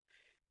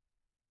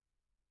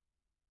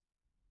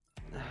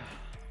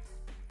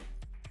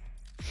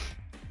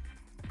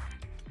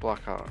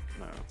 Black Art,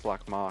 no,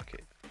 Black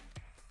Market.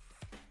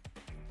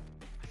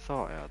 I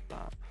thought I had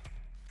that.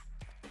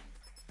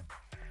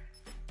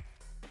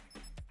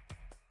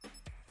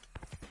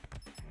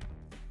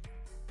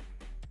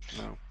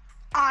 No.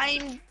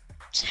 I'm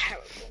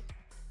terrible.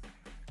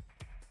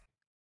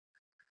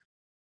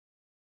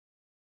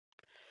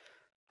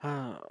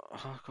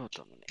 Hardcore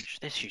domination.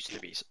 This used to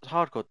be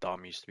hardcore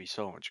dom used to be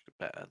so much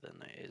better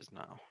than it is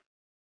now.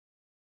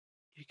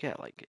 You get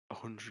like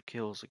 100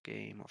 kills a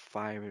game or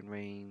firing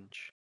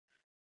range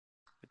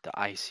with the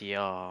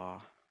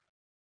ICR,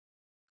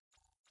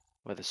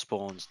 where the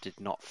spawns did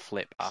not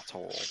flip at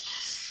all.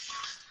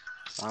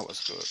 That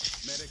was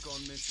good. Medic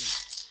on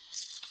mission.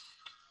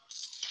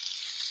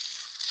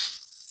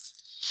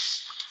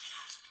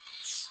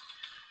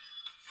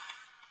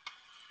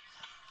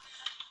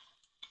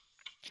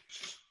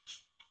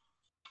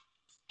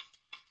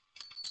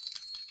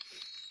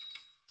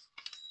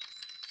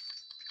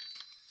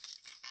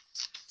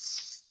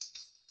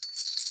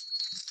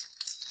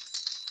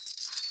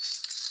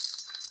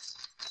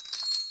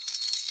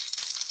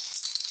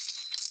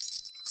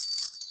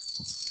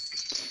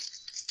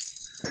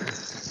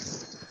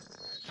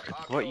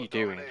 What are you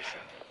doing?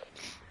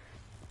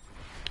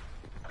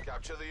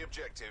 Capture the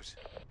objectives.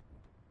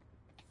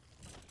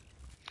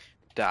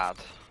 Dad.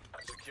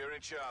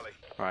 Securing Charlie.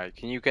 Right,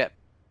 can you get...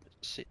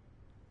 See...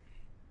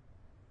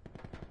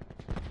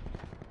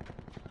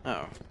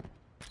 Oh.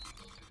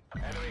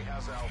 Enemy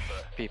has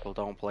Alpha. People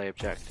don't play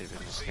objective in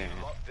this C game.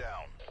 locked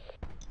down.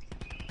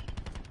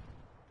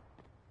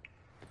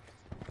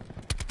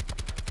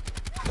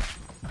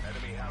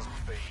 Enemy has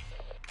B.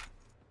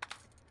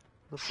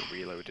 What's the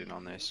reloading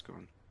on this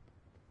gun?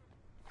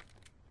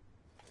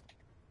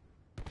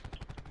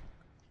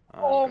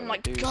 Oh I'm my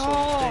gonna do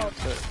God.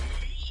 something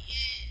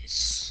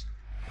Yes.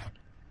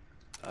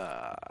 that-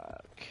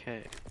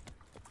 Okay.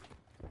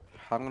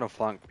 I'm gonna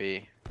flank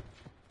B.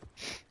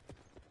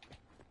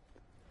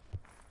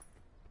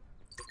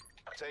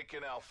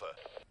 Taking Alpha.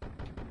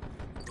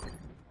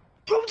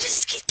 Bro,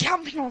 just keep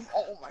camping on.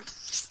 Oh my.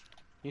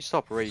 You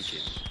stop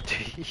raging.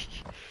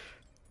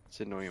 It's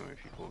annoying when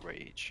people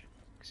rage.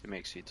 Cause it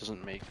makes me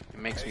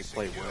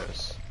play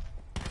worse.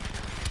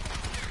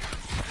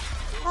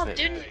 I'm not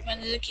doing it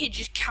when there's a kid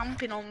just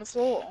camping on the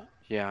floor.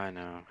 Yeah, I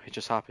know. It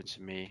just happened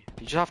to me.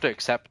 You just have to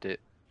accept it.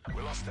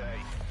 We lost A.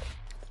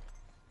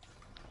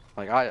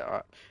 Like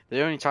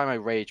the only time I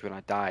rage when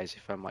I die is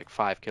if I'm like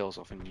 5 kills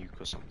off a nuke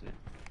or something.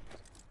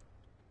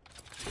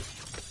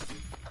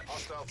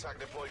 Hostile tag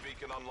deploy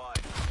beacon online.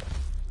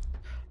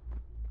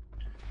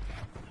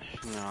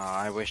 No,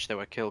 I wish there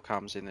were kill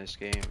cams in this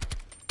game.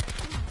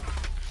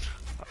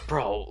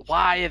 Bro,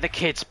 why are the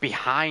kids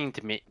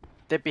behind me?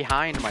 They're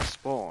behind my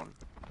spawn.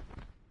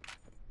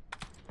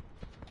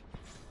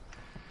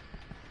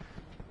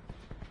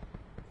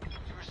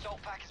 Your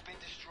assault pack has been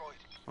destroyed.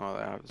 Oh,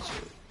 they have. Of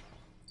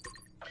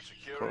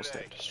Securing course, A.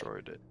 they've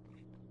destroyed it.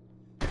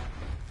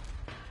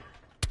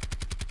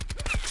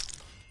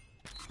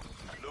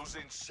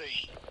 Losing C.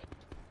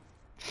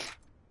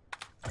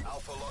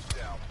 Alpha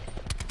lockdown.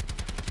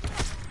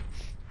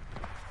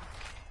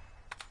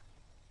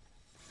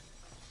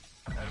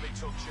 Enemy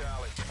took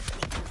Charlie.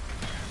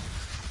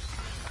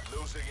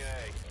 Losing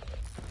A.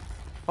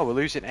 Oh, we're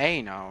losing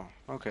A now.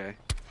 Okay.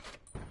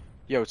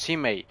 Yo,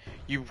 teammate,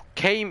 you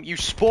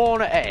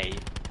spawn at A.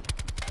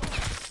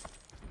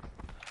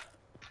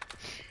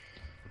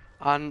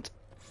 And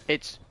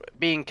it's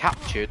being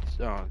captured.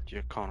 Oh,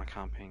 you're corner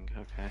camping.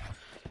 Okay.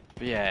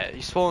 But yeah,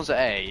 he spawns at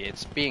A,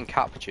 it's being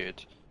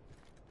captured.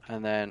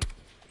 And then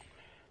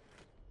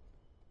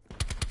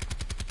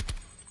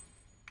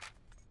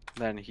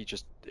he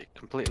just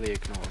completely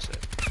ignores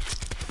it.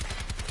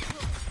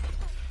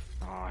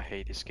 Oh, I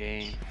hate this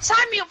game.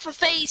 Sign me up for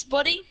FaZe,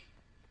 buddy.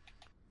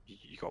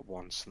 You got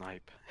one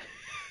snipe.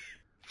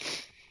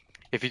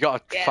 If you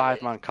got a Yeah,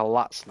 5-man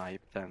collat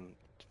snipe, then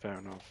fair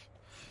enough.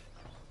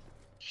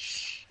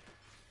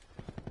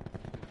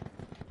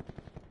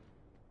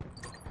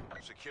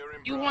 Securing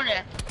You Bravo.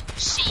 wanna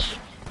see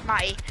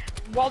my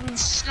one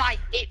snipe?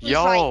 It was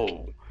Yo!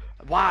 like,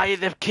 Why are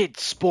the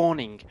kids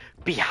spawning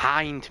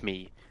behind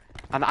me?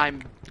 And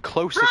I'm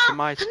closer to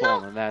my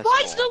spawn than their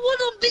why is spawn. no one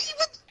on B?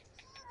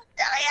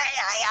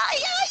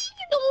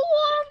 No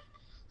one.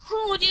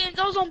 Oh dear,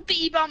 I was on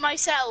B by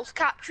myself,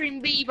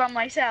 capturing B by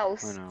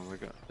myself. I know,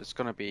 it's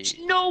gonna be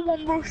No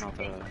one rushed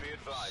me. another... Be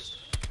advised.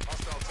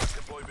 Hostile tag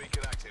deploy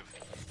beacon active.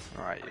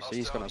 Alright, so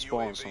he's gonna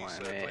spawn somewhere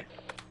in here.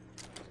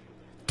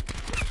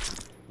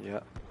 Yeah.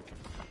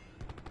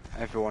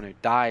 Everyone who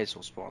dies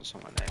will spawn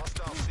somewhere there.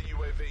 Hostile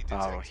CUAV detected.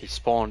 Oh, he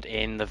spawned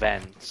in the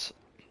vents.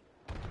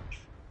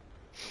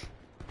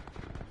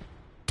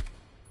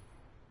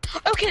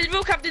 Okay, there's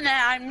no captain there.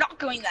 I'm not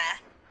going there.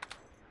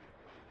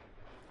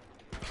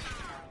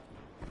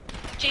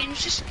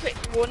 James, just a quick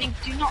warning.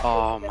 Do not.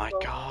 Oh go to the my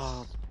doors.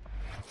 god.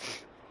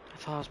 I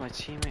thought it was my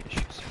teammate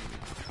shooting me.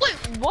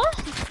 Wait, what?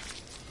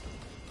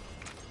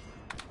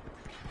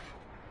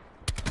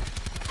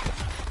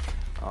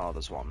 Oh,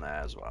 there's one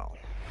there as well.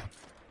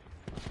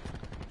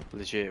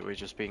 Legit, we're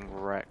just being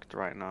wrecked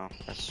right now.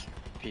 There's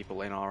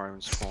people in our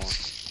own spawn.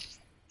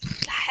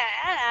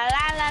 La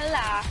la la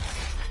la.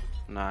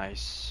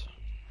 Nice.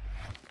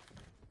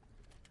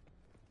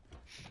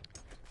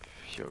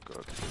 You're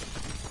good.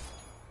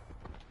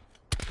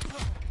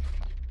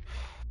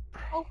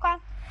 Okay.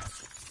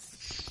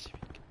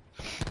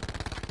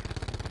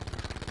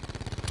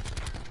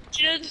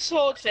 Do you know the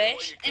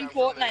swordfish in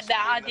Fortnite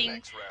that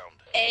having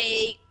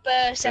a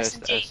burst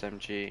First SMG?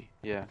 SMG,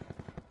 yeah.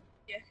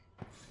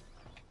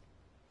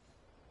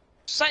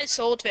 It's like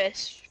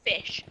swordfish.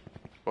 Fish.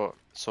 But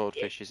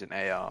swordfish is an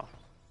AR.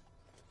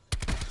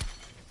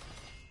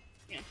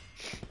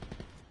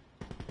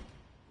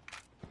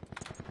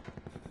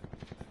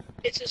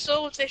 It's a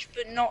swordfish,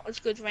 but not as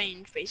good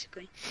range,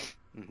 basically.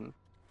 Mhm.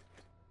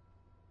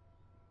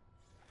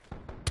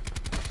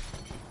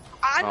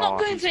 I'm not Oh,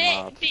 going he's for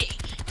mad. B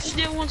because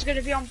no one's going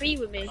to be on B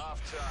with me.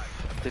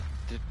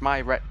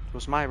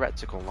 Was my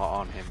reticle not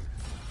on him?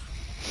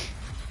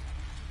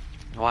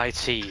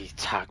 YT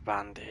tag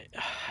bandit. I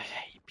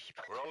hate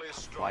people. We're only as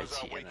strong as our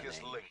YT in the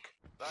weakest name. link.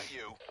 That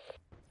you.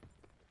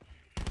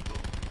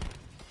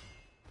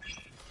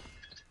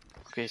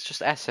 Okay, it's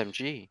just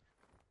SMG.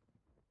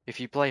 If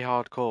you play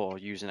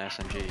hardcore, use an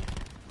SMG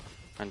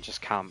and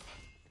just camp.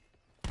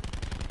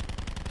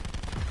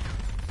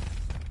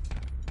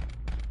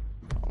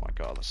 Oh my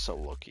god, that's so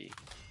lucky.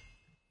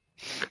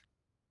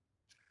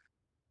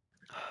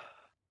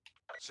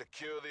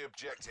 Secure the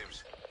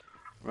objectives.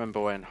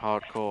 Remember when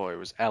hardcore it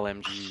was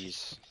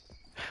LMGs,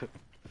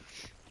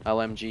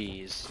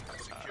 LMGs,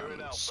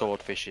 Securing Alpha.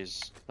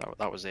 swordfishes.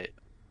 That was it.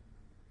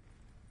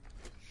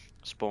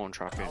 Spawn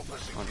trapping Alpha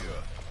on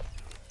secure.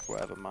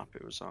 whatever map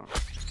it was on.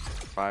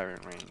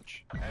 Firing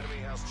range.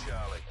 Enemy has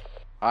Charlie.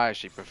 I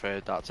actually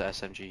preferred that to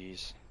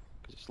SMGs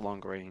because it's long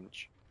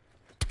range.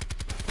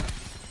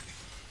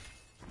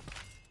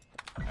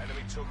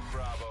 Enemy took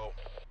Bravo.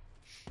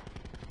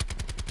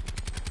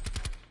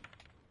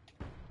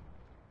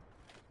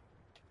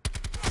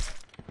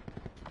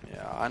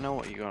 I know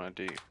what you're gonna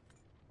do.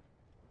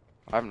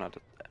 I haven't had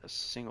a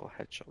single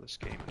headshot this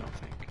game, I don't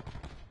think.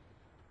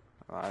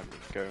 I'm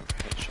going for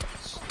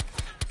headshots.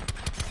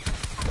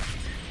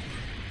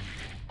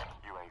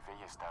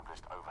 UAV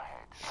established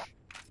overhead.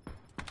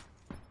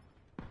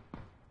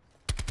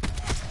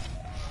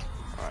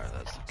 Alright,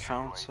 that's the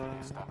counter.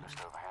 UAV established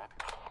overhead.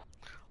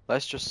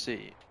 Let's just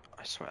see.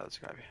 I swear there's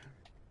a guy behind.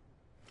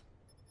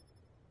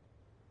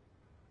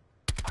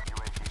 UAV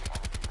energy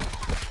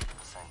level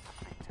 50%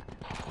 depleted.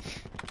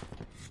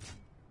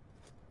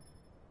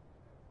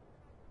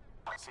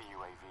 See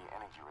UAV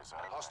energy reserve.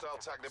 Hostile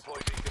tag deploy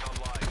beacon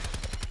online.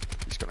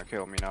 He's gonna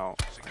kill me now,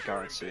 I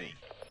guarantee.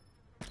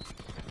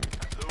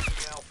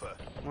 Losing Alpha.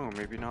 Oh,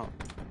 maybe not.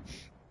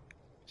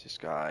 It's this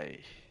guy.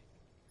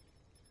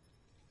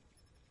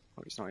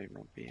 Oh, he's not even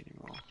on B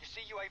anymore. You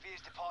see UAV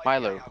is departing.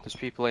 Milo, there's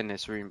people in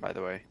this room, by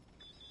the way.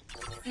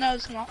 No,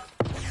 it's not.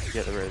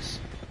 Yeah, there is.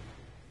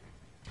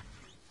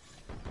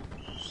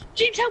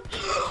 James, help!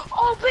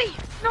 Oh, B!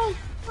 No!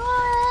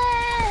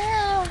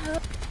 Ah!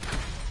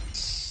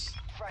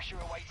 Pressure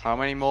awaiting. How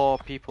many more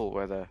people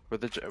were there? Were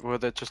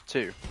there just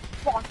two?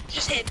 One,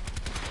 just him.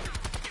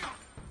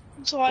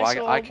 So Well, I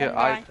saw one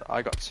guy.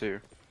 I got two.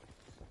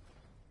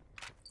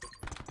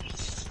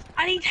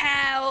 I need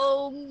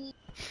help.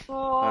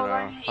 Oh, I I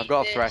know. hate I've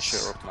got a this.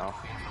 Thresher up now.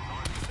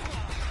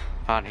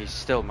 And he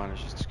still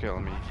manages to kill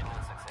me.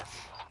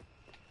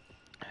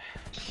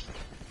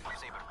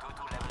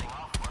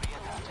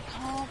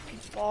 Can't be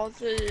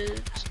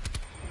bothered.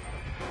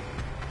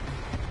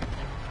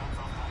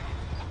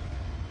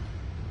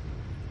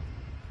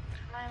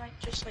 Can I like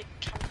just like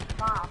count them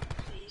out,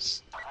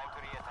 please?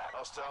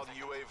 Hostile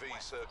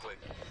UAV circling.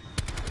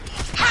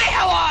 Hi,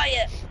 how are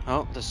you?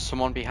 Oh, there's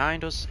someone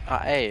behind us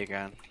at A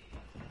again.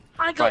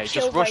 I got Right, just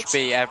killed rush by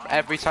B.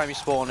 Every time you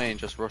spawn in,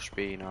 just rush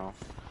B now.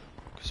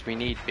 Because we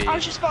need B. I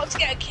was just about to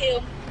get a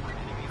kill.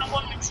 I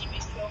want my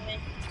teammates to kill me.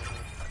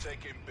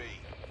 Taking B.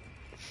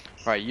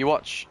 Right, you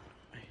watch.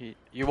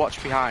 You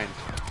watch behind.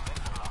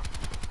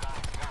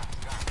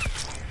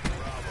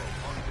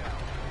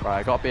 Right,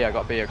 I got B. I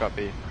got B.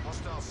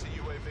 Hostile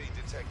CUAV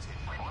detected.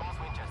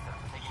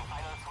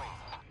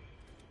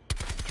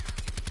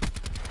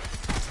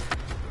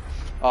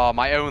 Oh,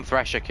 my own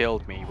Thresher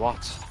killed me. What?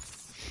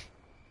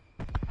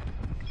 An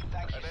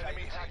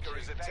enemy hacker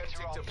is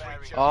attempting to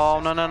breach. Oh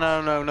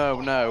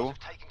no.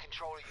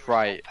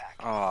 Right.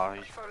 Oh,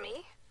 For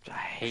me? I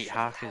hate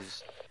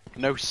hackers.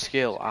 No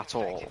skill at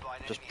all.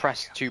 Just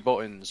press two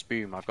buttons,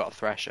 boom, I've got a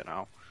Thresher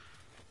now.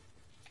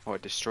 Oh,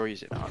 it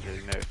destroys it now, I've really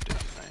nerfed it,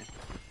 haven't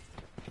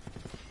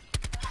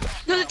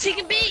No, they're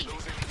taking B. they?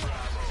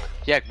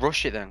 Yeah,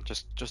 rush it then,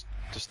 just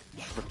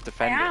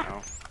defend I it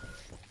now.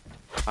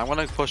 I'm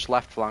gonna push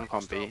left flank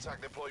on B. Hostile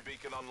tag deploy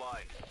beacon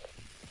online.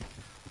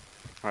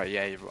 Right,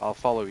 yeah, I'll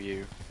follow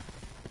you.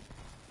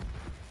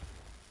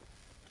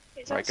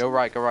 Is that Right, go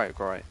right, go right,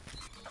 go right.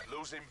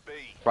 Losing B.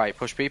 Right,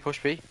 push B, push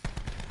B.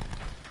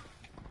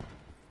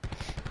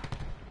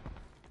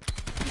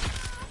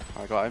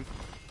 I got him.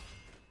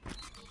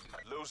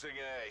 Losing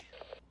A.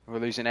 We're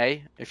losing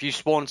A. If you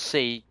spawn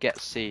C, get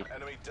C.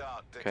 Enemy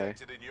dart Okay.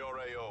 detected in your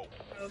AO.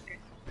 Okay.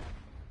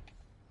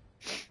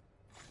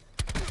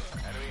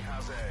 Enemy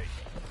has A.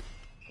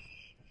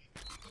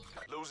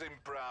 Losing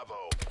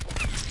Bravo.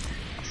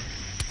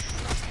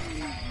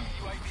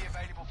 UAV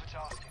available for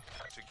tasking.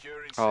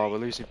 Securing C. Oh, we're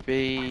losing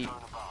B.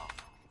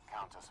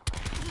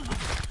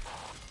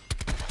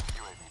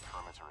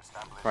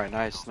 Right,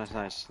 nice.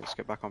 Let's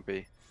get back on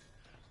B.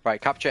 Right,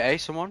 capture A,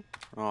 someone?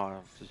 Oh,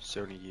 it's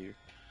only you.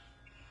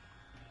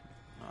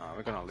 Oh,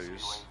 we're gonna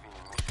lose.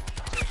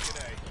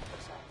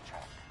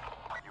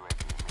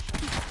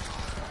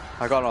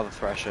 I got another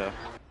Thresher.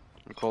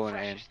 I'm calling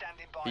it in.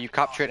 Are you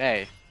capturing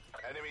A?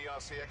 Enemy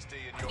RCXD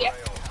in your Yep.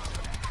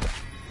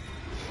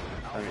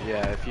 AO.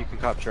 Yeah, if you can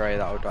capture A,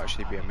 that would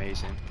actually be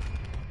amazing.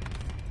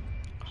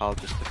 I'll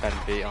just defend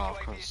B. Oh, of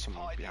course,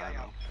 someone behind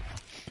me.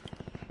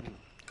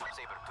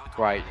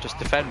 Right, just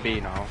defend B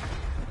now.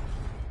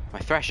 My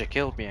Thresher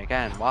killed me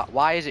again.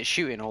 Why is it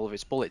shooting all of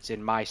its bullets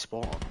in my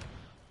spawn?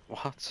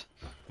 What?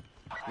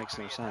 Makes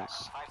no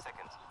sense.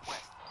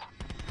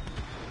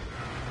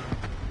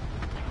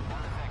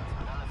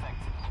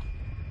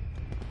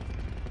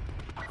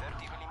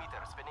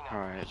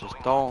 Alright, just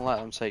don't let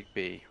them take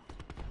B.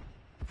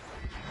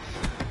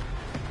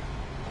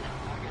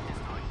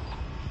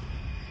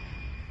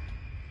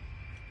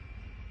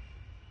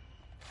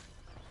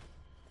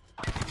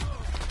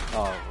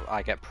 Oh,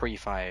 I get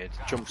pre-fired.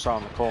 Jumps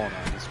around the corner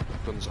and his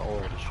gun's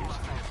already shooting.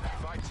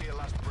 Fight to your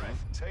last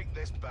breath. Take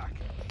this back.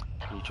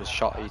 You just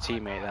shot your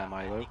teammate there,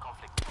 Milo.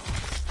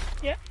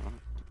 Yeah.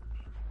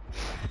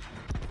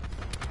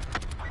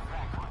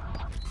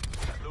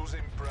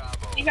 Losing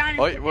Bravo. You can't.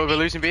 Oh, we're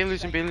losing B,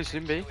 losing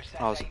B.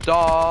 Oh, it's a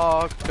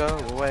dog. Go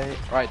away.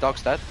 Right,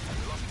 dog's dead.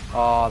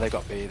 Oh, they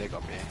got B. They're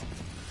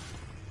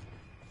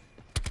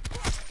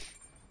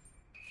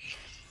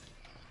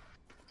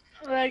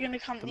gonna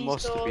come There these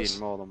must have doors.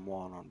 been more than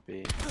one on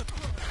B.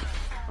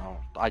 Oh,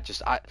 I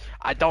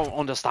don't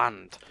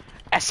understand.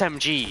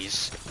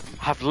 SMGs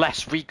have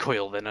less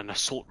recoil than an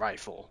assault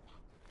rifle.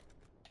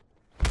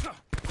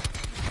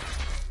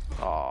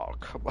 Oh,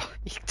 come on.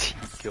 He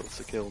killed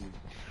to kill me.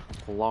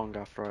 Long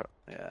after it.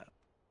 Yeah.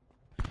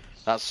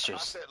 That's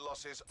just... Asset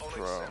losses Bro.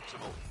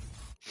 unacceptable.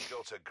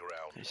 Go to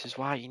ground. This is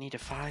why you need a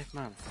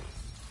 5-man.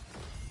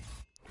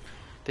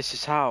 This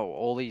is how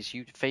all these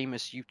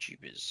famous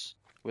YouTubers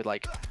with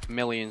like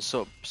million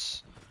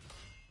subs,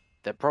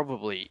 they're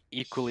probably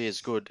equally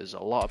as good as a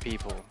lot of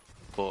people,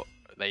 but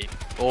they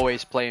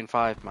always play in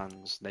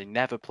 5-mans. They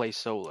never play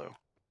solo.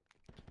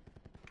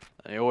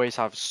 They always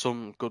have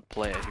some good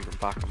player who can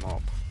back them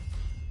up.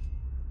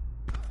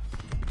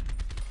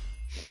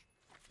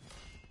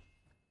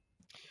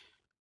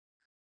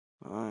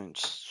 I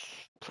just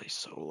play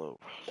solo.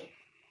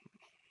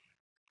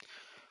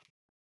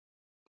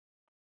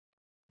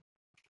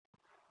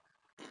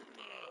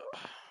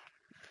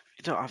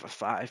 You don't have a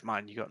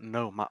 5-man, you got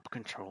no map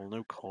control,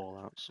 no call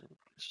outs.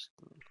 It's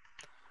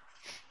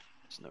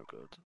no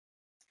good.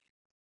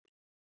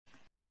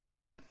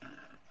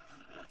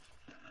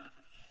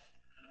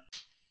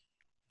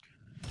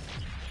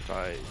 Did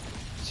I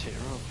tear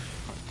up?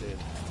 I did.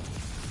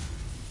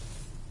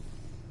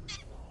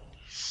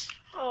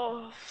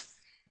 Oh,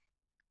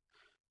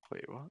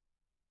 Wait, what?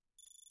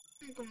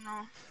 I don't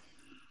know.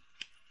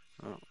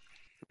 Oh.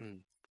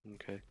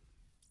 Okay.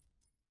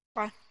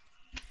 Bye.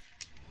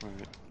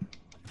 Right.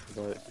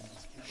 Bye.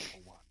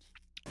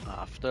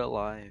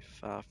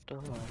 Afterlife,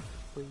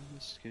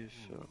 please give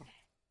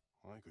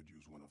I could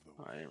use one of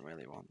those. I didn't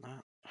really want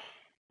that.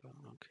 But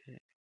okay.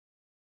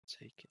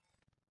 Take it.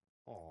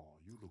 Oh,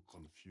 you look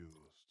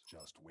confused.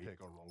 Just wait.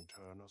 Take a wrong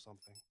turn or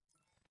something.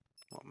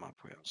 What map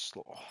are we on?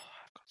 Oh,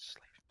 I've got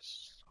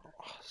slaves.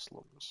 Oh,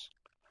 slums.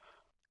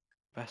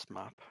 Best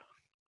map.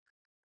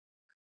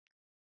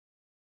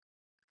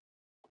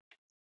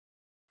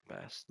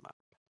 Best map.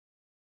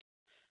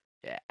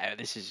 Yeah,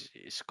 this is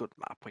it's a good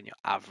map when your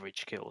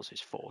average kills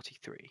is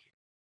 43.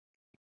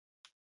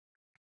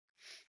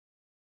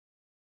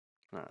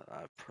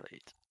 I've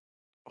played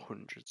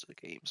hundreds of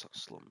games on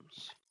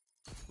slums.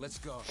 Let's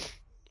go.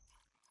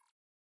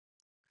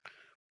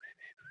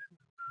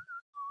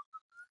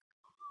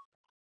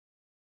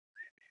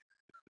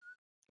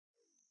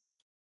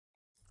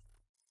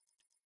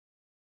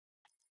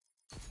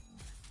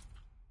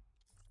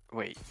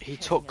 Wait, he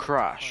took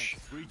Crash.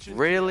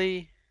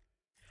 Really?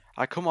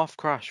 I come off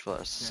Crash for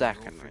a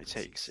second and he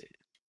takes it.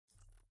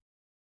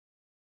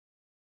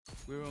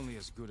 We're only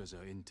as good as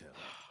our intel.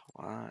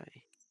 Why?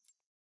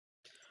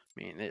 I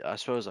mean, I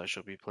suppose I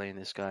should be playing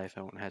this guy if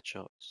I want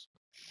headshots.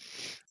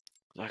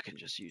 I can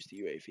just use the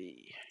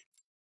UAV.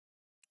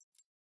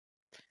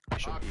 I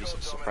shouldn't use a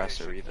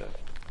suppressor either.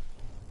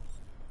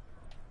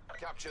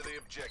 Capture the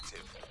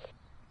objective.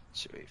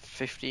 So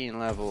 15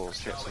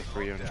 levels gets to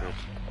 300.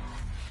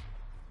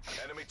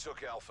 Enemy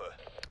took Alpha.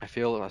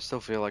 I still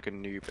feel like a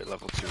noob at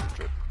level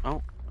 200.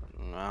 Oh,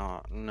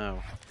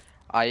 no.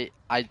 I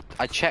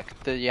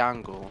checked the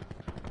angle.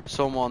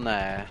 Someone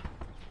there.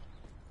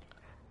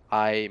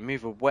 I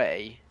move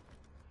away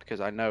because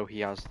I know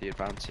he has the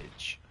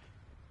advantage.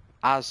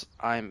 As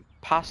I'm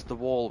past the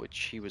wall which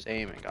he was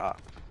aiming at,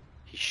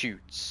 he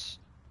shoots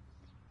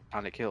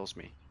and it kills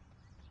me.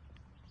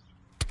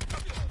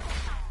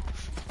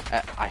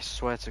 I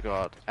swear to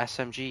God,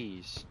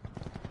 SMGs.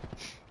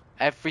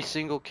 Every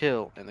single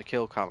kill in the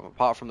kill cam,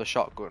 apart from the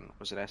shotgun,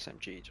 was an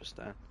SMG just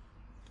then.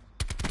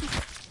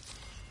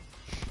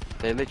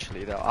 They'll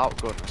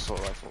outgun assault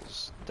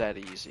rifles dead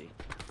easy.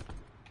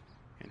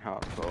 In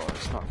hardcore,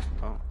 it's not.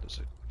 Oh, there's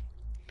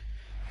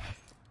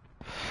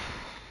a.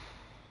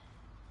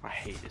 I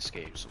hate this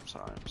game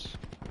sometimes.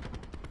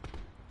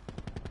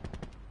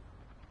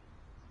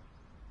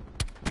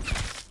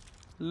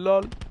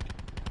 LOL.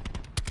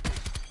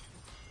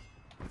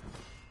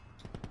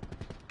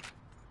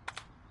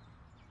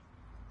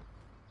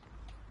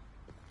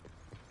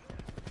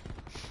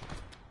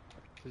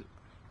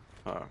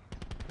 Oh.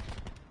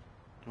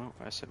 Oh,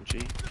 SMG.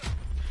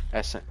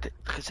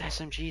 Because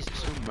SMGs are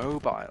so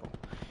mobile.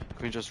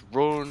 You can just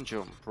run,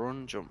 jump,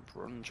 sprint, jump.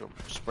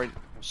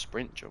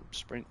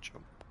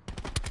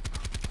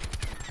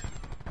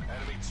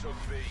 Enemy took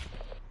B.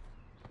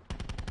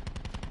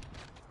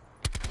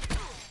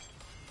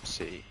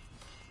 See,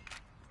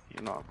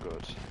 you're not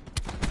good.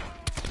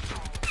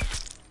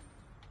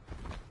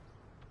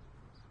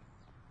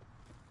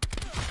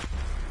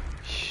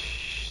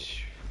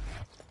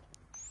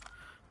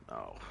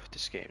 No,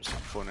 this game's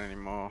not fun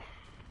anymore.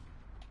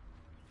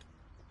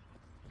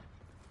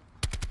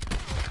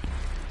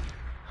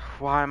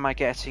 Why am I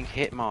getting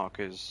hit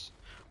markers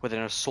with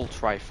an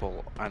assault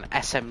rifle and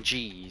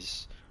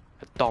SMGs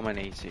are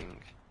dominating?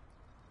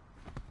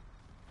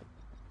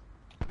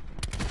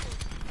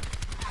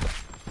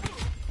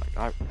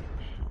 Like oh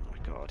my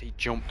god, he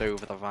jumped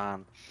over the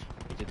van.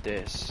 He did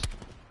this.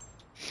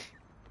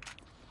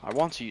 I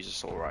want to use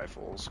assault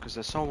rifles because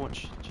they're so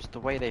much, just the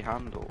way they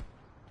handle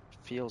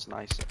feels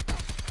nicer.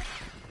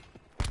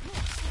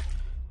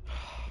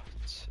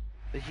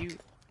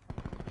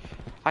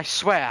 I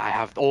swear I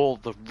have all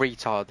the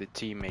retarded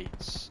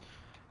teammates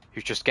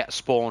who just get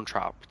spawn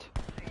trapped.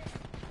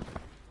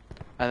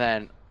 And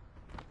then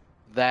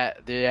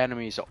the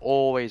enemies are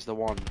always the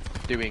one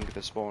doing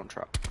the spawn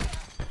trap.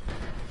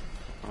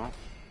 Oh,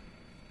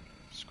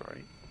 that's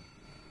great.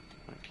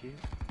 Thank you.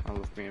 I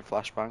love being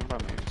flashbanged by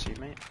my own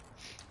teammate.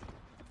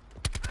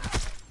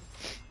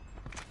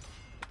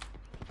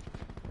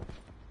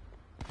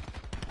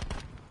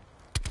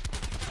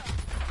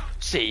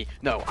 See,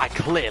 no, I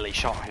clearly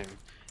shot him.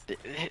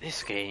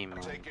 This game,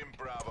 man. Taking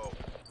Bravo.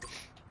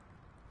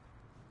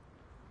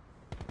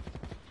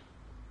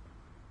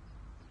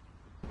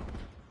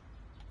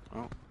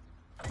 Oh.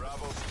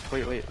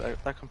 Bravo.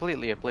 They're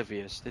completely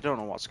oblivious. They don't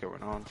know what's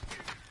going on.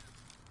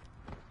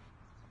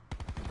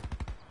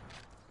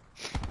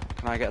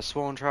 Can I get a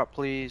spawn trap,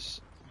 please?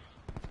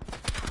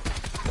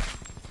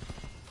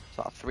 Is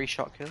that a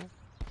 3-shot kill?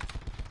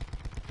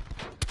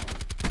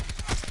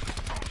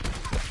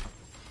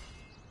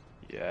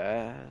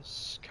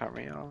 Yes,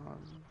 carry on.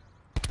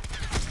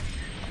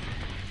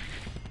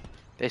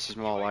 This is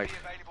more like.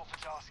 Available for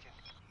tasking.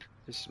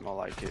 This is more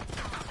like it.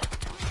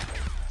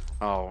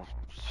 Oh.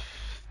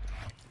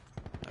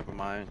 Never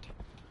mind.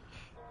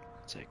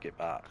 Take it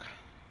back.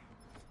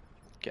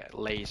 Get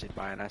lasered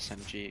by an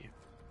SMG.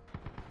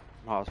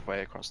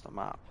 Halfway across the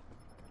map.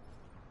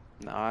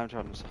 Now I'm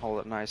trying to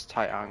hold a nice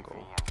tight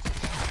angle.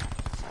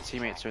 My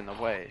teammates are in the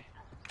way.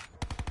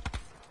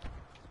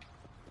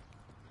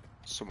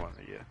 Someone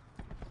here.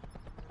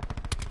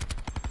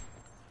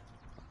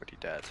 Already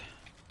dead.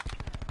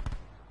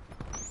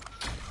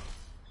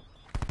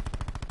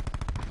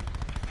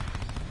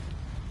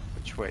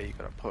 Which way you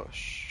gotta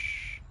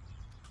push?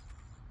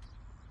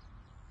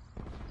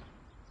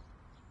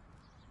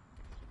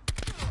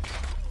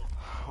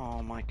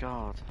 Oh my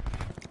god.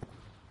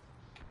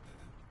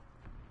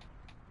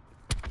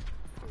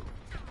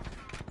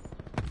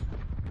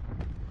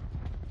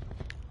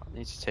 I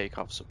need to take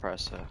off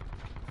suppressor.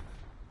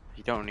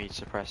 You don't need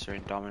suppressor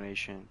in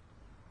domination.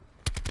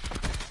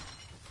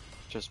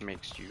 Just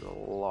makes you a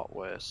lot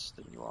worse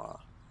than you are.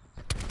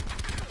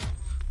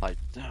 Like,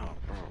 no,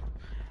 bro.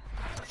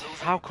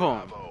 How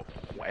come?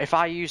 If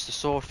I use the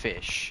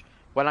swordfish,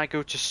 when I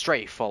go to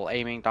strafe while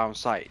aiming down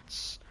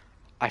sights,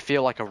 I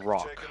feel like a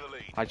rock.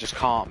 I just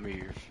can't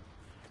move.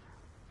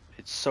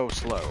 It's so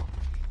slow.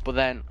 But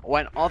then,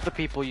 when other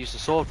people use the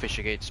swordfish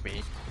against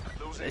me,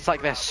 it's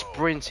like they're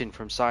sprinting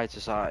from side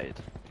to side.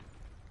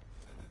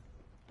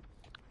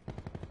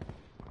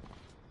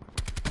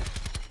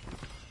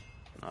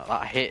 No,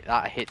 that hit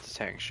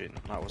detection.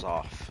 That was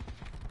off.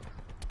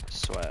 I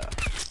swear.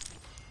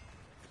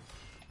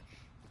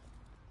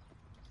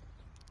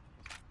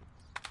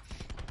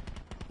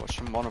 Watch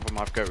from one of them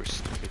have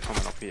ghosts. They're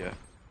coming up here.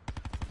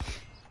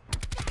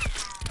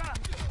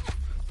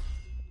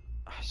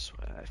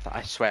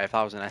 I swear if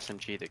that was an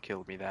SMG that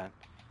killed me then.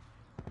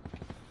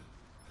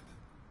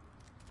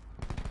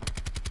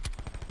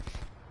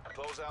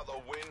 Close out the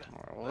win.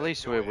 Alright, well, at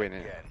least we're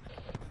winning.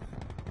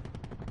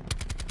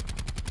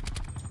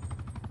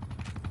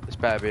 This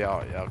better be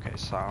out. Yeah, okay,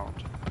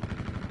 sound.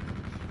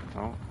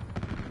 Oh,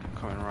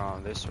 coming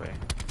around this way.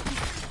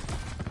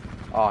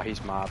 Oh,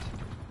 he's mad.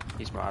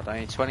 He's mad.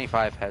 I need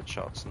 25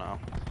 headshots now.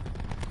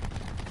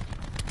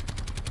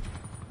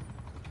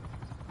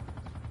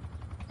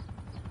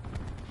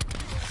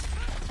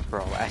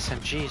 Bro,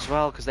 SMG as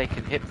well, because they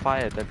can hip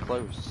fire dead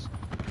close.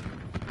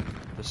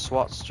 The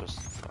SWAT's just...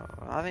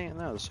 I think,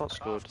 no, the SWAT's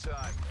good.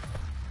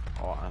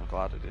 Oh, I'm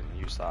glad I didn't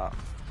use that.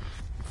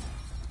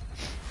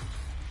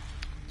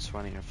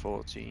 20 and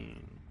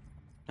 14.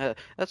 That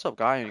top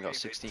guy only got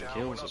 16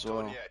 kills as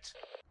well.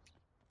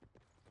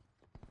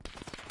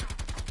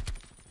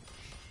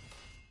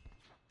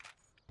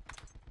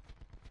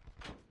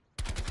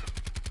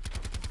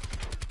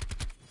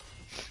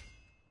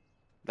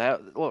 There,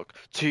 look,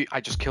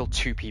 I just killed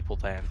 2 people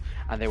then,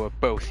 and they were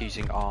both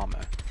using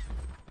armor.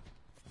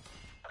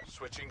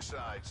 Switching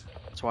sides.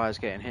 That's why I was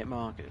getting hit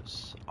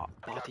markers. Oh,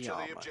 body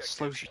armor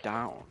slows you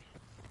down.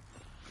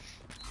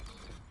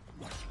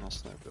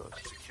 That's no good.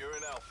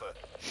 Securing Alpha.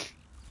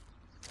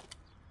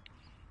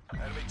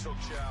 Enemy took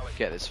Charlie.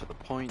 Get this for the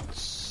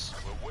points.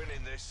 We're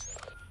winning this.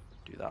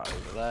 Do that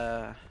over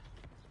there.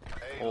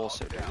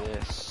 Also do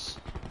this.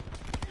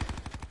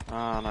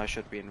 And I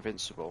should be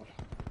invincible.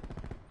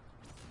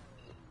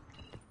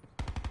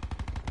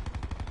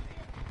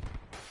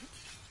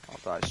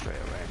 I'll die straight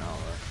away now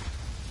though.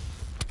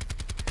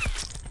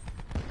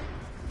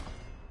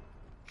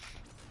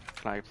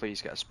 Can I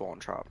please get a spawn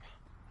trap?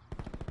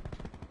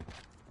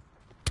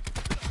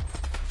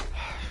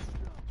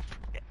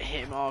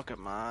 Hit marker,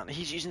 man.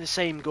 He's using the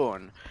same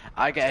gun.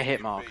 I get a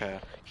hit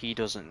marker. He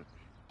doesn't.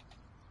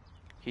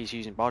 He's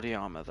using body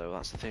armor though,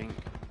 that's the thing.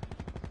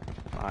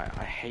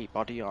 I hate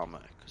body armor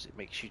because it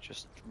makes you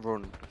just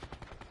run.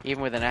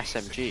 Even with an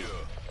SMG,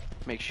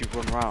 it makes you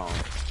run around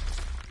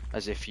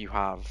as if you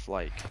have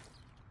like,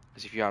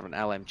 as if you have an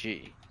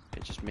LMG.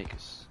 It just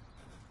makes,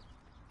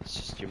 it's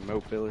just your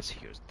mobility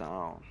goes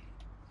down.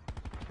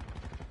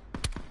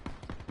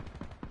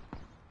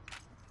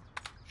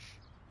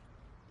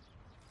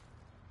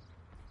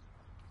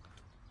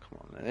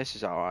 This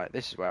is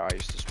this is where I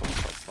used to spawn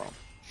from.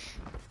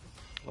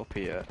 Up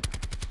here.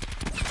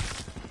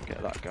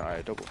 Get that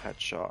guy, double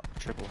headshot,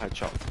 triple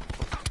headshot.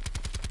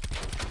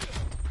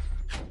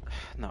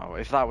 No,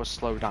 if that was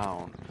slow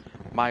down,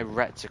 my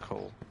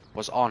reticle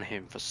was on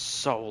him for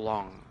so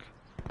long.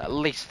 At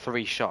least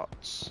 3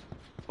 shots.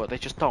 But they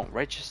just don't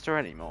register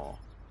anymore.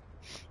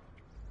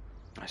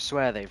 I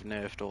swear they've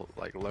nerfed all,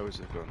 like, loads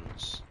of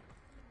guns.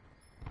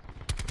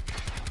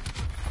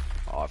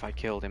 Oh, if I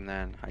killed him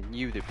then, I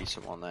knew there'd be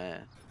someone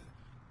there.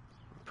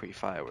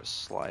 Pre-fire was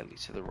slightly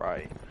to the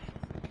right.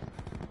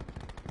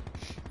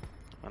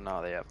 And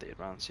now they have the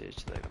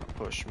advantage, they're gonna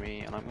push me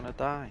and I'm gonna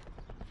die.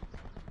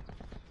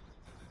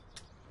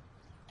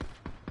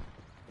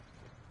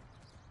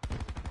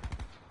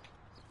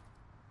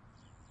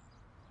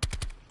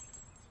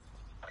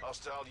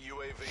 Hostile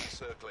UAV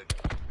circling.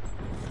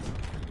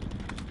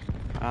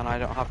 And I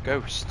don't have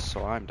ghosts,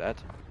 so I'm dead.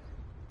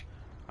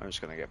 I'm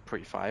just gonna get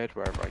pre-fired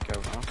wherever I go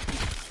now.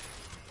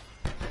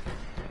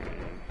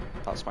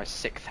 That's my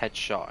 6th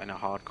headshot in a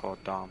hardcore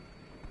dom.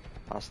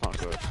 That's not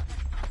good.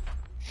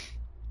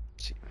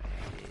 See,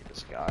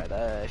 there's a guy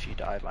there. If you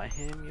die by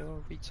him, you're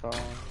a retard.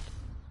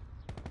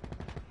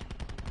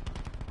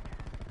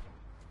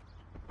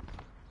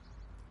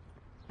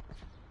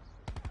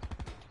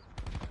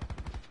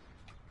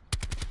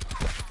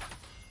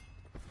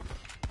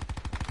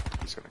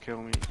 He's gonna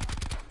kill me.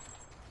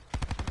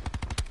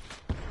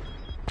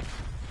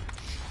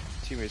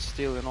 Teammate's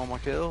stealing all my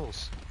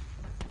kills.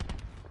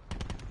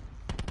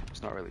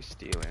 It's not really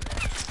stealing.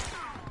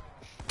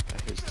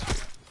 They're his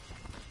too.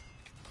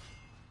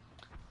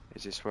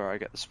 Is this where I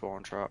get the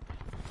spawn trap?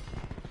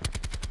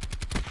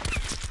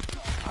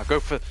 I go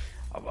for...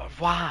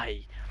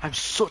 Why? I'm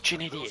such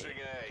an idiot.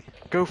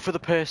 Go for the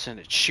person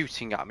that's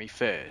shooting at me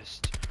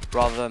first,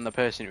 rather than the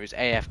person who's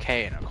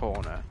AFK in a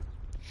corner.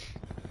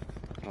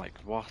 Like,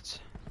 what?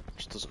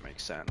 Just doesn't make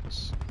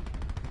sense.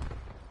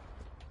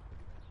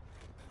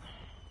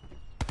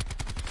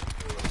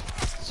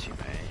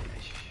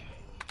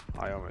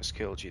 I almost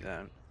killed you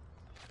then.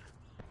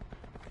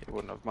 It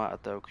wouldn't have mattered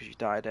though, because you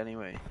died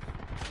anyway.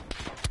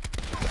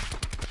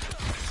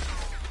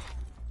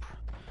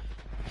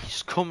 He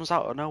just comes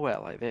out of nowhere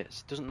like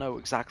this. Doesn't know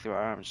exactly where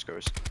I am, just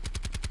goes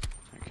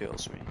and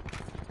kills me.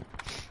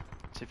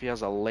 As if he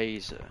has a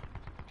laser.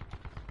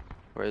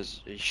 Whereas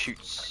he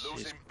shoots,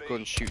 his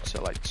gun shoots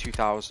at like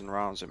 2,000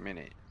 rounds a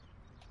minute.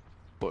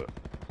 But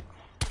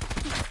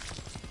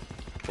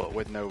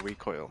with no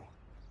recoil.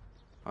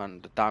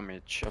 And the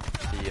damage of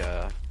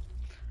the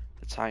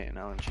Titan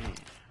LNG,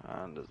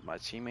 and my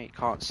teammate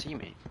can't see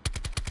me.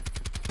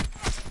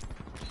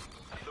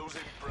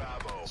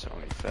 It's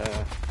only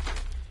fair.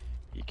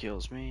 He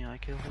kills me, I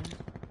kill him.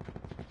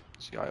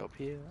 This guy up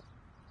here.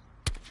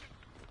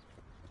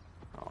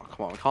 Oh,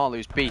 come on, we can't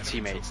lose B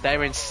teammates.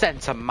 They're in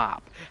center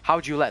map. How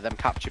do you let them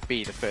capture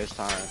B the first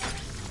time?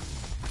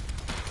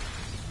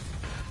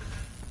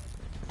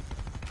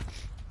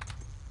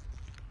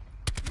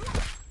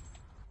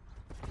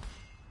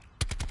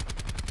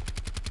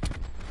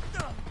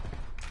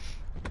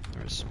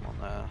 Someone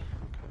there.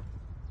 Okay.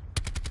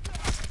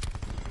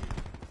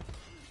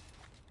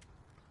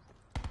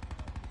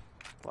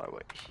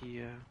 Flyweight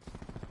here.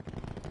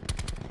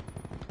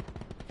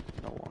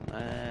 No one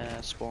there.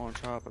 Spawn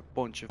trap. A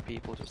bunch of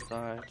people just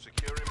died.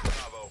 Securing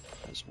Bravo.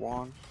 There's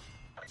one.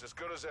 It's as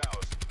good as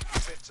ours.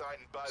 Bit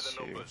tightened by the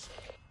 2, numbers.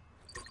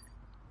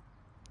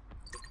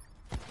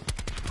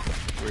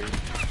 3,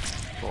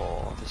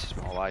 4. This is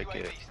more like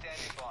it.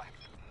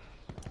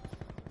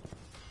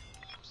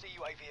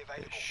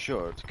 It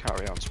should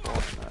carry on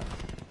spawning there.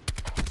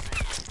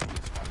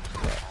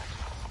 Yeah.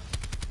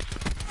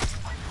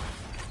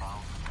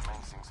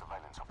 Commencing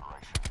surveillance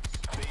operations.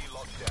 B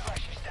locked down.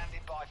 Pressure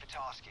standing by for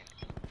tasking.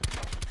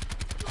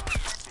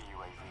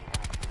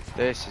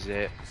 This is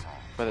it.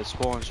 Where the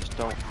spawns just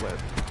don't flip.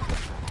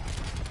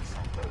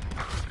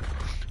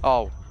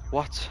 Oh,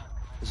 what?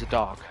 There's a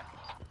dog.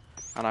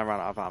 And I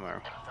ran out of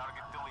ammo.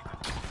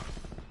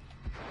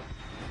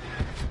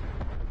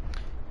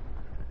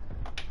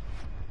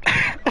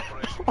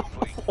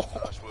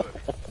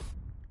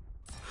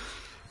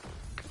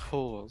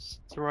 Pause.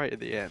 It's right at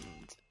the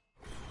end.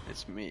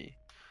 It's me.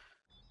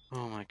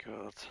 Oh my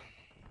god.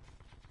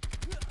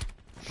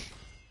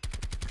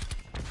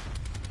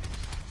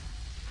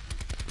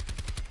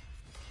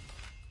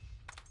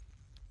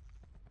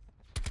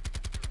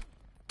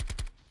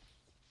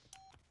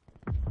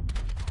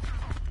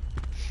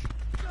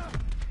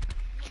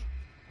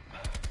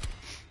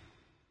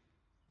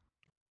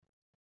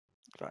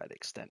 If I had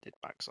extended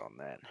max on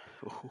then.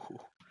 Ooh.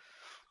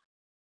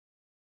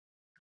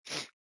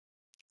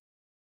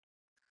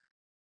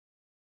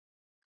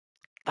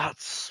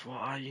 That's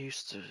what I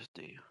used to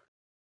do.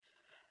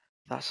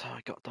 That's how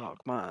I got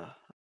Dark Matter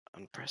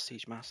and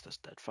Prestige Masters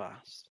dead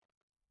fast.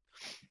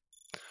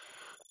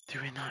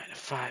 Doing that in a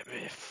fight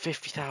with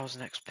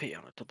 50,000 XP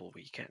on a double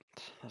weekend.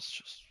 That's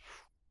just...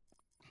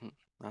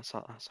 That's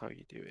how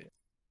you do it.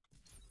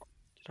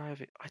 Did I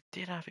have it? I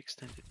did have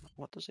extended.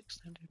 What does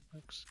extended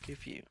max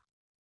give you?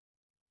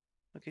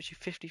 That gives you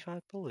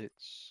 55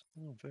 bullets.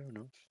 Oh, fair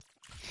enough.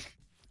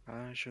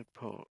 I should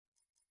put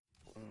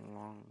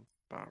long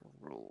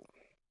barrel,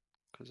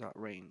 because that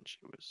range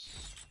was...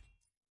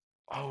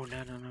 Oh, no.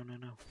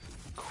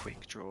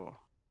 Quick draw.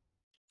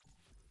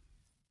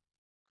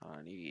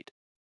 I need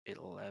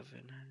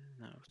 11.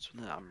 No,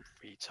 I'm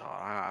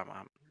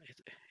retard.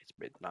 It's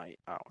midnight.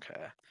 I don't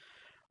care.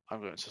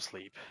 I'm going to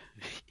sleep.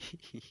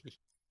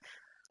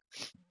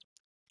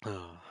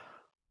 Oh.